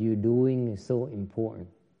think what you're doing is so important,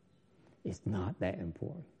 it's not that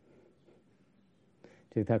important.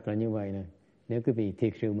 Sự thật là như vậy nè. Nếu quý vị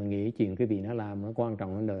thiệt sự mà nghĩ chuyện quý vị nó làm nó quan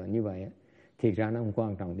trọng hơn đời như vậy, thiệt ra nó không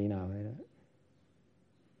quan trọng tí nào hết đó.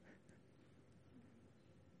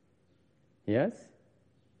 Yes?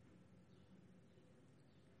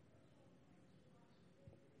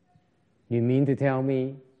 You mean to tell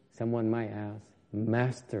me, someone might ask,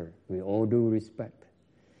 Master, with all due respect,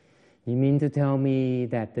 you mean to tell me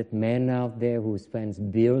that the man out there who spends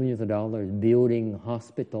billions of dollars building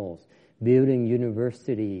hospitals, building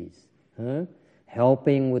universities,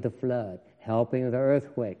 helping with the flood, helping with the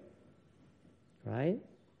earthquake, right?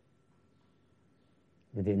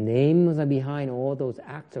 The names are behind all those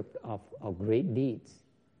acts of great deeds,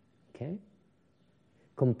 okay?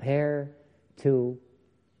 Compare to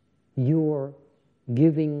your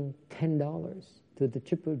giving $10 to the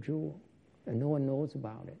triple jewel and no one knows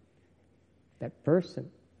about it. That person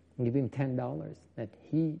giving $10 that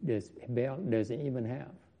he doesn't even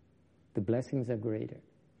have, the blessings are greater.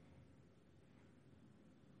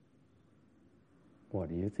 What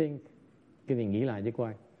do you think? Quý vị nghĩ lại chứ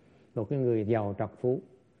coi. Một cái người giàu trọc phú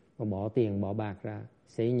mà bỏ tiền bỏ bạc ra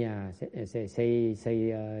xây nhà,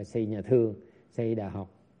 xây nhà thương, xây đại học,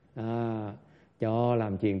 cho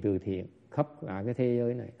làm chuyện từ thiện khắp cả cái thế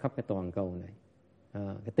giới này, khắp cái toàn cầu này.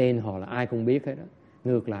 Cái tên họ là ai cũng biết hết đó.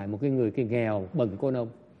 Ngược lại một cái người nghèo bần cô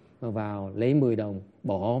nông mà vào lấy 10 đồng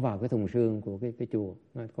bỏ vào cái thùng xương của cái chùa,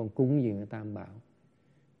 con cúng dường cái Tam Bảo.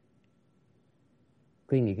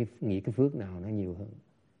 Quý nghĩ cái phước nào nó nhiều hơn?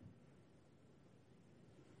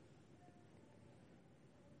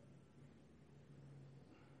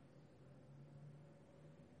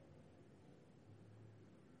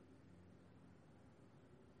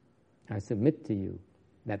 I submit to you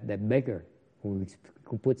that beggar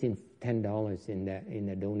who puts in $10 in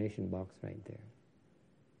the donation box right there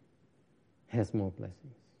has more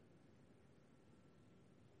blessings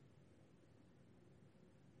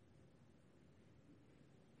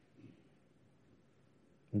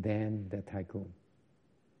than the tycoon.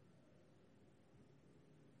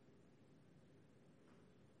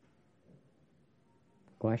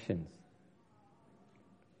 Questions?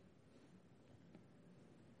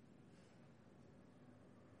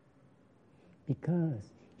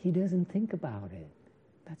 Because he doesn't think about it.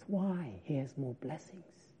 That's why he has more blessings.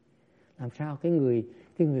 Làm sao cái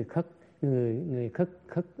người khất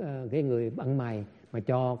cái người ăn mày mà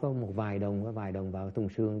cho có một vài đồng vào thùng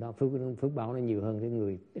xương đó, phước báo nó nhiều hơn cái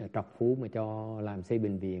người trọc phú mà cho làm xây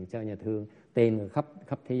bệnh viện, cho nhà thương, tên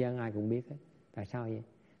khắp thế gian ai cũng biết hết. Tại sao vậy?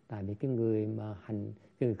 Tại vì cái người mà cái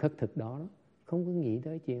người khất thực đó không có nghĩ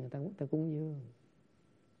tới chuyện người ta cúng dường,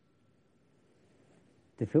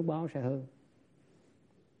 thì phước báo sẽ hơn.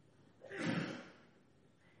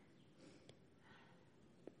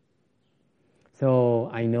 So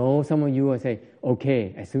I know some of you will say,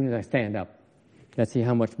 okay, as soon as I stand up, let's see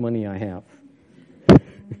how much money I have.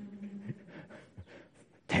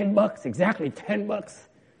 $10, exactly $10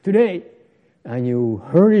 today. And you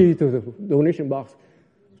hurry to the donation box.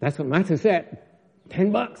 That's what Matthew said.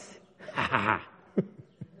 $10. Ha ha ha.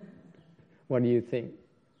 What do you think?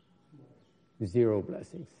 0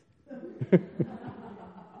 blessings.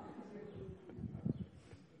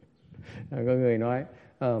 Có người nói,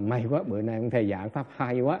 may quá, bữa nay ông thầy giảng pháp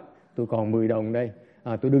hay quá, tôi còn 10 đồng đây.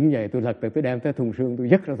 Tôi đứng dậy, tôi lật tôi đem tới thùng xương, tôi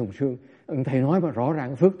dứt ra thùng xương. Ông thầy nói mà rõ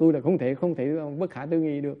ràng phước tôi là không thể bất khả tư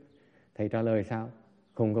nghị được. Thầy trả lời sao?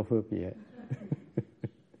 Không có phước gì hết.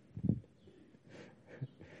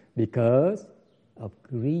 Because of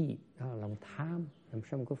greed, đó là lòng tham, làm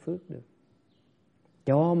sao có phước được?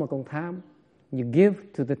 Cho mà còn tham. You give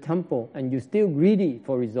to the temple and you're still greedy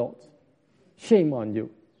for results. Shame on you.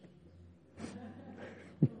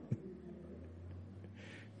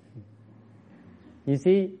 You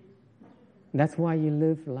see, that's why you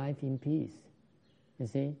live life in peace. You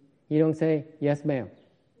see, you don't say, yes, ma'am.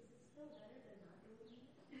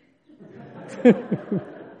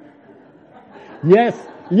 Yes,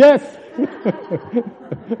 yes.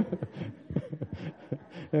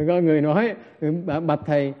 Có người nói, bạch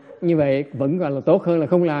thầy, như vậy vẫn gọi là tốt hơn là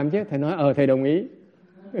không làm chứ. Thầy nói, thầy đồng ý.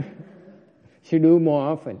 Should do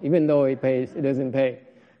more often, even though it pays, it doesn't pay.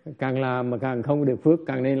 Càng làm mà càng không được phước,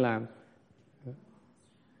 càng nên làm.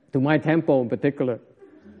 To my temple in particular.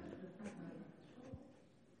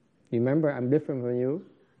 You remember, I'm different from you.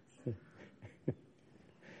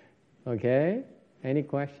 Okay? Any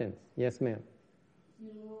questions? Yes, ma'am. You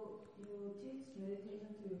teach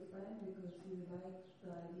meditation to your friend because you like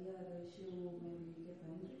the idea that she will maybe get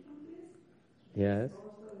benefit from this? Yes.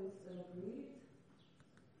 Also, is greed?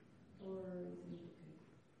 Or is it okay?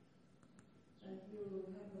 Like you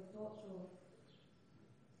have the thoughts of,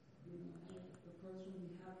 have the person be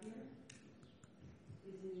happier?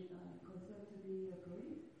 Is it considered to be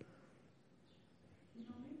greed? You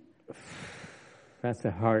know what I mean? That's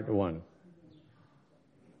a hard one.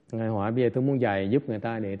 Ngài hỏi bây giờ tôi muốn dạy giúp người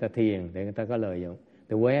ta để người ta thiền, để người ta có lợi dụng.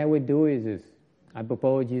 The way I would do is this. I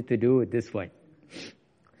propose you to do it this way.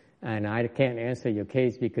 And I can't answer your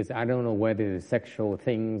case because I don't know whether it's sexual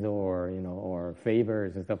things or, or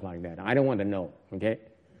favors and stuff like that. I don't want to know, okay?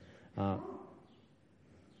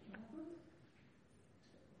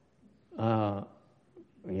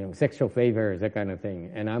 Sexual favors, that kind of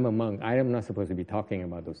thing. And I'm a monk. I am not supposed to be talking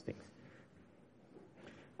about those things.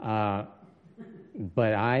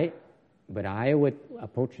 But I would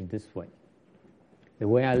approach it this way. The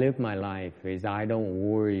way I live my life is I don't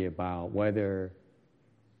worry about whether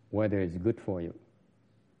it's good for you.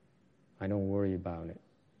 I don't worry about it.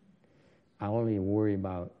 I only worry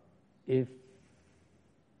about if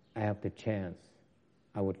I have the chance,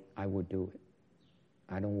 I would do it.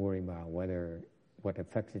 I don't worry about what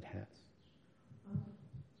effects it has.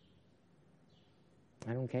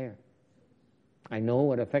 I don't care. I know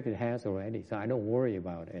what effect it has already, so I don't worry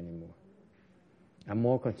about it anymore. I'm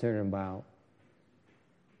more concerned about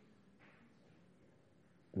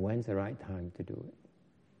when's the right time to do it.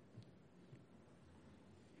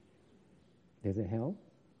 Does it help?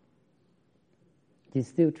 He's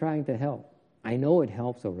still trying to help. I know it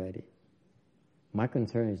helps already. My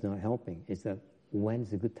concern is not helping. It's that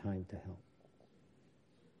when's a good time to help.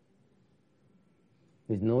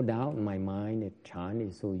 There's no doubt in my mind that Chan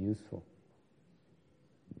is so useful.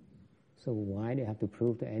 So why do I have to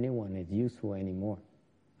prove to anyone it's useful anymore?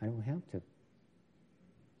 I don't have to.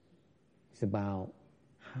 It's about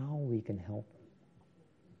how we can help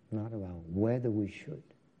them, not about whether we should.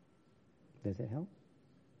 Does it help?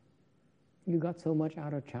 You got so much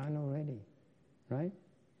out of Chan already, right?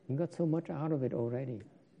 You got so much out of it already.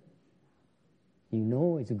 You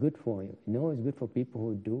know it's good for you. You know it's good for people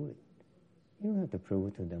who do it. You don't have to prove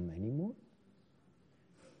it to them anymore.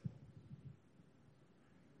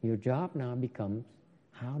 Your job now becomes,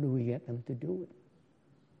 how do we get them to do it?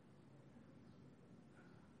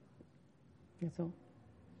 That's all.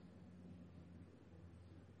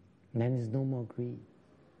 And then there's no more greed.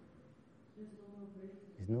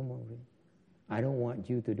 There's no more greed. I don't want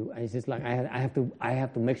you to do it. It's just like I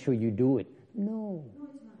have to make sure you do it. No.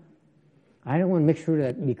 I don't want to make sure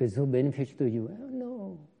that because it's so beneficial to you.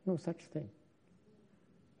 No such thing.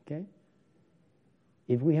 Okay?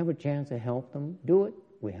 If we have a chance to help them, do it,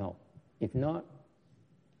 we help. If not,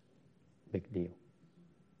 big deal.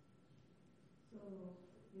 So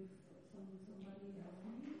if somebody else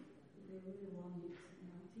needs, they really want it,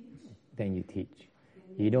 teach? Then you teach.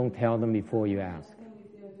 You don't tell them before you ask. If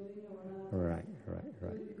they're doing it or not. Right.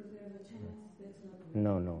 Because there's a chance that's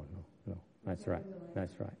not No. That's right.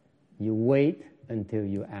 You wait until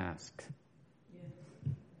you ask.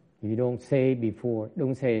 You don't say before.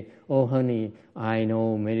 Don't say, oh honey, I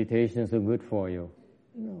know meditation is so good for you.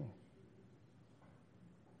 No.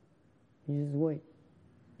 You just wait.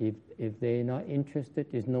 If they're not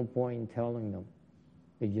interested, there's no point in telling them.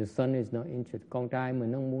 If your son is not interested, con trai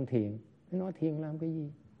mình không muốn thiền, nó nói thiền làm cái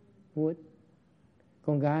gì? Vô ích.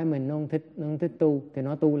 Con gái mình nó không thích tu, thì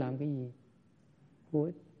nó tu làm cái gì? Vô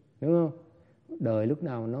ích. Đúng không? Đời lúc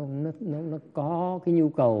nào nó có cái nhu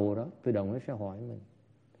cầu đó, tự động nó sẽ hỏi mình.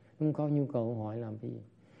 Không có nhu cầu hỏi làm cái gì?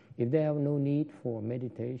 If they have no need for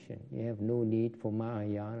meditation, they have no need for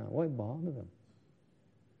Mahayana, why bother them?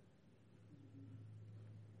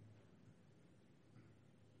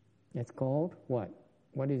 It's called what?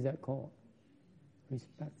 What is that called?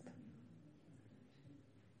 Respect.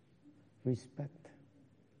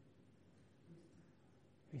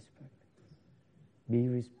 Be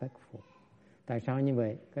respectful. Tại sao như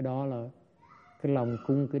vậy? Cái đó là cái lòng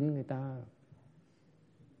cung kính người ta.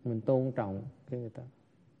 Mình tôn trọng cái người ta.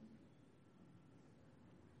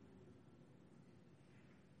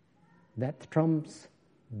 That trumps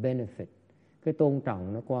benefit. Cái tôn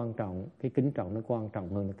trọng nó quan trọng, cái kính trọng nó quan trọng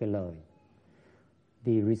hơn cái lời.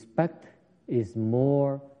 The respect is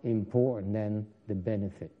more important than the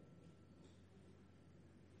benefit.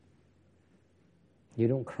 You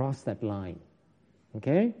don't cross that line.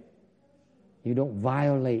 Okay? You don't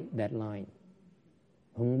violate that line.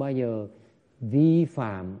 Không bao giờ vi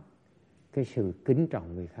phạm cái sự kính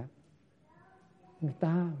trọng người khác. Người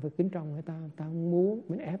ta phải kính trọng người ta không muốn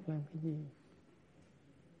mình ép làm cái gì.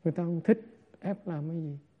 Người ta không thích ép làm cái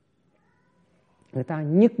gì. Người ta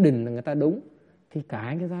nhất định là người ta đúng thì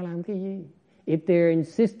cãi người ta làm cái gì. If they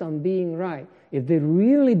insist on being right, if they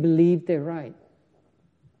really believe they're right,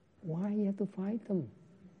 why you have to fight them?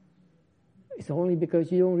 It's only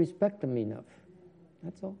because you don't respect them enough.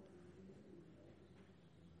 That's all.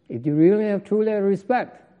 If you really have truly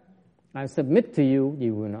respect, I submit to you,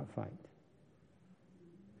 you will not fight.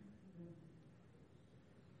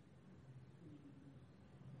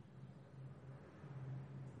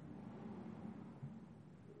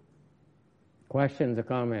 Questions or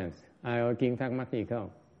comments? Ai có kiến thắc mắc gì không?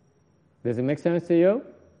 Does it make sense to you?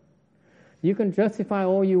 You can justify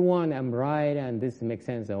all you want, I'm right, and this makes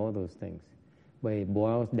sense, all those things. But it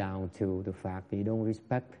boils down to the fact that you don't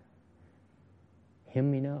respect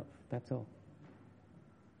him enough. That's all.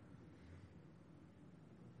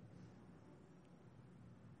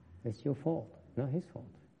 It's your fault, not his fault.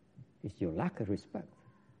 It's your lack of respect.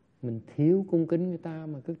 Mình thiếu cung kính người ta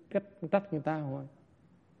mà cứ trách người ta hoài.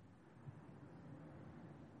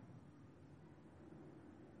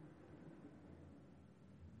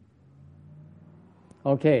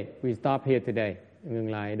 Okay, we stop here today. Ngừng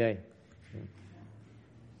lại ở đây.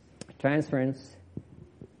 Transference